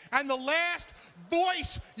mine, and the last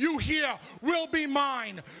voice you hear will be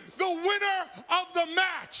mine. The winner of the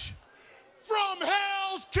match, from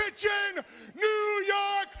Hell's Kitchen, New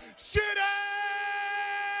York City,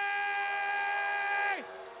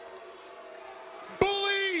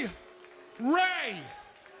 Bully Ray.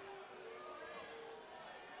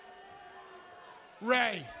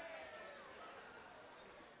 Ray.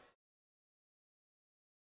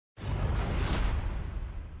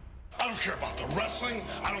 I don't care about the wrestling.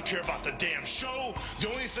 I don't care about the damn show. The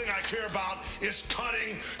only thing I care about is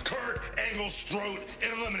cutting Kurt Angle's throat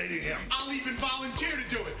and eliminating him. I'll even volunteer to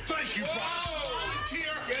do it. Thank you,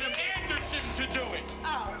 Volunteer Anderson to do it.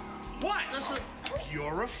 What? If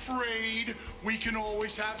you're afraid, we can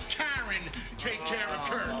always have Karen take care of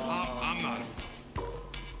Kurt. I'm not.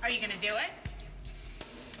 Are you gonna do it?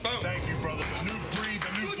 Boom. Thank you, brother. The new breed,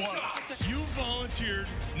 the new blood. You volunteered,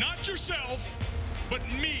 not yourself, but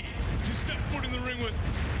me, to step foot in the ring with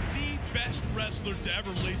the best wrestler to ever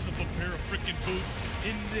lace up a pair of freaking boots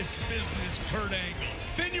in this business, Kurt Angle.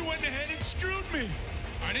 Then you went ahead and screwed me.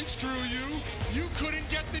 I didn't screw you. You couldn't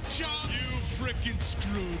get the job. You freaking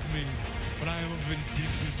screwed me. But I am a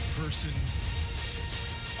vindictive person.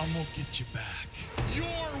 I'm gonna get you back.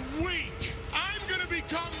 You're weak. I'm gonna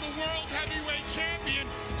become the World Heavyweight Champion.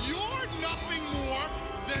 You're nothing more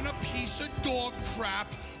than a piece of dog crap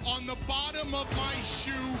on the bottom of my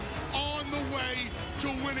shoe on the way to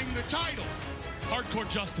winning the title. Hardcore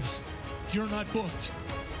Justice, you're not booked.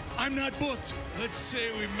 I'm not booked. Let's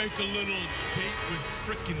say we make a little date with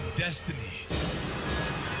frickin' destiny.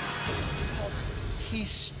 He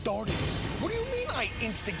started it. What do you mean I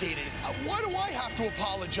instigated it? Why do I have to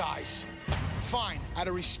apologize? Fine, out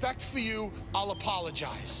of respect for you, I'll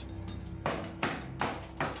apologize.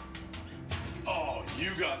 Oh,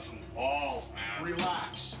 you got some balls, man.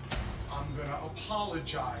 Relax. I'm gonna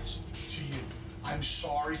apologize to you. I'm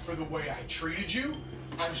sorry for the way I treated you.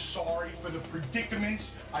 I'm sorry for the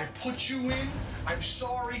predicaments I've put you in. I'm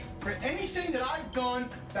sorry for anything that I've done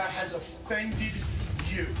that has offended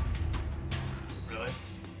you. Really?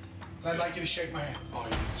 I'd like you to shake my hand. Oh,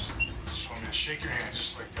 you just want me to shake your hand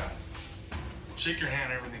just like that. Shake your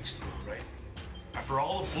hand, everything's cool, right? After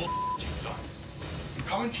all the bull you've done. I'm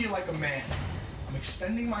coming to you like a man. I'm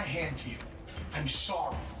extending my hand to you. I'm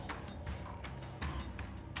sorry.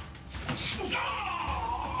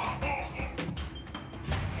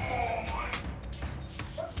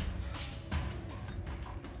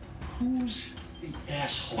 Who's the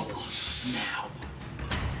asshole now?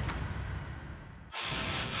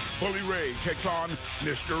 Bully Ray takes on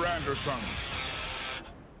Mr. Anderson.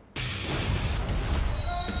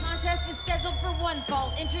 Contest is scheduled for one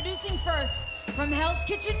fall. Introducing first, from Hell's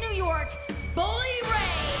Kitchen, New York, Bully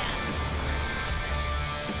Ray.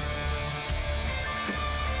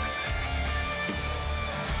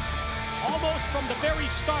 Almost from the very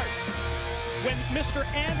start, when Mr.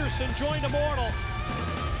 Anderson joined Immortal,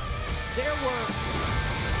 there were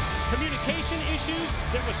communication issues,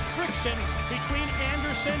 there was friction between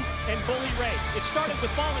Anderson and Bully Ray. It started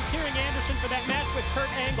with volunteering Anderson for that match with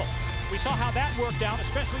Kurt Angle. We saw how that worked out,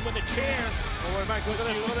 especially when the chair... Oh, wait, Mike, look at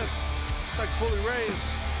this, look at this. It's like Bully Ray is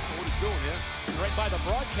what he's doing, yeah? Right by the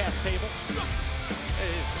broadcast table.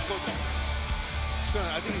 Hey, look.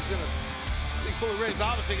 I think Bully Ray's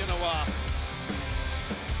obviously gonna, I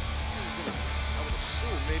would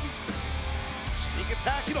assume maybe sneak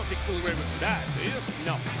attack. You don't think Bully Ray would do that, do you?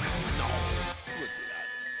 No. No. He wouldn't do that.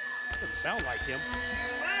 Doesn't sound like him.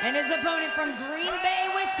 And his opponent from Green Bay,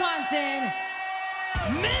 Wisconsin,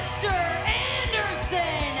 Mr.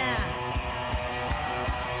 Anderson.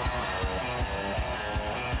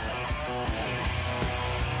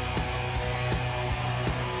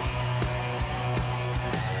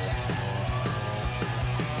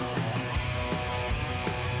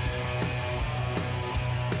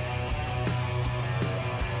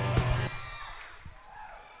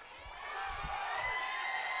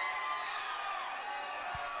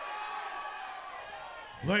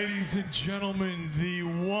 Ladies and gentlemen, the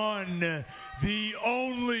one, the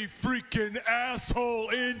only freaking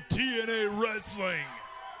asshole in TNA Wrestling.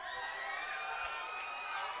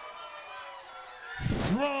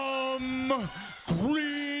 From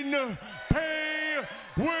Green Bay,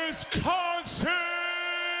 Wisconsin,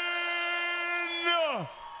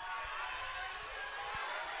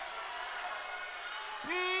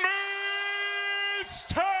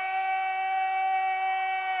 Mr.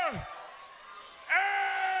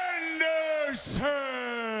 Anderson.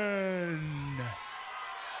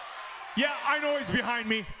 Yeah, I know he's behind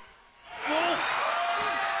me. Whoa.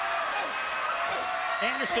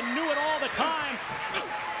 Anderson knew it all the time.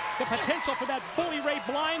 The potential for that Bully Ray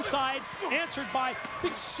blindside answered by a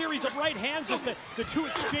big series of right hands as the two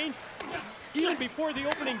exchange even before the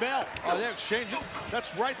opening bell. Oh, they're exchanging.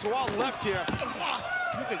 That's right to our left here.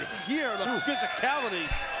 You can hear the physicality.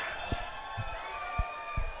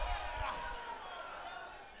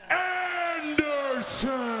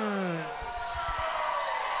 Anderson.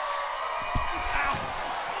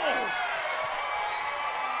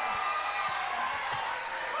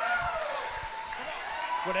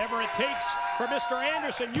 Whatever it takes for Mr.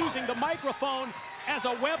 Anderson, using the microphone as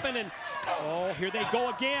a weapon, and oh, here they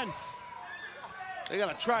go again. They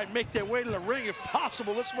gotta try and make their way to the ring if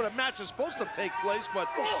possible. This is where the match is supposed to take place, but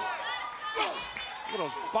look at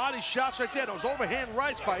those body shots right there, those overhand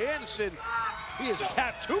rights by Anderson. He is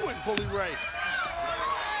tattooing Bully Ray.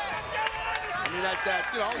 I mean,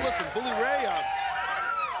 you know, listen, Bully Ray,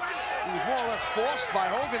 he was more or less forced by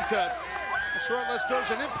Hogan to let's throw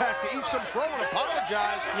an Impact to eat some crow and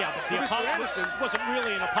apologize. Yeah, but the apology wasn't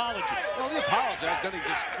really an apology. Well, he apologized, then he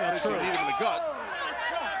just basically hit him in the gut.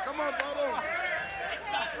 Come on, Bubba.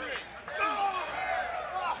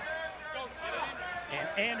 And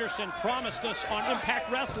Anderson promised us on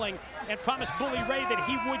Impact Wrestling and promised Bully Ray that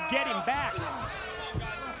he would get him back.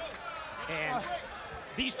 And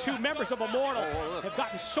these two members of Immortal have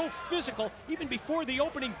gotten so physical even before the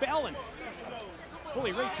opening bell, and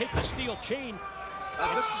Bully Ray take the steel chain.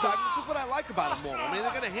 This is what I like about Immortal. I mean,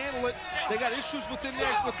 they're going to handle it. They got issues within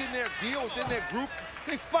their deal, within their group.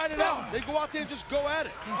 They fight it out. They go out there and just go at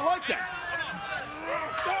it. I like that.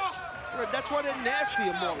 That's why they're nasty,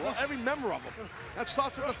 Immortal. Every member of them. That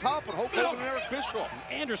starts at the top with Hulk Hogan and Eric Bischoff.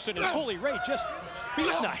 Anderson and Bully Ray just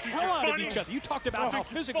beating the hell out of each other. You talked about how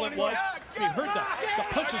physical it was. We heard the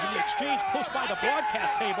punches in the exchange close by the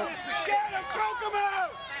broadcast table. Get him, choke him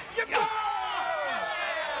out! Get him!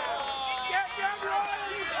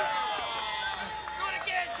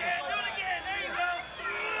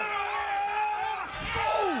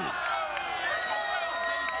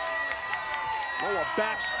 Lower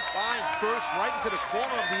back spine first, right into the corner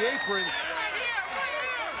of the apron.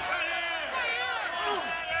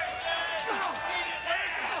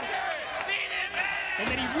 And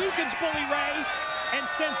then he weakens Bully Ray and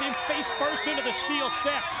sends him face first into the steel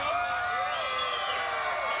steps.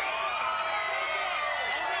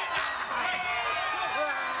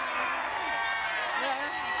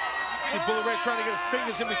 See Bully Ray trying to get his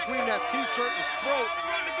fingers in between that T-shirt and his throat.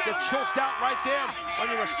 Get choked out right there on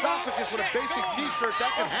your esophagus with a basic T-shirt.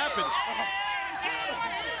 That can happen.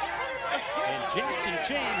 And Jackson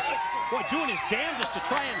James, boy, doing his damnedest to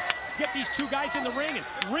try and get these two guys in the ring and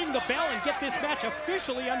ring the bell and get this match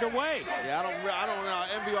officially underway. Yeah, I don't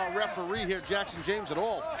envy our referee here, Jackson James, at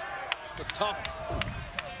all. It's a tough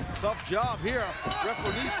job here,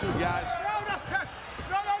 refereeing these two guys.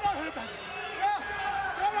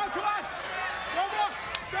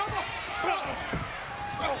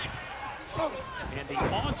 And the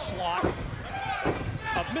onslaught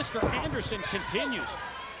of Mr. Anderson continues.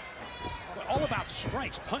 All about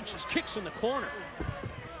strikes, punches, kicks in the corner.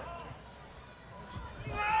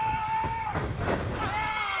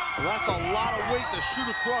 Well, that's a lot of weight to shoot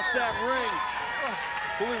across that ring.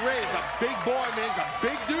 Bully Ray is a big boy, man. He's a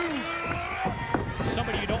big dude.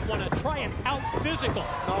 Somebody you don't want to try and out-physical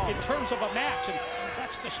in terms of a match. And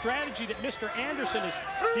that's the strategy that Mr. Anderson has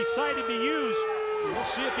decided to use. We'll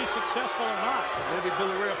see if he's successful or not. Maybe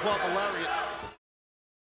Bully Ray will pull out the lariat.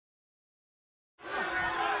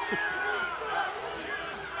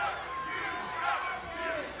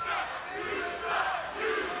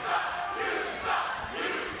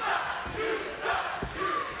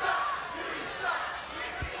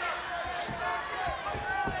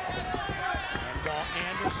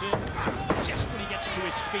 just when he gets to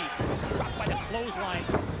his feet. Dropped by the clothesline.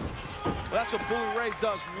 Well, that's what Bully Ray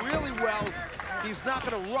does really well. He's not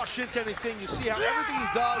going to rush into anything. You see how everything he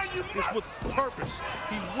does is with purpose.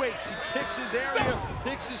 He waits, he picks his area,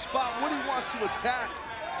 picks his spot, when he wants to attack.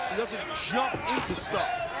 He doesn't jump into stuff.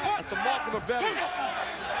 That's a mark of a veteran.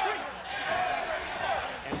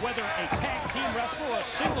 And whether a tag team wrestler or a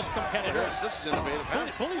singles competitor, this is innovative.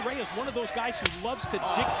 Bully Ray is one of those guys who loves to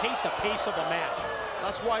dictate the pace of a match.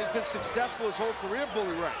 That's why he's been successful his whole career,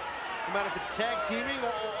 Bully Ray. No matter if it's tag teaming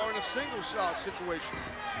or in a singles situation.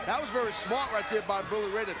 That was very smart right there by Bully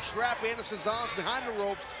Ray to trap Anderson's arms behind the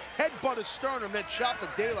ropes, headbutt his sternum, then chop the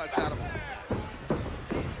daylights out of him.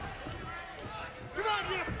 Come on,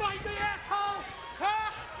 you gonna fight me, asshole?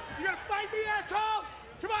 Huh? You gonna fight me, asshole?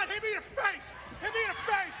 Come on, hit me in the face! Hit me in the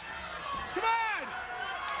face! Come on!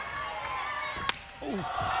 Ooh.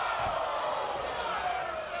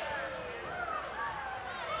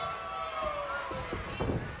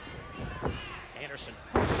 Anderson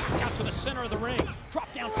out to the center of the ring.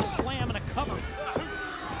 Drop down for a slam and a cover.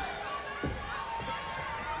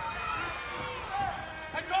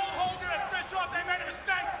 I told Hogan and Bischoff they made a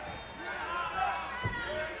mistake!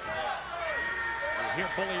 Here,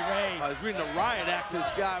 Bully Ray. He's reading the riot act to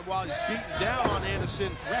this guy while he's beating down on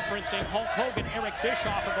Anderson. Referencing Hulk Hogan, Eric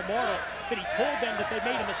Bischoff of Immortal, that he told them that they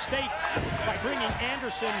made a mistake by bringing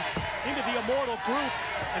Anderson into the Immortal group.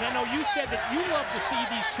 And I know you said that you love to see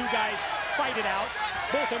these two guys fight it out,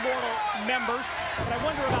 both Immortal members. But I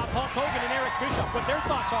wonder about Hulk Hogan and Eric Bischoff, what their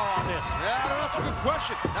thoughts are on this. Yeah, I don't know, that's a good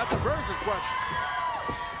question. That's a very good question.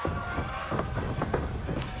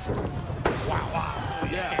 Wow.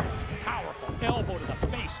 Yeah. Powerful elbow to the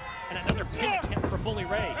face, and another pin attempt for Bully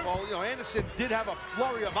Ray. Well, you know, Anderson did have a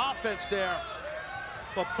flurry of offense there,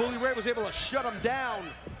 but Bully Ray was able to shut him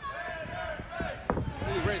down.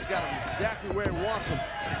 Bully Ray's got him exactly where he wants him.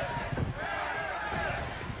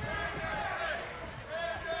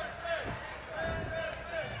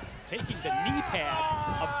 Taking the knee pad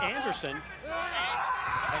of Anderson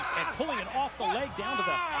and pulling it off the leg down to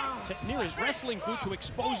near his wrestling boot to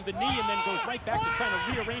expose the knee, and then goes right back to trying to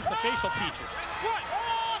rearrange the facial features. 1,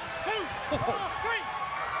 2, 3.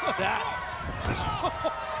 Look at that.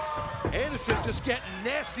 Anderson just getting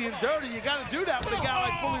nasty and dirty. You got to do that with a guy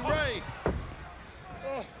like Bully Ray.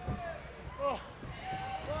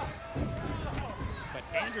 But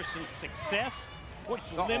Anderson's success, boy,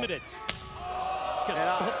 it's limited. Because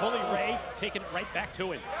Bully Ray taking it right back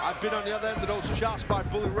to him. I've been on the other end of those shots by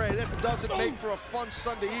Bully Ray. That doesn't make for a fun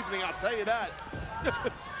Sunday evening, I'll tell you that.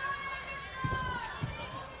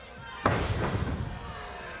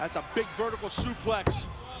 That's a big vertical suplex.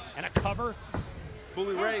 And a cover.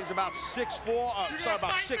 Bully Ray's about 6'4",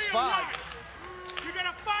 about 6'5". You're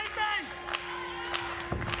gonna fight me!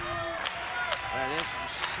 And Anderson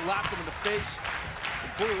slapped him in the face.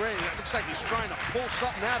 And Bully Ray, it looks like he's trying to pull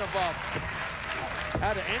something out of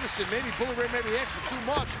Anderson. Maybe Bully Ray maybe asked for too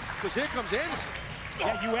much, because here comes Anderson.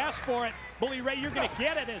 Yeah, you asked for it. Bully Ray, you're going to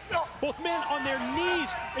get it, as both men on their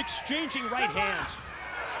knees exchanging right hands.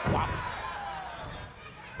 Wow.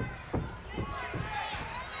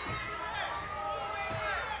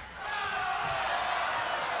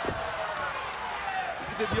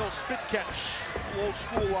 He did the old spit catch, old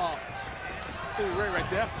school Bully Ray right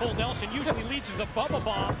there. Full Nelson usually leads to the Bubba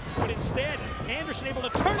Bomb, but instead, Anderson able to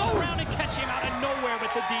turn around and catch him out of nowhere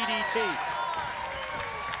with the DDT.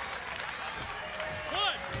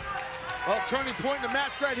 Well, turning point in the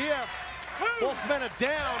match right here. Both men are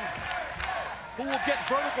down. Who will get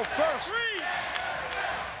vertical first?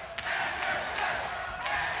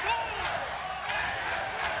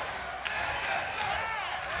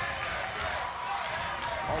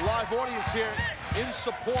 Our live audience here in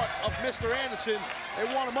support of Mr. Anderson. They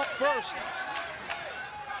want him up first.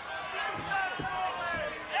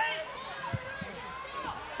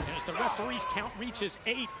 As the referee's count reaches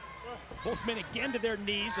 8, both men again to their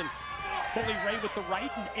knees, and Bully Ray with the right,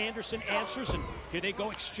 and Anderson answers, and here they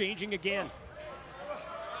go exchanging again.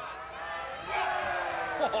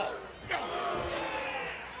 Oh.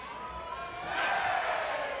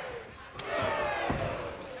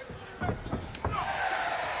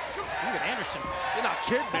 Look at Anderson. You're not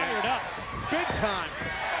kidding, man. Fired up. Big time.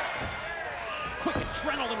 Quick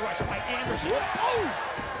adrenaline rush by Anderson. Oh!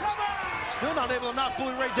 Still not able to knock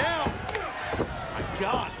Bully Ray down. My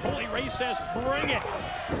God. Bully Ray says, bring it.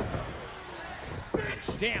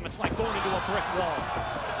 Damn, it's like going into a brick wall.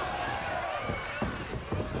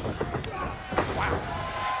 Wow.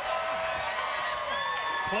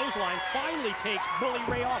 Clothesline finally takes Bully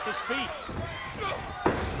Ray off his feet.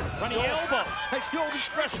 Running elbow. Like the old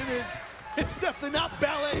expression is, it's definitely not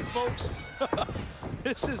ballet, folks.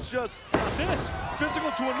 This is just this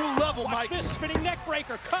physical to a new level, Watch Mike. This spinning neck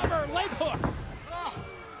breaker, cover, leg hook.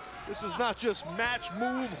 This is not just match,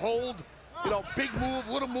 move, hold, you know, big move,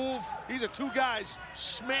 little move. These are two guys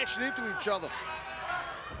smashing into each other.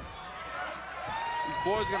 These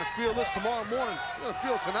boys are gonna feel this tomorrow morning. They're gonna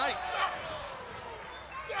feel it tonight.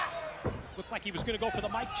 Looked like he was gonna go for the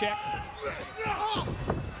mic check.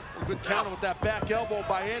 A good counter with that back elbow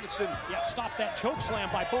by Anderson. Yeah, stop that choke slam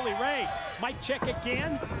by Bully Ray. Mic check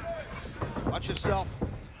again. Watch yourself.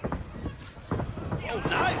 Oh,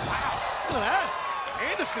 nice. Look at that.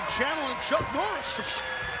 Anderson channeling Chuck Norris.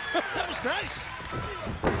 That was nice.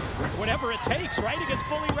 Whatever it takes, right, against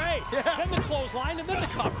Bully Ray. Yeah. Then the clothesline and then the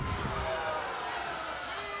cover.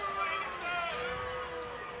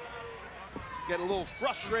 Getting a little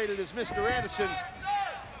frustrated as Mr. Anderson.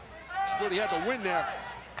 Thought he had the win there.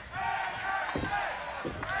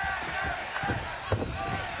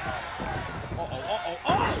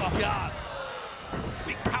 Oh my God.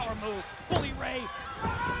 Big power move. Bully Ray.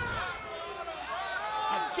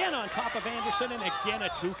 Again on top of Anderson and again a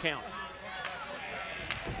 2 count.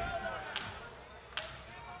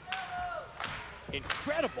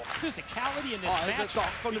 Incredible physicality in this match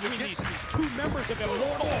between these two members of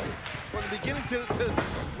Immortal. From the beginning to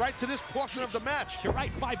right to this portion of the match. You're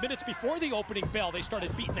right, 5 minutes before the opening bell, they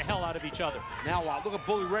started beating the hell out of each other. Now, look at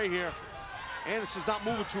Bully Ray here. Anderson's not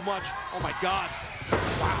moving too much. Oh my God.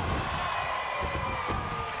 Wow.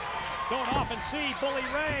 Don't often see Bully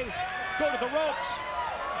Ray go to the ropes.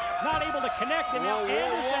 Not able to connect, and now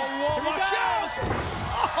Anderson. Here he goes.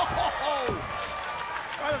 Oh!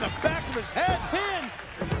 Right on the back of his head. Pin.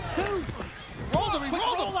 2. Rolled him. He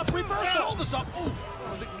rolled him. Roll up reversal. Shoulders up. Ooh.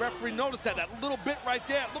 The referee noticed that little bit right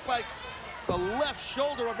there. It looked like the left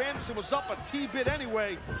shoulder of Anderson was up a T-bit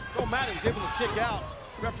anyway. No matter, he was able to kick out.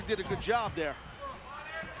 The referee did a good job there.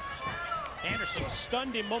 Anderson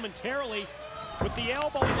stunned him momentarily with the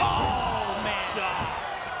elbow. Oh, man.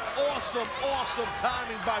 Awesome, awesome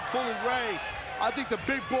timing by Bully Ray. I think the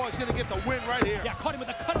big boy is going to get the win right here. Yeah, caught him with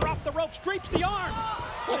a cutter off the ropes, drapes the arm,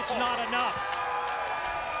 but it's not enough.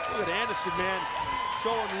 Look at Anderson, man,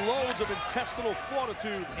 showing loads of intestinal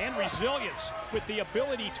fortitude. And resilience with the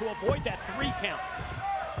ability to avoid that 3 count.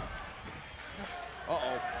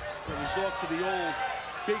 Uh-oh, gonna resort to the old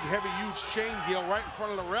big, heavy, huge chain deal right in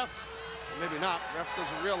front of the ref. Or maybe not, ref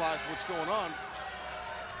doesn't realize what's going on.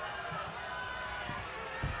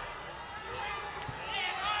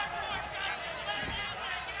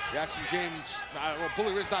 Jackson James, well,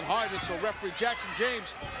 Bully Ray's not hard, so referee Jackson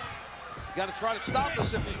James, you got to try to stop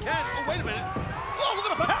this if you can. Oh, wait a minute. Oh,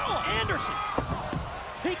 look at the power. Anderson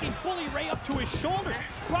taking Bully Ray up to his shoulders.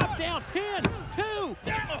 Drop down, pin, 2. Oh.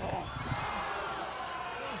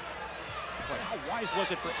 How wise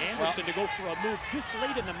was it for Anderson to go for a move this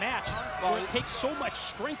late in the match where it takes so much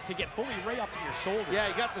strength to get Bully Ray up to your shoulders? Yeah,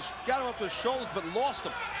 he got him up to his shoulders, but lost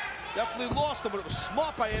him. Definitely lost him, but it was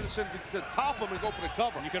smart by Anderson to top him and go for the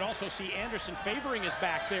cover. You can also see Anderson favoring his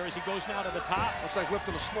back there as he goes now to the top. Looks like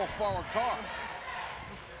lifting a small forward car.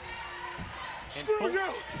 Screw you!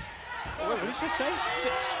 Oh, what did he just say? He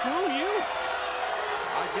said, screw you?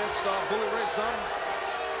 I guess Bully Ray's done.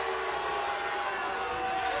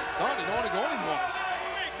 Done, he don't want to go anymore.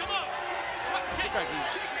 Hey, come on! Looks like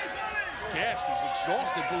he's gassed, he's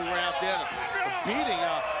exhausted, Bully Ray out there. The beating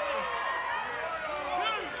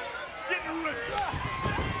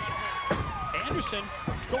Anderson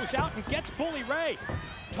goes out and gets Bully Ray,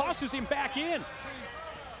 tosses him back in.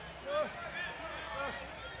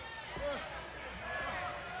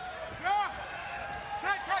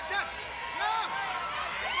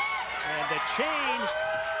 And the chain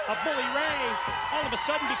of Bully Ray all of a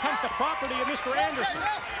sudden becomes the property of Mr. Anderson.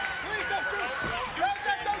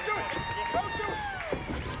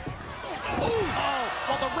 Oh,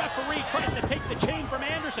 well, the referee tries to take the chain from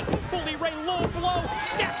Anderson. Bully Ray, low blow,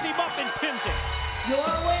 snaps him up and pins him. Your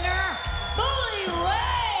winner, Bully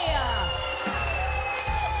Ray!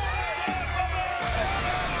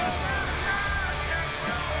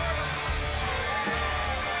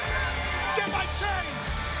 Get my chain!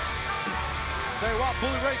 Tell you what,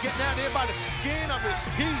 Bully Ray getting down here by the skin of his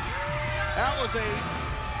teeth. That was a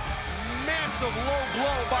massive low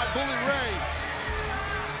blow by Bully Ray.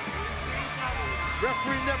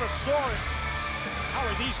 Referee never saw it. How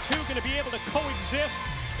are these two going to be able to coexist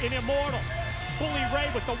in Immortal? Bully Ray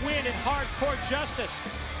with the win in Hardcore Justice.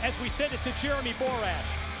 As we send it to Jeremy Borash.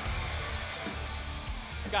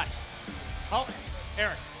 Guys. Oh,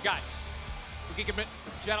 Eric, guys. We can commit,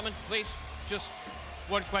 gentlemen, please. Just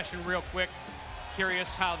one question real quick.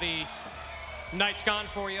 Curious how the night's gone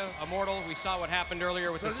for you. Immortal, we saw what happened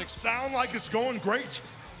earlier with Does the it 6. sound like it's going great?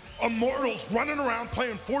 Immortals running around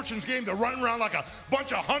playing Fortune's game. They're running around like a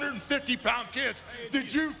bunch of 150-pound kids.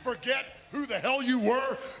 Did you forget who the hell you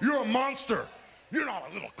were? You're a monster. You're not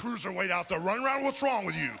a little cruiserweight out there running around. What's wrong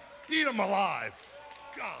with you? Eat them alive.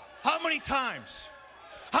 God. How many times?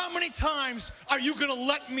 How many times are you going to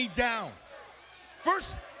let me down?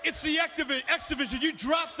 First, it's the X Division. You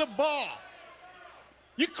dropped the ball.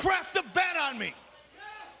 You crapped the bet on me.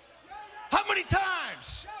 How many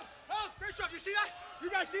times? Oh, Bishop, you see that? You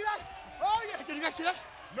guys see that? Oh, yeah. Did you guys see that?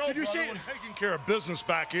 No, Did you brother, see it? we're taking care of business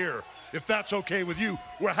back here, if that's okay with you.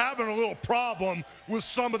 We're having a little problem with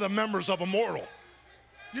some of the members of Immortal.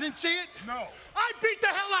 You didn't see it? No. I beat the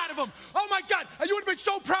hell out of him. Oh, my God. You would have been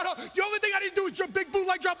so proud of The only thing I didn't do was jump big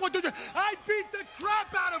bootleg drop 1, 2, 3. I beat the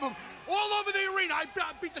crap out of him all over the arena. I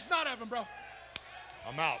beat the snot out of him, bro.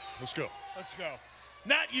 I'm out. Let's go. Let's go.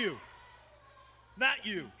 Not you. Not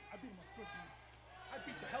you. I beat him up good, man. I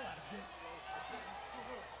beat the hell out of him.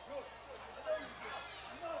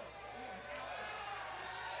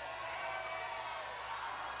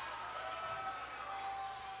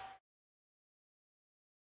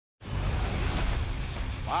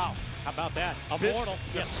 Wow. How about that? Immortal.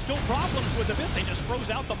 Yes, still problems with the bit. They just froze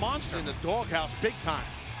out the monster. In the doghouse big time.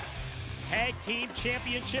 Tag Team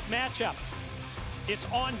Championship matchup. It's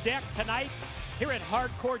on deck tonight here at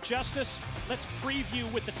Hardcore Justice. Let's preview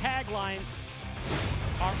with the taglines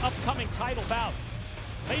our upcoming title bout.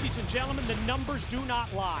 Ladies and gentlemen, the numbers do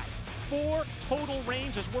not lie. 4 total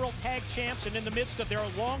reigns as World Tag Champs, and in the midst of their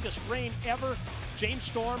longest reign ever, James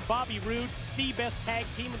Storm, Bobby Roode, the best tag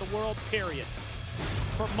team in the world, period.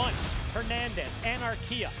 For months, Hernandez,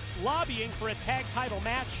 Anarquia, lobbying for a tag title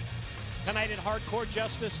match. Tonight at Hardcore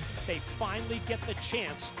Justice, they finally get the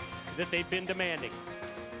chance that they've been demanding.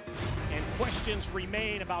 And questions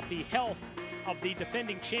remain about the health of the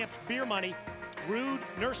defending champs, Beer Money. Roode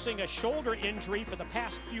nursing a shoulder injury for the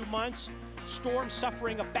past few months. Storm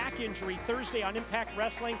suffering a back injury Thursday on Impact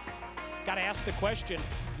Wrestling. Got to ask the question,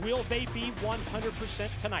 will they be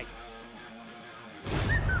 100% tonight?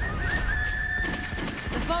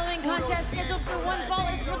 The following contest scheduled for one fall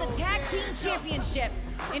is for the Tag Team Championship.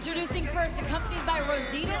 Introducing first, accompanied by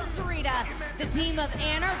Rosita and Sarita, the team of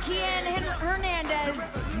Anarquia and Hernandez,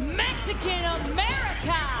 Mexican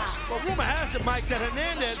America. Well, rumor has it, Mike, that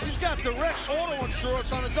Hernandez, he's got direct auto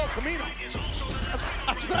insurance on his El Camino.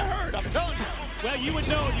 That's what I heard, I'm telling you. Well, you would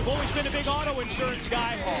know. You've always been a big auto insurance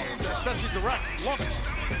guy. Oh, especially direct. Love it.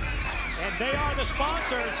 And they are the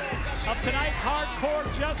sponsors of tonight's Hardcore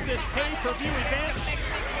Justice pay-per-view event.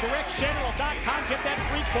 DirectGeneral.com. Get that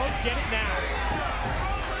free quote. Get it now.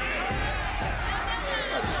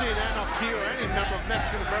 I've seen Anarquia or any member of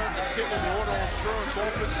Mexican America sitting in the auto insurance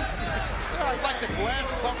office. I'd like the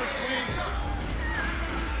glass coverage, please.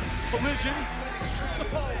 Collision.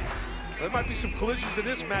 There might be some collisions in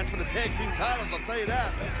this match for the tag team titles, I'll tell you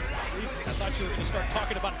that. Jesus, I thought you were going to start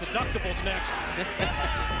talking about deductibles next.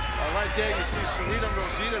 Right there, you see Sarita and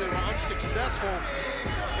Rosita. They were unsuccessful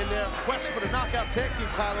in their quest for the knockout tag team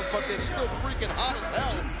titles, but they're still freaking hot as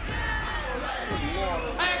hell. Good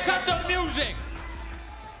Lord. Hey, cut the music.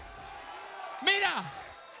 Mira,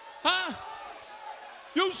 huh?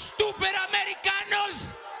 You stupid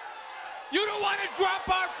Americanos! You don't want to drop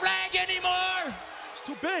our flag anymore? It's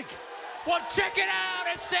too big. Well, check it out,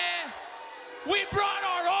 I said. We brought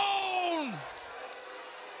our own.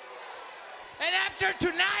 And after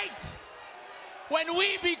tonight, when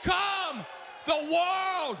we become the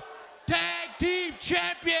World Tag Team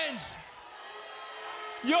Champions,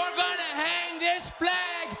 you're gonna hang this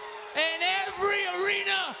flag in every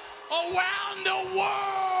arena around the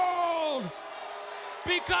world.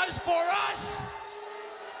 Because for us,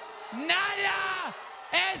 nada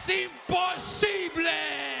es imposible.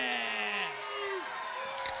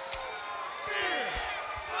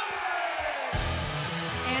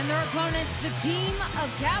 And their opponents, the team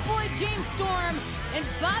of Cowboy James Storm and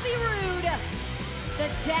Bobby Roode, the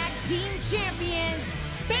Tag Team Champions,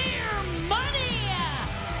 Beer Money!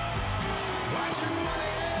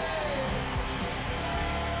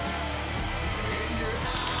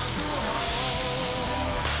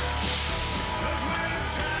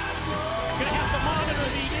 Gonna have to monitor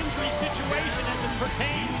the injury situation as it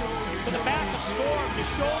pertains to the back of Storm, the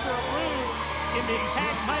shoulder of Roode in this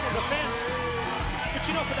tag title defense. But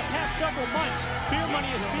you know, for the past several months, Beer Money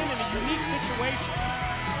has been in a unique situation.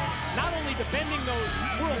 Not only defending those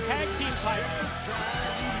World Tag Team titles,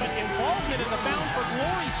 but involvement in the Bound for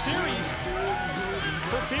Glory series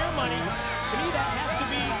for Beer Money. To me, that has to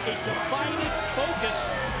be a defining focus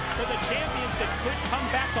for the champions that could come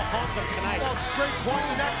back to haunt them tonight. Well, great point,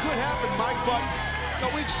 and that could happen, Mike, but No,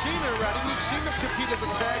 we've seen it already. We've seen them compete as a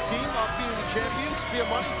tag team, being the champions, Spear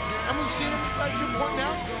Money, and we've seen them, as you point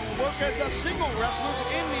out, work as single wrestlers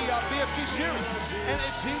in the BFG series. And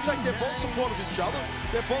it seems like they're both supportive of each other.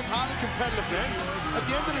 They're both highly competitive men. At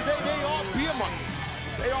the end of the day, they are Beer Money.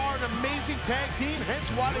 They are an amazing tag team, hence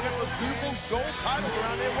why they got those beautiful gold titles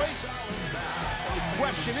around their waist. And the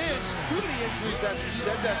question is, due to the injuries that you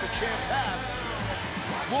said that the champs have,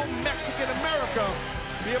 will Mexican America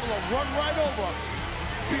be able to run right over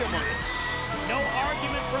Beer Money? No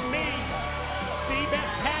argument from me. The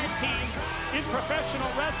best tag team in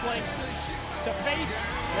professional wrestling to face,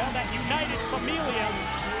 well, that united familia.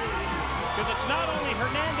 Because it's not only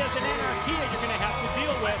Hernandez and Anarquia you're going to have to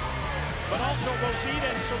deal with, but also Rosita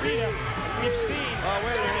and Sarita. We've seen. Oh,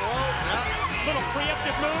 wait a minute. Little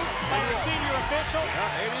preemptive move by the senior official.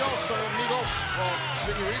 Adios, amigos,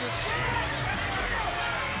 senoritas.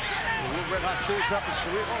 Red Hot Chili Peppers,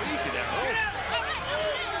 Sarita. Oh, easy there. Oh.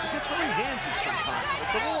 You get very handsy sometimes.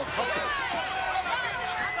 It's a little uncomfortable.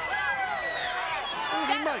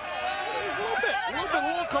 Mike, a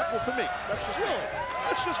little uncomfortable for me. That's just me.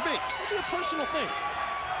 That's just me. It's a personal thing.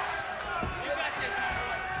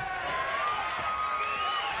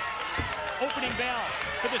 Opening bell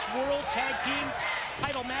for this World Tag Team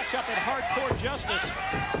title matchup at Hardcore Justice.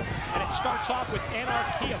 And it starts off with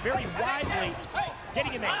Anarquia very wisely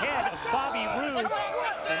getting in the head of Bobby Roode.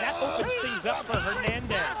 And that opens things up for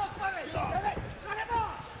Hernandez.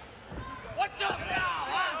 What's up now?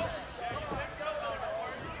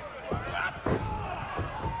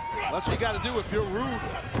 That's what you got to do if you're Roode.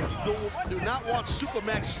 You do not want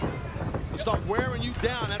Supermax to start wearing you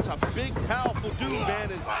down. That's a big, powerful dude, man.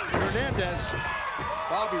 And Hernandez,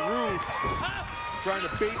 Bobby Roode, trying to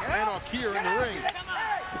bait Anarquia in the ring.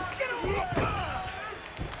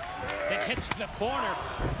 It hits to the corner.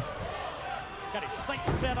 Got his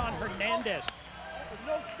sights set on Hernandez.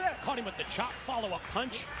 Caught him with the chop follow-up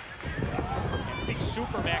punch. And big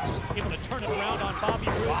Supermax able to turn it around on Bobby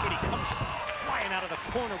Roode when he comes flying out of the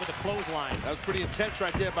corner with a clothesline. That was pretty intense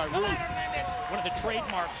right there by Roode. One of the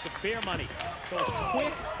trademarks of Beer Money. Those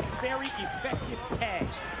quick, very effective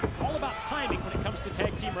tags. All about timing when it comes to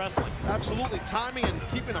tag team wrestling. Absolutely, timing and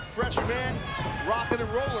keeping a fresh man rocking and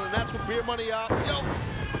rolling, and that's what Beer Money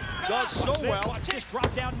does so well. Watch this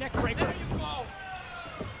drop down neck breaker. There you go.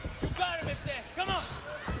 You got him, Mister. Come on.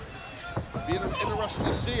 Being interesting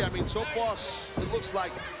to see. I mean, so far it looks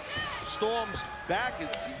like Storm's back.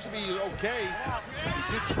 It seems to be okay.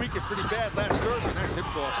 He did tweak it pretty bad last Thursday. Nice hip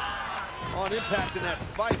toss on Impact in that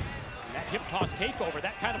fight. That hip toss takeover,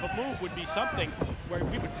 that kind of a move would be something where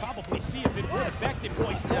we would probably see if it would affect it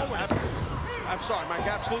going forward. I'm sorry, Mike,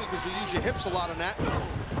 absolutely, because you use your hips a lot in that.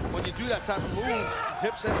 When you do that type of move,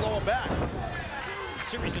 hips and lower back.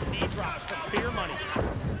 Series of knee drops from Beer Money.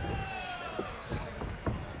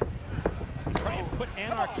 Try and put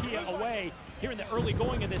Anarquia away here in the early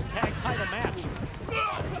going of this tag title match.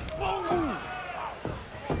 Ooh.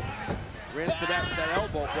 Ran into that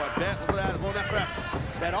elbow, but look at that, going after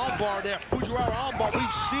that arm bar there, Fujiwara arm bar.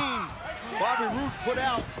 We've seen Bobby Roode put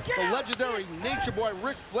out the legendary Nature Boy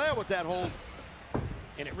Ric Flair with that hold.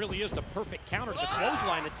 And it really is the perfect counter to the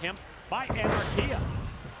clothesline attempt by Anarquia.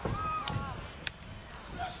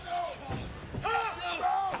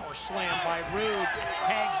 Power slam by Roode,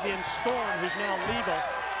 tags in Storm, who's now legal.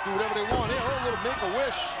 Do whatever they want here, a little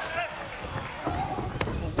make-a-wish. A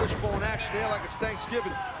little wishbone action there like it's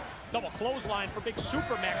Thanksgiving. Double clothesline for big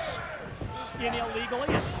Supermax in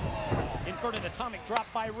illegally. Inverted atomic drop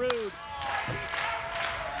by Roode.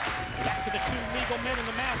 Back to the two legal men in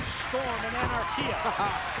the match, Storm and Anarquia.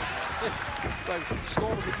 Like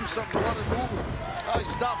Storm would do something, run and move. Oh, he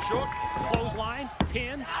stopped short. Clothesline,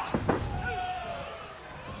 pin.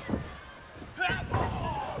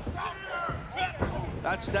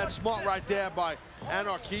 That's smart right there by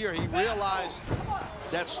Anarquia. He realized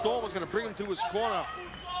that Storm was going to bring him to his corner.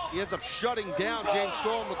 He ends up shutting down James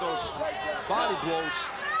Storm with those body blows.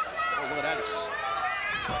 Oh, look at that.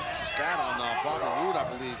 Spat on Bobby Roode, I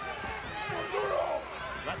believe.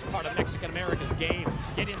 That's part of Mexican America's game.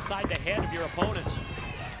 Get inside the head of your opponents.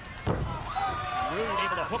 Roode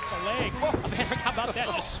able to hook the leg. How about that?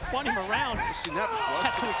 Just spun him around. I've seen that before.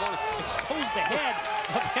 Had to expose the head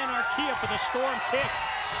of Anarquia for the Storm kick.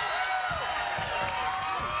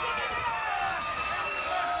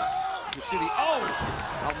 You see the, oh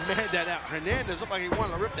man, that Hernandez looked like he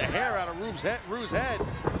wanted to rip the hair out of Roode's head.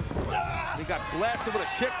 He got blasted with a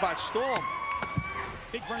kick by Storm.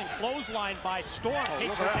 Big running clothesline by Storm.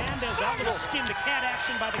 Takes Hernandez out. Little skin to cat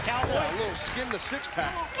action by the Cowboy. Yeah, a little skin to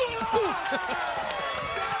six-pack.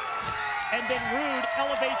 And then Roode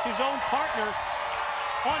elevates his own partner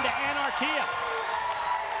onto Anarquia.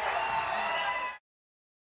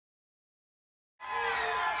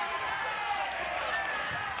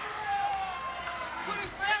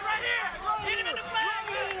 right here. Hit him in the flag.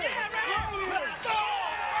 Yeah, right here.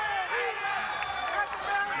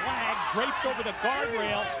 Flag draped over the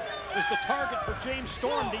guardrail is the target for James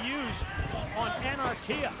Storm to use on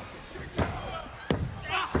Anarchia.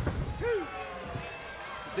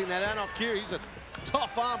 I think that Anarchia, he's a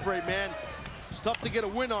tough hombre, man. It's tough to get a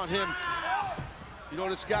win on him. You know,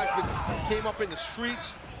 this guy came up in the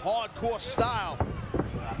streets, hardcore style.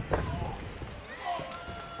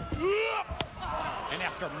 And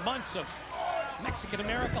after months of Mexican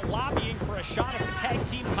America lobbying for a shot at the tag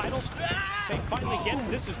team titles, they finally get it.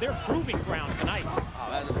 This is their proving ground tonight. Oh,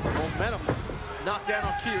 that momentum knocked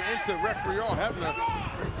Anarchia into referee Earl Hebner.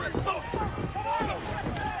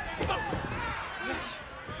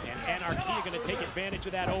 And Anarchia going to take advantage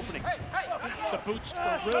of that opening. The boots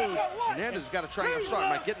for Rude. Hernandez has got to try and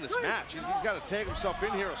might get in this match. He's got to tag himself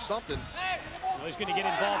in here or something. Well, he's going to get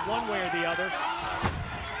involved one way or the other.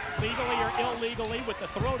 Legally or illegally with the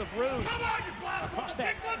throat of Rude. Across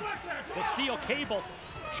that, the steel cable,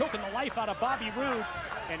 choking the life out of Bobby Roode.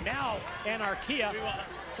 And now Anarchia,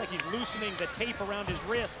 looks like he's loosening the tape around his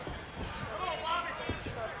wrist.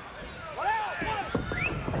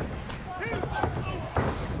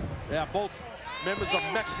 Yeah, both members of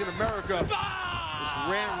Mexican America just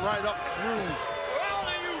ran right up through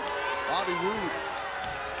Bobby Roode.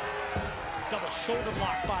 Double shoulder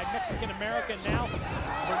block by Mexican America. Now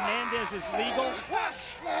Hernandez is legal.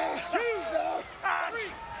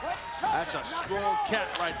 That's a strong cat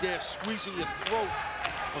right there, squeezing your throat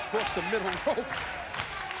across the middle rope.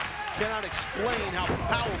 Cannot explain how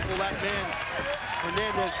powerful that man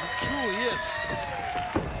Hernandez truly is.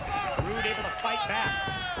 Roode able to fight back.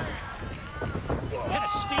 Had a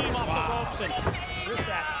steam off the ropes, and here's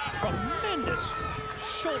that tremendous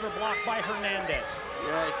shoulder block by Hernandez.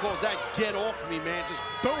 Yeah, he calls that "get off me," man. Just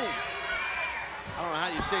boom. I don't know how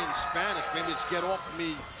you say it in Spanish. Maybe it's "get off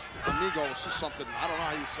me, amigos" or something. I don't know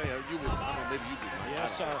how you say it. You would. I don't know. Maybe you do.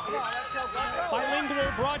 Yes, sir. Bilingual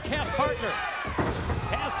broadcast partner.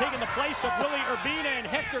 Taz taking the place of Willie Urbina and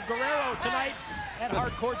Hector Guerrero tonight at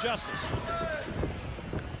Hardcore Justice.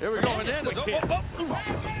 Here we go. Hernandez.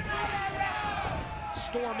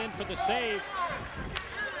 Storm in for the save.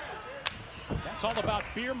 That's all about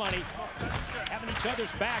beer money. Having each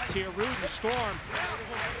other's backs here, Rude and Storm.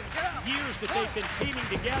 Years that they've been teaming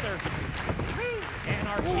together.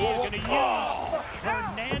 Anarchia going to use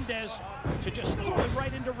Hernandez to just throw it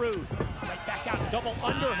right into Rude. Right back out, double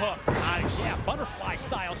underhook. Nice. Yeah, butterfly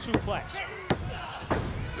style suplex.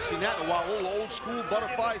 Seen that in a while. Old school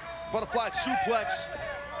butterfly suplex.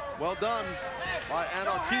 Well done by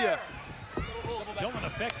Anarchia. Still an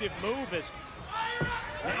effective move as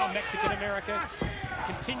now Mexican America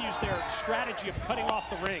continues their strategy of cutting off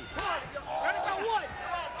the ring.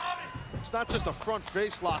 It's not just a front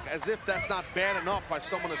face lock, as if that's not bad enough by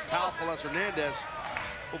someone as powerful as Hernandez.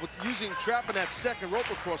 But with trapping that second rope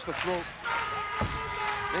across the throat,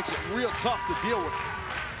 makes it real tough to deal with.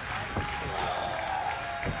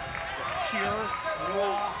 Sheer,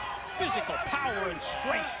 raw, physical power and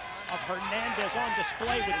strength of Hernandez on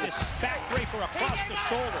display with this backbreaker across the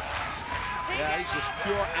shoulder. Yeah, he's just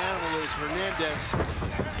pure animal, is Hernandez.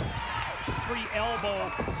 Free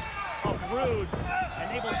elbow of Rude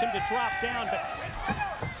enables him to drop down, but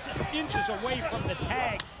just inches away from the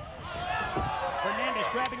tag. Hernandez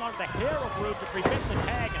grabbing onto the hair of Rude to prevent the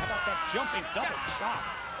tag. How about that jumping double chop?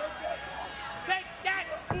 Take that,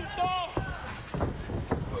 Puto!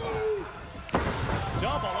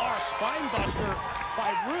 Double R spinebuster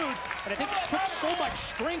by Rude, and I think it took so much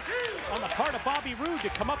strength on the part of Bobby Roode to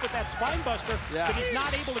come up with that spinebuster that he's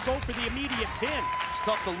not able to go for the immediate pin. It's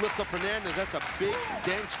tough to lift up Hernandez. That's a big,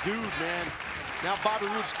 dense dude, man. Now Bobby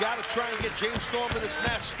Roode's got to try and get James Storm in this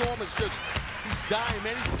match. Storm is just, he's dying,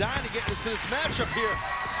 man. He's dying to get into this matchup here.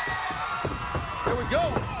 Here we go.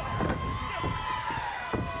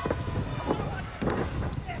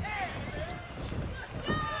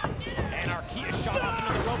 Anarchia shot off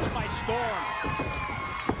into the ropes by Storm,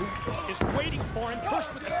 who is waiting for him,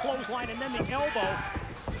 first with the clothesline and then the elbow.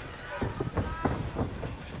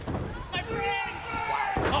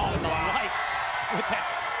 Oh, and the lights with that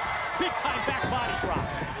big-time back body drop.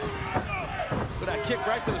 With that kick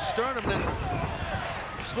right to the sternum, then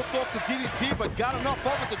slipped off the DDT, but got enough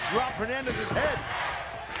of it to drop Hernandez's head.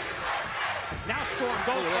 Now Storm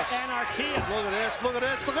goes for Anarchia. Look at this, look at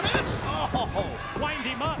this, look at this! Oh! Wind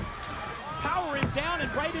him up. Power him down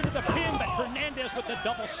and right into the pin, but Hernandez with the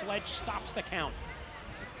double sledge stops the count.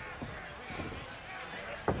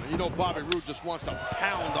 You know Bobby Roode just wants to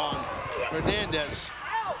pound on Hernandez.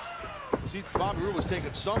 See, Bobby Roode was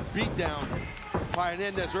taking some beat down by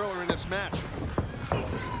Hernandez earlier in this match.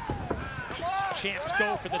 champs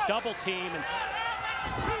go for the double team, and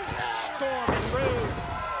Storm and Rude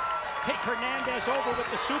take Hernandez over with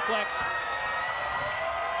the suplex.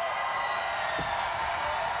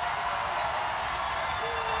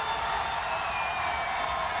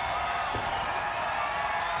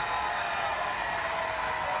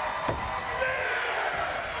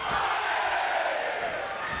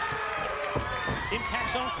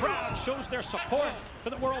 Impact Zone crowd shows their support for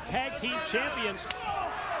the World Tag Team Champions.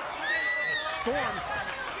 The Storm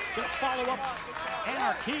gonna follow up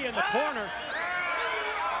Anarchy in the corner.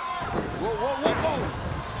 Whoa, whoa, whoa,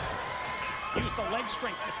 whoa. Used the leg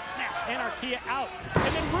strength to snap Anarchy out.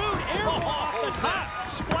 And then Rude airball off the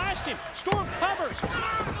top. Splashed him. Storm covers. Wow,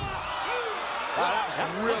 that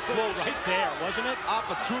was real close. Right there, wasn't it?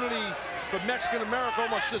 Opportunity for Mexican America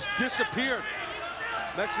almost just disappeared.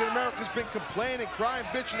 Mexican America's been complaining, crying,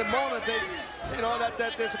 bitching, and moaning. You know, that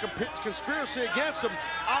there's a conspiracy against them.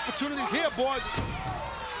 Opportunities here, boys.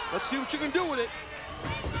 Let's see what you can do with it.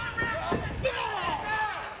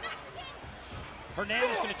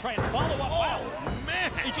 Hernandez going to try and follow up. Wow,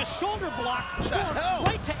 man. He just shoulder blocked Storm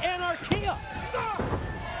right to Anarchia.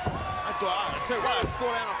 I thought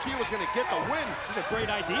Anarchia was going to get the win. This is a great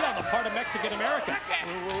idea on the part of Mexican America.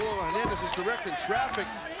 Whoa, Hernandez is directing traffic.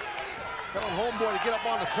 Telling homeboy to get up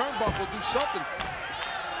on the turnbuckle, do something.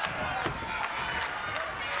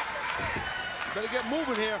 Better get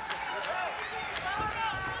moving here.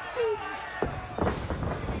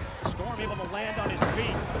 Storm able to land on his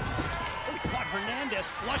feet. Oh, he caught Hernandez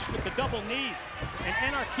flush with the double knees. And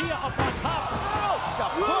Anarchia up on top.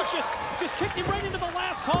 Oh, just kicked him right into the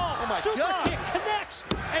last call. Oh my Super God. kick connects.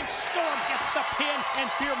 And Storm gets the pin, and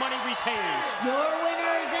Beer Money retains. Your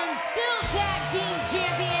winners and still tag team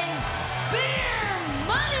champions, Beer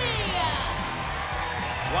Money!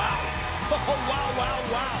 Wow. Oh,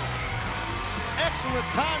 wow. Excellent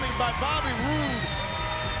timing by Bobby Roode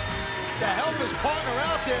to help his partner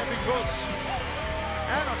out there because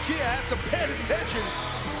Anarchia had some bad intentions.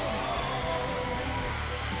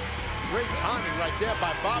 Great timing right there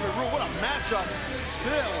by Bobby Roode. What a matchup.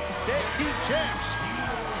 Still, tag team champs.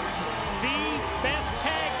 The best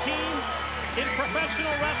tag team in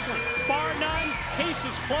professional wrestling. Bar none, case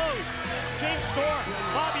is closed. James Storm,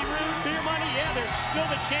 Bobby Roode, Beer Money, yeah, they're still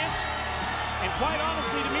the champs. And quite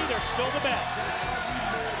honestly, to me, they're still the best.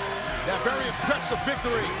 Yeah, very impressive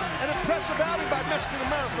victory. An impressive outing by Mexican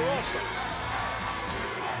America also.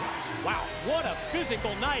 Wow, what a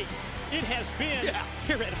physical night it has been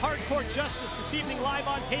here at Hardcore Justice this evening, live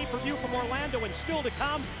on pay-per-view from Orlando, and still to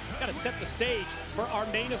come. Got to set the stage for our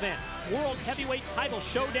main event. World Heavyweight Title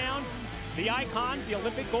Showdown. The icon, the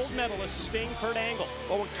Olympic gold medalist, Sting, Kurt Angle.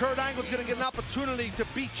 Oh, and Kurt Angle's going to get an opportunity to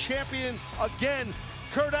be champion again.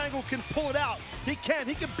 Kurt Angle can pull it out. He can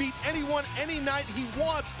beat anyone, any night he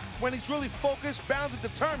wants when he's really focused, bound, and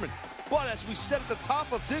determined. But as we said at the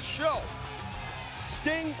top of this show,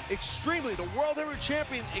 Sting, the World Heavyweight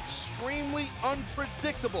Champion, extremely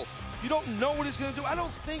unpredictable. You don't know what he's going to do. I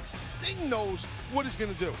don't think Sting knows what he's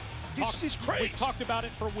going to do. He's crazy. We've talked about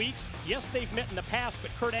it for weeks. Yes, they've met in the past, but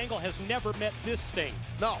Kurt Angle has never met this Sting.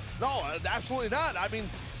 No, absolutely not. I mean,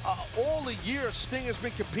 all the years Sting has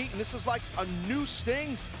been competing. This is like a new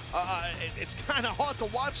Sting. It's kind of hard to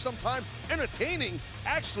watch sometimes. Entertaining,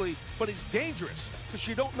 actually, but he's dangerous because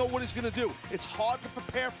you don't know what he's going to do. It's hard to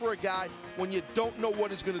prepare for a guy when you don't know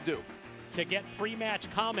what he's going to do. To get pre-match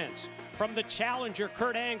comments from the challenger,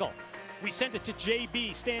 Kurt Angle, we send it to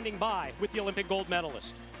JB standing by with the Olympic gold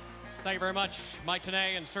medalist. Thank you very much, Mike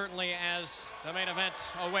Tenay, and certainly as the main event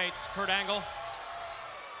awaits, Kurt Angle.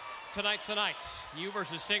 Tonight's the night. You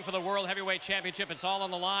versus Sting for the World Heavyweight Championship. It's all on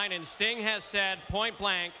the line, and Sting has said point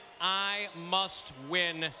blank, I must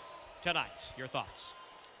win tonight. Your thoughts?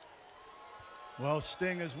 Well,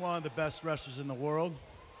 Sting is one of the best wrestlers in the world.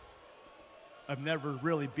 I've never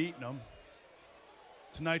really beaten him.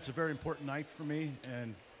 Tonight's a very important night for me,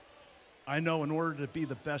 and I know in order to be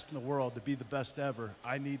the best in the world, to be the best ever,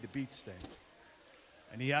 I need to beat Sting.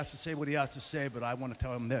 And he has to say what he has to say, but I want to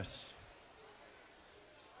tell him this.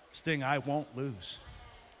 Sting, I won't lose.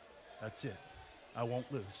 That's it. I won't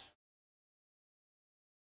lose.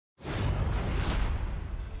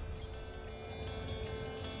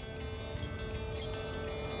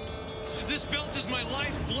 This belt is my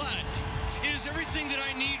lifeblood. It is everything that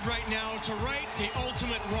I need right now to right the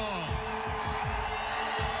ultimate wrong.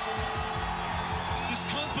 This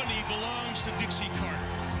company belongs to Dixie Carter.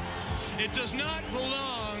 It does not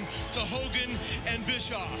belong to Hogan and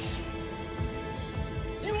Bischoff.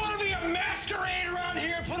 You want to be a masquerade around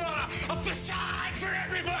here, put on a facade for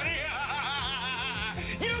everybody?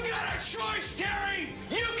 You got a choice, Terry.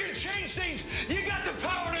 You can change things. You got the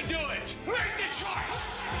power to do it. Make the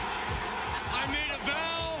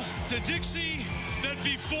to Dixie that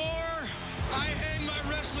before I hang my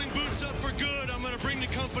wrestling boots up for good, I'm going to bring the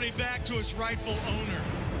company back to its rightful owner.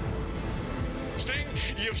 Sting,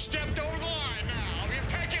 you've stepped over the line now. You've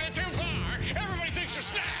taken it too far. Everybody thinks you're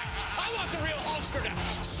snapped. I want the real Hulkster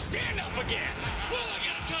to stand up again. Well, I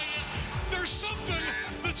got to tell you, there's something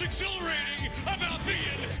that's exhilarating about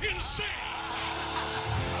being insane.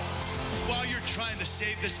 While you're trying to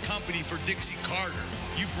save this company for Dixie Carter,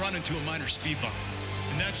 you've run into a minor speed bump.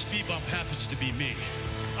 And that speed bump happens to be me.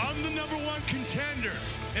 I'm the #1 contender.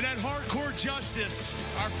 And at Hardcore Justice,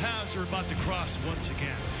 our paths are about to cross once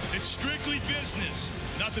again. It's strictly business,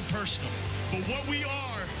 nothing personal. But what we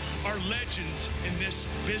are legends in this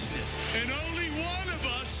business. And only one of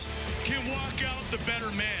us can walk out the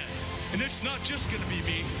better man. And it's not just going to be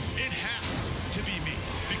me. It has to be me.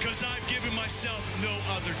 Because I've given myself no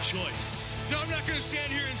other choice. No, I'm not going to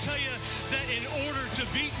stand here and tell you that in order to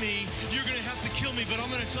beat me, you're going to have to kill me. But I'm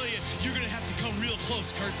going to tell you, you're going to have to come real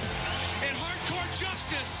close, Kurt. In Hardcore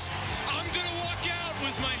Justice, I'm going to walk out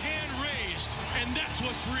with my hand raised. And that's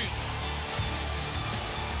what's real.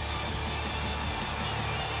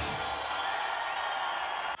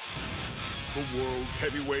 The World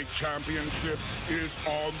Heavyweight Championship is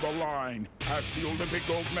on the line as the Olympic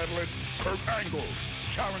gold medalist Kurt Angle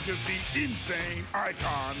challenges the insane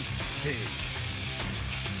icon Sting.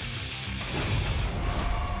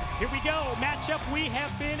 Here we go, matchup we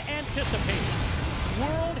have been anticipating.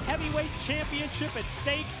 World Heavyweight Championship at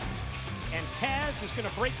stake, and Taz is going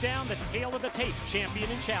to break down the tail of the tape,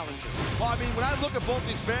 champion and challenger. Well, I mean, when I look at both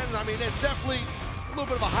these men, I mean, it's definitely a little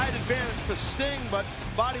bit of a height advantage to Sting, but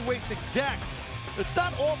body weight's exact. It's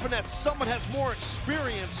not often that someone has more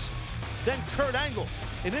experience than Kurt Angle.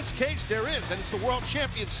 In this case, there is, and it's the world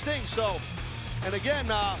champion Sting. So, and again,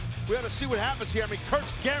 we got to see what happens here. I mean,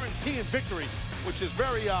 Kurt's guaranteeing victory, which is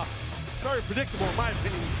very predictable in my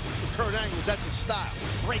opinion with Kurt Angle. That's his style.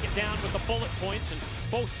 Break it down with the bullet points, and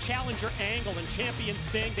both challenger Angle and champion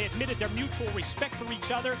Sting, they admitted their mutual respect for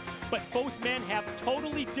each other, but both men have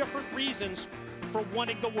totally different reasons for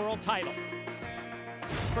wanting the world title.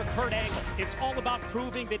 For Kurt Angle, it's all about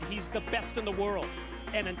proving that he's the best in the world.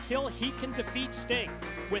 And until he can defeat Sting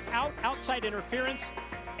without outside interference,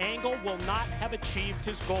 Angle will not have achieved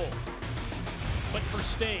his goal. But for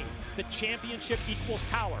Sting, the championship equals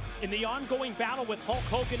power. In the ongoing battle with Hulk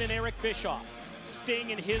Hogan and Eric Bischoff, Sting,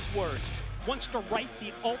 in his words, wants to right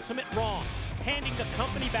the ultimate wrong, handing the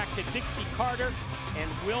company back to Dixie Carter. And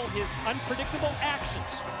will his unpredictable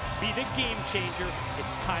actions be the game changer?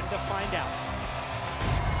 It's time to find out.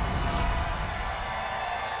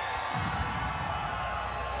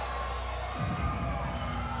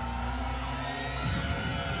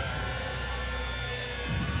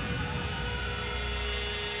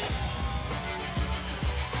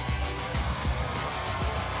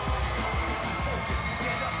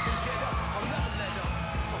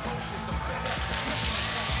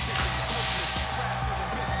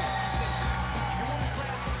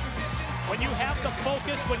 When you have the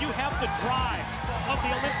focus, when you have the drive of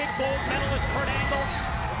the Olympic gold medalist Kurt Angle,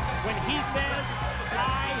 when he says,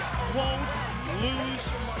 I won't lose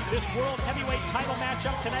this world heavyweight title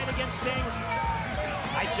matchup tonight against Sting,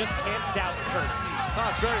 I just can't doubt Kurt.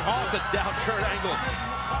 No, it's very hard to doubt Kurt Angle.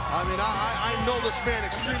 I mean, I know this man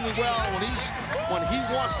extremely well. When he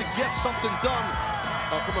wants to get something done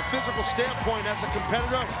from a physical standpoint as a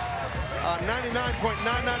competitor, 99.999%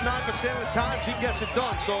 of the times he gets it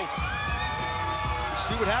done. So,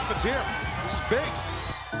 see what happens here. This is big.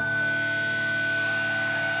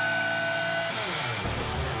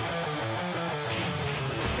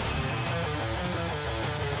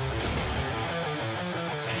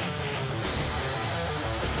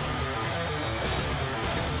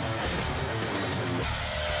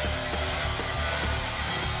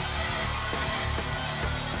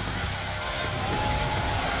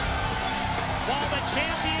 While the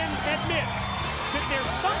champion admits that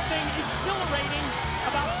there's something exhilarating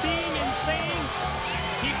about being insane,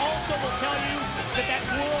 he also will tell you that that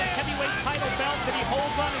world heavyweight title belt that he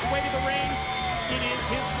holds on his way to the ring, it is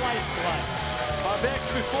his lifeblood. I've asked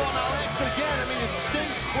before, and I'll ask it again. I mean, is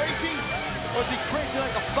Sting crazy, or is he crazy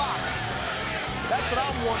like a fox? That's what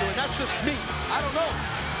I'm wondering. That's just me. I don't know.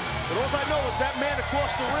 But all I know is that man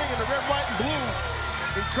across the ring in the red, white, and blue,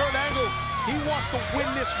 and Kurt Angle, he wants to win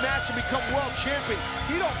this match and become world champion.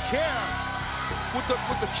 He don't care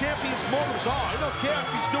what the champion's motives are. He don't care if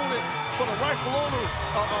he's doing it for the rightful owner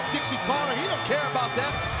of Dixie Carter. He don't care about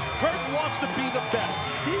that. Kurt wants to be the best.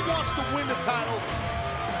 He wants to win the title.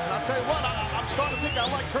 And I'll tell you what, I'm starting to think I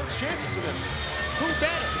like Kurt's chances in this. Who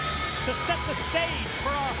better to set the stage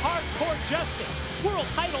for our Hardcore Justice World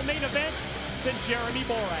title main event than Jeremy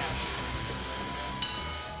Borash.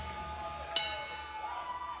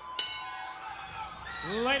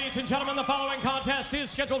 Ladies and gentlemen, the following contest is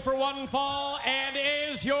scheduled for one fall and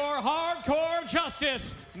is your Hardcore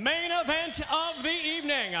Justice main event of the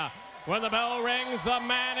evening. When the bell rings, the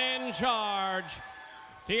man in charge,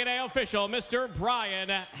 TNA official, Mr. Brian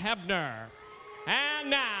Hebner. And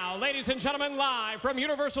now, ladies and gentlemen, live from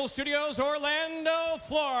Universal Studios, Orlando,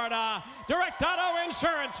 Florida, Direct Auto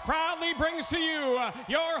Insurance proudly brings to you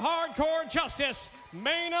your Hardcore Justice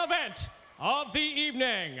main event of the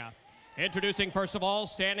evening. Introducing, first of all,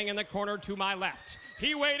 standing in the corner to my left.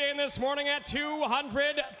 He weighed in this morning at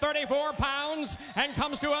 234 pounds and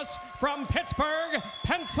comes to us from Pittsburgh,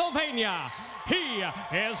 Pennsylvania. He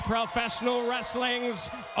is professional wrestling's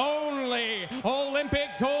only Olympic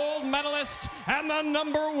gold medalist and the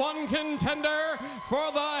 #1 contender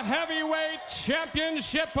for the heavyweight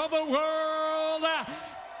championship of the world,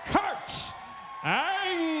 Kurt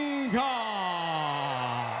Angle.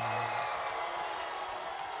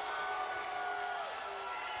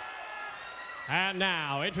 And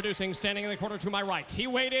now, introducing, standing in the corner to my right. He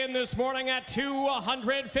weighed in this morning at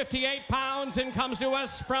 258 pounds and comes to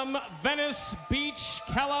us from Venice Beach,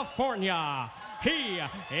 California. He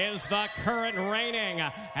is the current reigning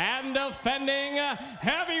and defending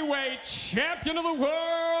heavyweight champion of the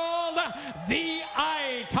world, the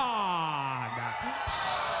Icon,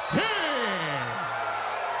 Sting.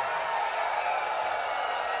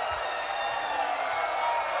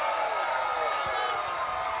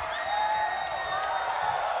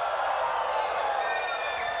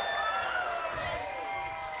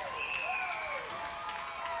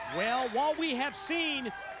 Well, while we have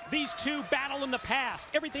seen these two battle in the past,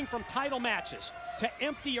 everything from title matches to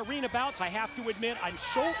empty arena bouts, I have to admit I'm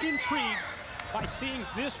so intrigued by seeing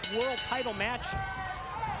this world title match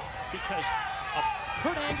because of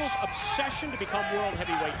Kurt Angle's obsession to become world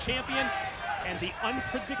heavyweight champion and the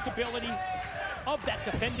unpredictability of that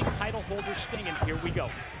defending title holder Sting, and here we go.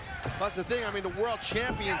 That's the thing. I mean, the world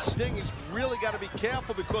champion Sting, he's really got to be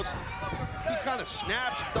careful because he kind of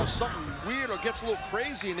snaps, does something weird, or gets a little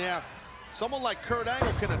crazy in there. Someone like Kurt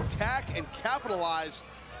Angle can attack and capitalize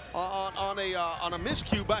on a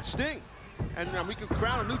miscue by Sting, and we can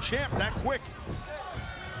crown a new champ that quick.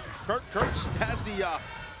 Kurt has the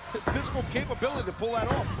physical capability to pull that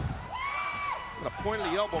off. With a point of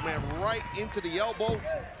the elbow, man, right into the elbow.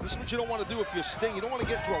 This is what you don't want to do if you're Sting. You don't want to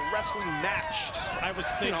get into a wrestling match. I was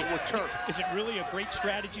thinking, with Kurt. Is it really a great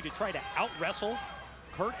strategy to try to out-wrestle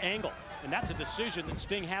Kurt Angle? And that's a decision that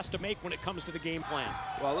Sting has to make when it comes to the game plan.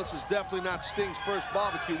 Well, this is definitely not Sting's first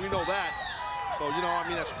barbecue. We know that. So, you know, I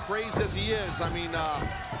mean, as crazy as he is, I mean,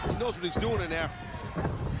 he knows what he's doing in there.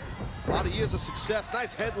 A lot of years of success.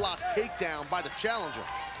 Nice headlock takedown by the challenger.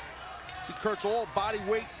 See Kurt's all body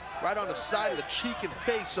weight right on the side of the cheek and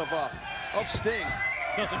face of Sting.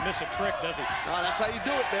 Doesn't miss a trick, does he? No, that's how you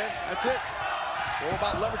do it, man. That's it. All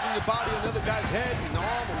about leveraging your body on the other guy's head and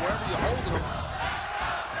arm or wherever you're holding him.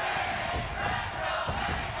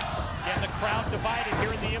 And the crowd divided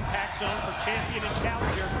here in the Impact Zone for champion and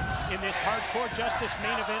challenger in this Hardcore Justice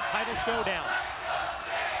main event title showdown.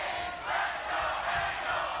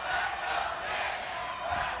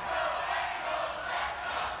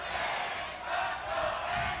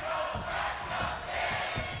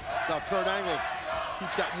 Now Kurt Angle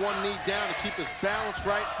keeps that one knee down to keep his balance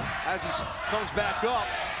right as he comes back up.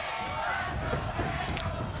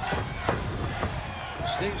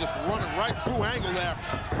 Sting just running right through Angle there.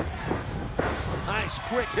 Nice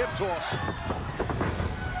quick hip toss.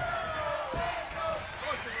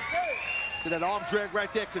 To that arm drag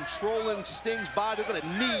right there, controlling Sting's body. Look at the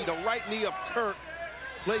knee, the right knee of Kurt,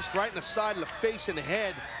 placed right in the side of the face and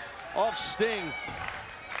head of Sting.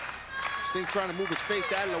 Sting trying to move his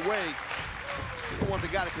face out of the way. You don't want the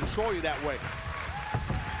guy to control you that way.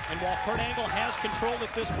 And while Kurt Angle has control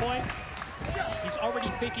at this point, he's already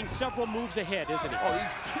thinking several moves ahead, isn't he? Oh,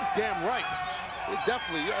 he's damn right.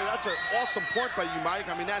 Definitely. That's an awesome point by you, Mike.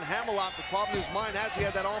 I mean, that hammerlock would probably in his mind as he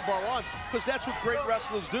had that armbar on, because that's what great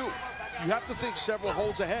wrestlers do. You have to think several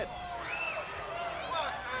holds ahead.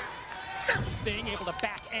 Sting able to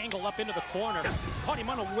back Angle up into the corner. Caught him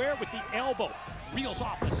unaware with the elbow. Reels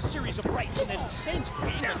off a series of rights and then sends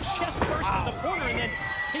Angle chest first in the corner and then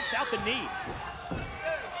takes out the knee.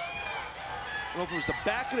 Well, if it was the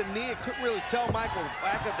back of the knee, it couldn't really tell, Michael. The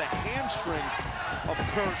back of the hamstring of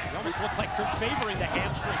Kurt. It almost looked like Kurt favoring the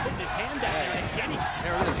hamstring, putting his hand down there and getting it.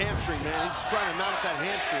 There it is, hamstring, man. He's trying to knot up that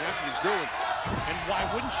hamstring. That's what he's doing. And why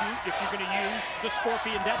wouldn't you if you're going to use the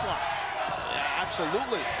Scorpion Deadlock? Yeah,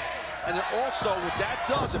 absolutely. And then also, what that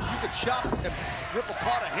does, if you could chop and rip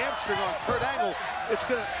apart a hamstring on Kurt Angle, it's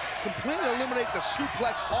going to completely eliminate the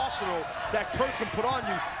suplex arsenal that Kurt can put on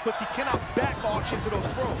you, because he cannot back arch into those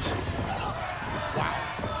throws. Wow.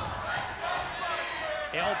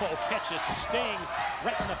 Elbow catches Sting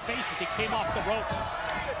right in the face as he came off the ropes.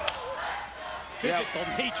 Physical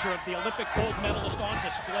nature of the Olympic gold medalist on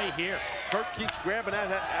display here. Kurt keeps grabbing at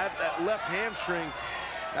that left hamstring.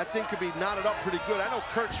 That thing could be knotted up pretty good. I know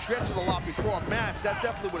Kurt stretches a lot before a match. That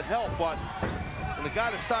definitely would help, but when the guy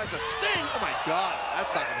the size of Sting, oh my God,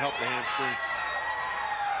 that's not gonna help the hamstring.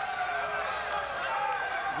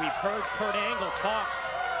 We've heard Kurt Angle talk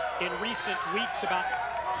in recent weeks about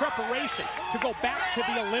preparation to go back to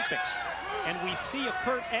the Olympics. And we see a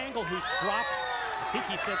Kurt Angle who's dropped, I think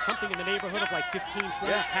he said something in the neighborhood of like 15, 20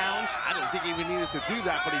 pounds. I didn't think he even needed to do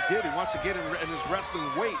that, but he did. He wants to get in his wrestling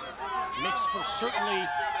weight. Makes for certainly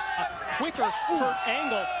a quicker Kurt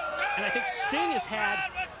Angle. And I think Sting has had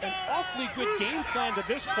an awfully good game plan to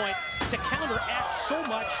this point to counteract so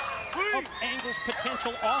much of Angle's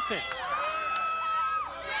potential offense.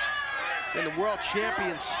 And the world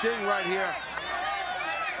champion Sting right here.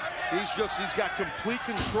 He's got complete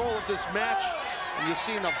control of this match. And you're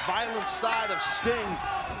seeing the violent side of Sting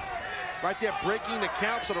right there, breaking the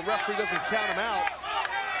count so the referee doesn't count him out.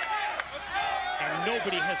 And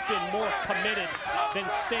nobody has been more committed than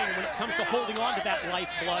Sting when it comes to holding on to that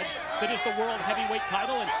lifeblood that is the world heavyweight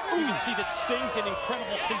title. And you can see that Sting's in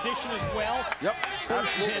incredible condition as well. Yep,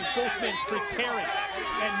 both men preparing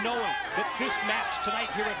and knowing that this match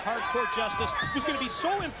tonight here at Hardcore Justice was going to be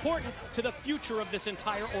so important to the future of this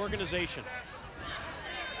entire organization.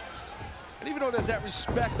 And even though there's that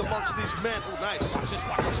respect amongst these men, oh, nice. Watch this.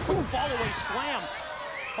 Ooh, fall-away slam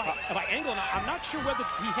by Angle. Now, I'm not sure whether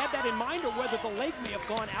he had that in mind or whether the leg may have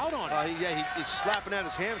gone out on it. He's slapping at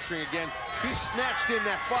his hamstring again. He snatched in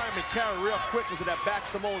that fireman carry real quick into that back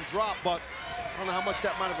Samoan drop, but I don't know how much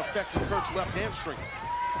that might have affected Kurt's left hamstring.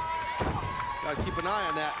 Got to keep an eye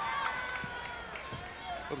on that.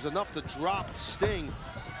 It was enough to drop Sting.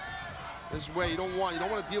 This is where you don't want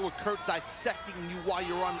to deal with Kurt dissecting you while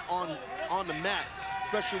you're on the mat,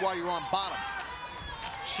 especially while you're on bottom.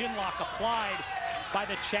 Chinlock applied by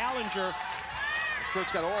the challenger.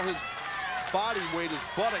 Kurt's got all his body weight, his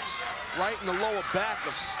buttocks, right in the lower back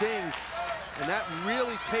of Sting. And that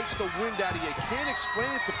really takes the wind out of you. You can't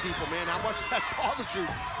explain it to people, man, how much that bothers you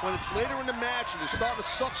when it's later in the match and you're starting to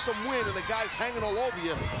suck some wind and the guy's hanging all over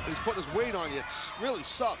you and he's putting his weight on you. It really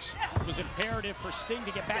sucks. It was imperative for Sting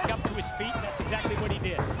to get back up to his feet, and that's exactly what he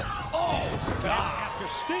did. Oh, God. After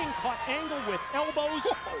Sting caught Angle with elbows,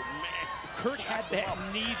 Kurt had that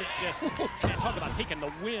knee that just, man, talk about taking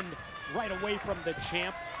the wind right away from the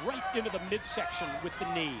champ, right into the midsection with the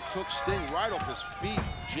knee. Took Sting right off his feet,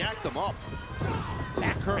 jacked him up.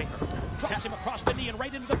 Backbreaker, drops him across the knee and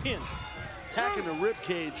right into the pin. Attacking the rib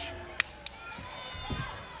cage.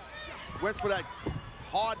 Went for that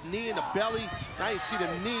hard knee in the belly. Now you see the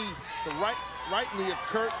knee, the right knee of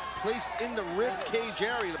Kurt placed in the rib cage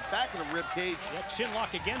area, the back of the rib cage. Yeah, chin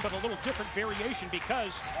lock again, but a little different variation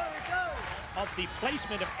because of the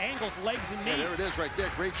placement of Angle's legs and knees. Yeah, there it is right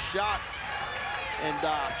there, great shot. And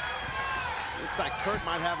looks like Kurt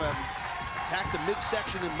might have a attack the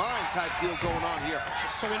midsection in mind type deal going on here. It's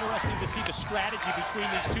just so interesting to see the strategy between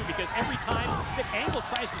these two, because every time that Angle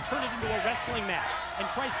tries to turn it into a wrestling match and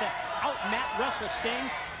tries to out-mat wrestle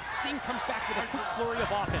Sting, Sting comes back with a quick flurry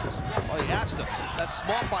of offense. Well, he has to. That's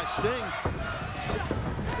smart by Sting.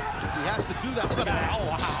 He has to do that. Look at that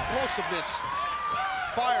explosiveness.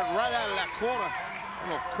 Fired right out of that corner. I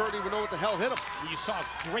don't know if Kurt even know what the hell hit him. You saw a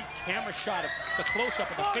great camera shot of the close-up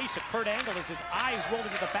of the face of Kurt Angle as his eyes rolled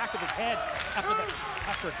into the back of his head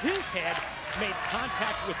after his head made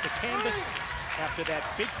contact with the canvas after that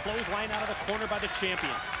big clothesline out of the corner by the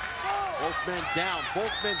champion. Both men down. Both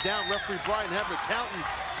men down. Referee Brian Hebner counting.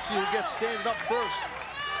 See who gets standing up first.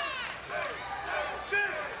 6,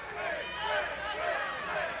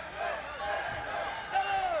 7.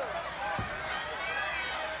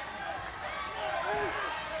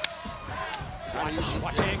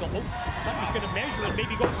 Watch Angle. Oh, thought he was going to measure and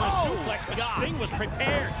maybe go for a suplex, but Sting was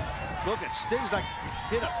prepared. Look at Sting's like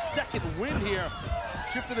hit a second win here.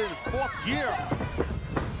 Shifted it in fourth gear.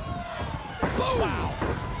 Boom! Wow.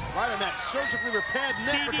 Right on that surgically repaired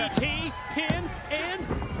neck. DDT, pin, and...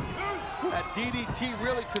 That DDT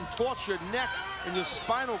really contorts your neck and your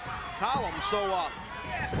spinal column. So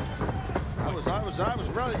I was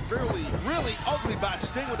really ugly by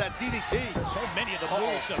Sting with that DDT. So many of the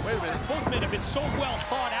moves of both men have been so well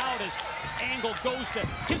thought out as Angle goes to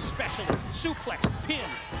his specialty, suplex, pin,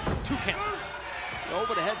 2 count.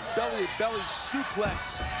 Over the head, belly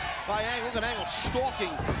suplex by Angle. Look at Angle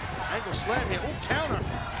stalking. Angle slam here. Ooh, counter.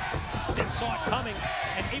 Sting saw it coming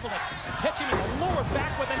and able to catch him in the lower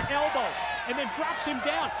back with an elbow and then drops him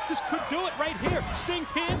down. This could do it right here. Sting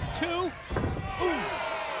pin, 2. Ooh.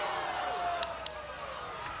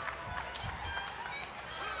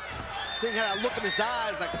 Sting had a look in his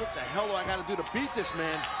eyes like, what the hell do I got to do to beat this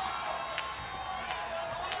man?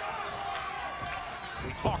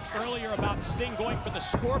 We talked earlier about Sting going for the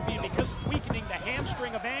Scorpion because weakening the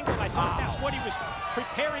hamstring of Angle. I thought that's what he was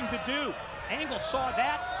preparing to do. Angle saw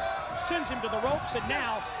that, sends him to the ropes, and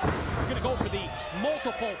now we're going to go for the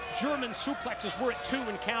multiple German suplexes. We're at 2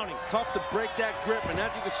 and counting. Tough to break that grip, and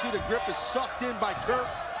as you can see, the grip is sucked in by Kurt.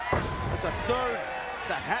 It's a third. It's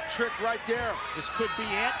a hat trick right there. This could be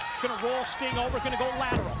it. Going to roll Sting over, going to go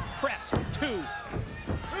lateral. Press, 2.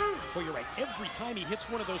 Well, you're right. Every time he hits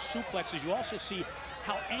one of those suplexes, you also see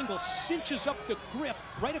how Angle cinches up the grip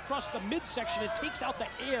right across the midsection and takes out the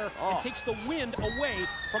air and takes the wind away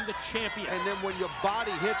from the champion. And then when your body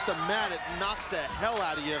hits the mat, it knocks the hell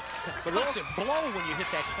out of you. But also blow when you hit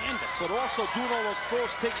that canvas. But also doing all those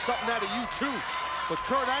throws takes something out of you too. But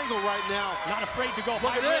Kurt Angle right now, not afraid to go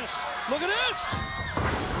high risk. Look at this!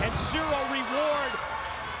 And 0 reward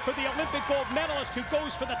for the Olympic gold medalist who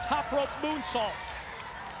goes for the top rope moonsault.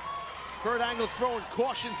 Kurt Angle throwing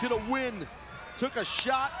caution to the wind. Took a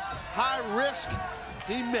shot, high risk,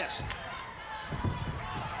 he missed.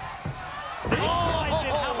 Sting slides in,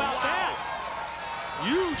 how about that?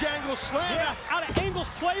 Huge Angle slam. Yeah, out of Angle's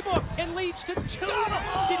playbook and leads to 2. Did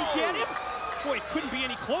he get him? Boy, it couldn't be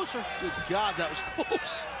any closer. Good God, that was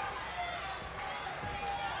close.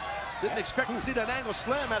 Didn't expect to see that Angle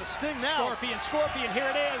slam out of Sting now. Scorpion, here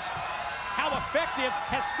it is. How effective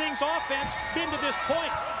has Sting's offense been to this point?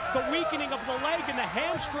 The weakening of the leg and the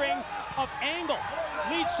hamstring of Angle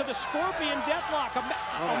leads to the Scorpion deathlock, a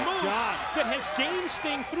move that has gained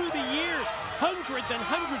Sting through the years. Hundreds and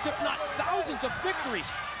hundreds, if not thousands of victories.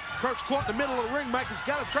 Kurt's caught in the middle of the ring. Mike has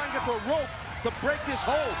got to try and get to a rope to break this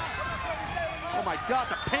hold. Oh my God,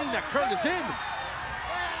 the pain that Kurt is in.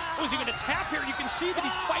 Oh, is he going to tap here? You can see that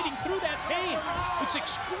he's fighting through that pain. It's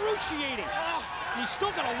excruciating. And he's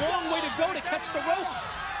still got a long way to go to catch the ropes.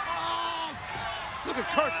 Look at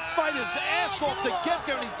Kurt fight his ass off to get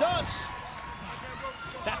there, and he does.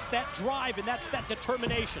 That's that drive, and that's that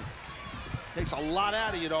determination. Takes a lot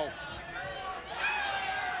out of you, though.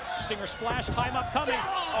 Stinger splash, time up coming.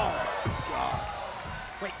 Oh, God.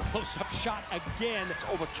 Great close-up shot again. It's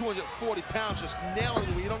over 240 pounds, just nailing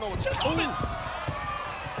you. You don't know what's coming.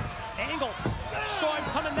 Angle saw him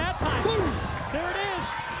coming that time. Boom. There it is.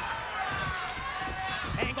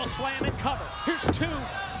 Angle slam and cover. Here's 2.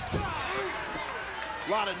 A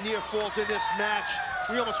lot of near falls in this match.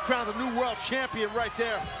 We almost crowned a new world champion right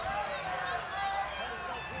there.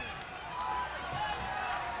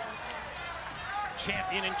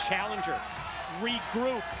 Champion and challenger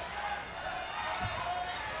regroup.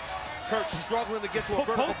 Kurt struggling to get to a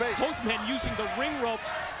vertical base. Both men using the ring ropes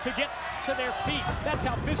to get to their feet. That's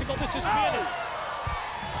how physical this has been.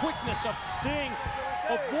 Quickness of Sting,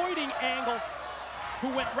 avoiding Angle, who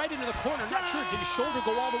went right into the corner. Not sure, did his shoulder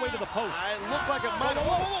go all the way to the post? It looked like it might have.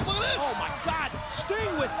 Whoa, look at this! Oh my God,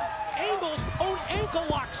 Sting with Angle's own ankle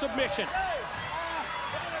lock submission.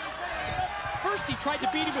 First he tried to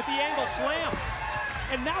beat him with the Angle slam,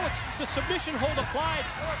 and now it's the submission hold applied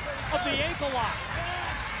of the ankle lock.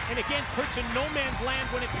 And again, Kurt's in no man's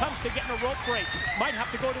land when it comes to getting a rope break. Might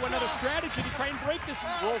have to go to another strategy to try and break this.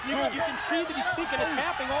 You can see that he's thinking of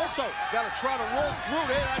tapping also. Got to try to roll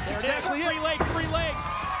through there. That's exactly it. Free leg.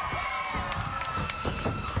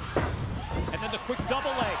 And then the quick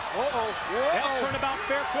double leg. That'll turn about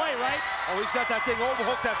fair play, right? Oh, he's got that thing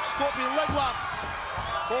overhooked, that Scorpion leg lock.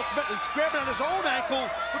 He's grabbing on his own ankle.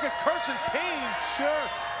 Look at Kurt's in pain. Sure.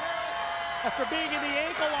 After being in the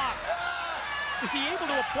ankle lock. Is he able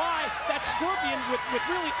to apply that Scorpion with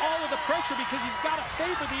really all of the pressure because he's got to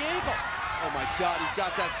favor the ankle? Oh my God, he's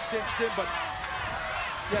got that cinched in, but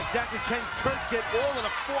yeah, exactly. Can Kurt get all of the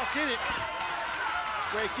force in it?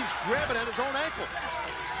 Where he keeps grabbing at his own ankle.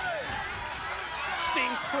 Sting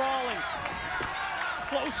crawling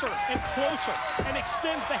closer and closer and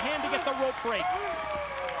extends the hand to get the rope break.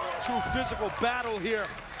 True physical battle here.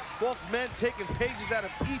 Both men taking pages out of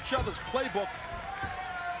each other's playbook.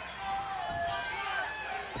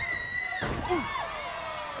 Ooh.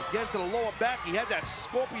 Again to the lower back. He had that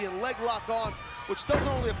Scorpion leg lock on, which doesn't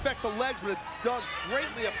only affect the legs, but it does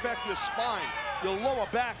greatly affect your spine, your lower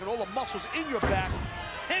back, and all the muscles in your back.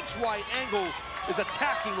 Hence why Angle is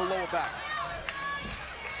attacking the lower back.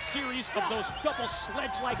 Series of those double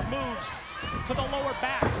sledge-like moves to the lower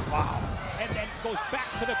back. Wow. and then goes back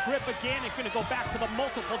to the grip again. It's going to go back to the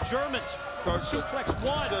multiple Germans. Suplex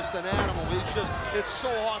one. Just an animal. It's so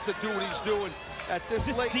hard to do what he's doing at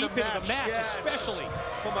this late deep in the match. into the match, yeah, especially.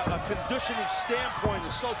 From a conditioning standpoint,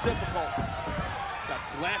 it's so difficult. Got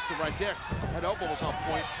blasted right there. That elbow was on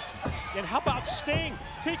point. And how about Sting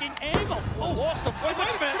taking Angle? Oh, lost him. Wait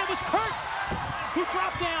a minute. It was Kurt who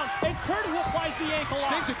dropped down, and Kurt who applies the ankle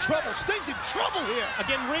lock. Sting's in trouble. Sting's in trouble here.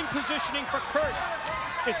 Again, ring positioning for Kurt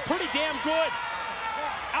is pretty damn good.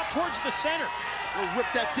 Out towards the center. He'll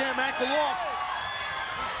rip that damn ankle off.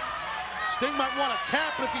 Sting might want to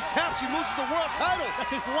tap, but if he taps, he loses the world title.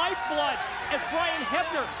 That's his lifeblood. As Brian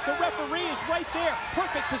Hebner, the referee, is right there.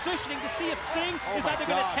 Perfect positioning to see if Sting is either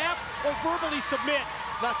going to tap or verbally submit.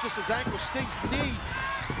 Not just his ankle, Sting's knee.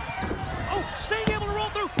 Oh, Sting able to roll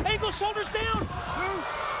through. Ankle, shoulders down.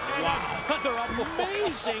 Another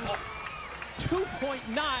amazing 2.9,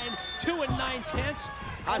 2 9/10.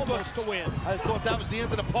 Almost to win. I thought that was the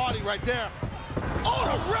end of the party right there. Oh,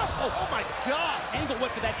 the ref! Oh my God! Angle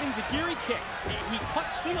went for that enziguri kick. He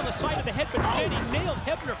cut Sting on the side of the head, but then he nailed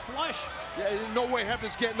Hebner flush. Yeah, no way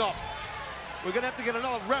Hebner's getting up. We're gonna have to get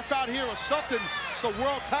another ref out here or something. So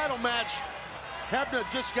world title match. Hebner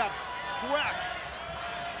just got whacked.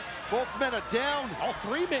 Both men are down. All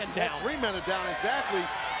three men down. All three men are down, exactly.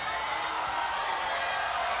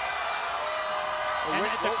 And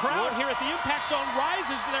the crowd here at the Impact Zone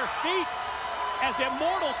rises to their feet as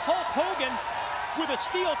Immortal's Hulk Hogan, with a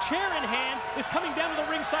steel chair in hand, is coming down to the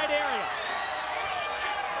ringside area.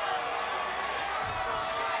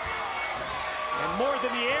 And more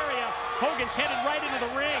than the area, Hogan's headed right into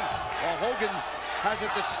the ring. Well, Hogan has a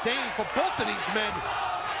disdain for both of these men.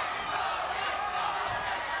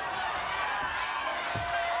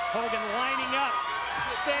 Hogan lining up.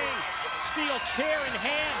 Sting, steel chair in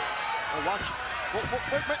hand. Oh, watch.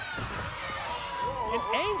 Wait. And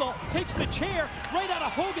Angle takes the chair right out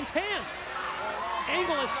of Hogan's hands.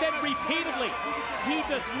 Angle has said repeatedly, he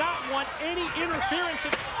does not want any interference.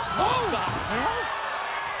 Oh, the hell?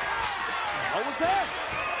 What was that?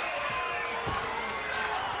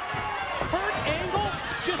 Kurt Angle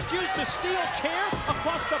just used the steel chair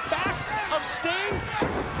across the back of Sting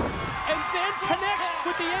and then connects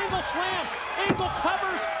with the Angle slam. Angle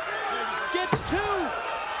covers, gets two,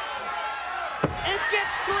 and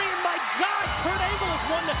gets three. And my God, Kurt Angle has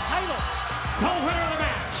won the title. The winner of the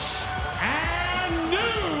match and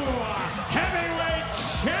new heavyweight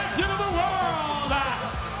champion of the world,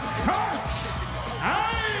 Kurt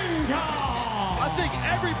Angle. I think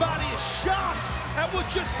everybody is shocked at what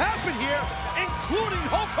just happened here, including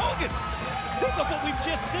Hulk Hogan. Think of what we've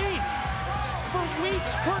just seen. For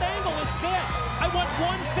weeks, Kurt Angle has said, I want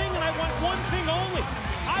one thing and I want one thing only.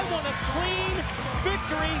 I want a clean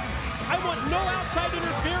victory. I want no outside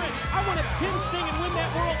interference. I want to pin Sting and win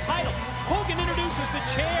that world title. Hogan introduces the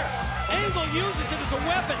chair. Angle uses it as a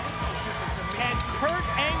weapon. And Kurt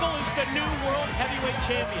Angle is the new world heavyweight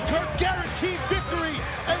champion. Kurt guaranteed victory,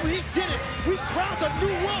 and he did it. We crowned a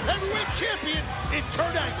new world heavyweight champion in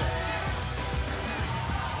Kurt Angle.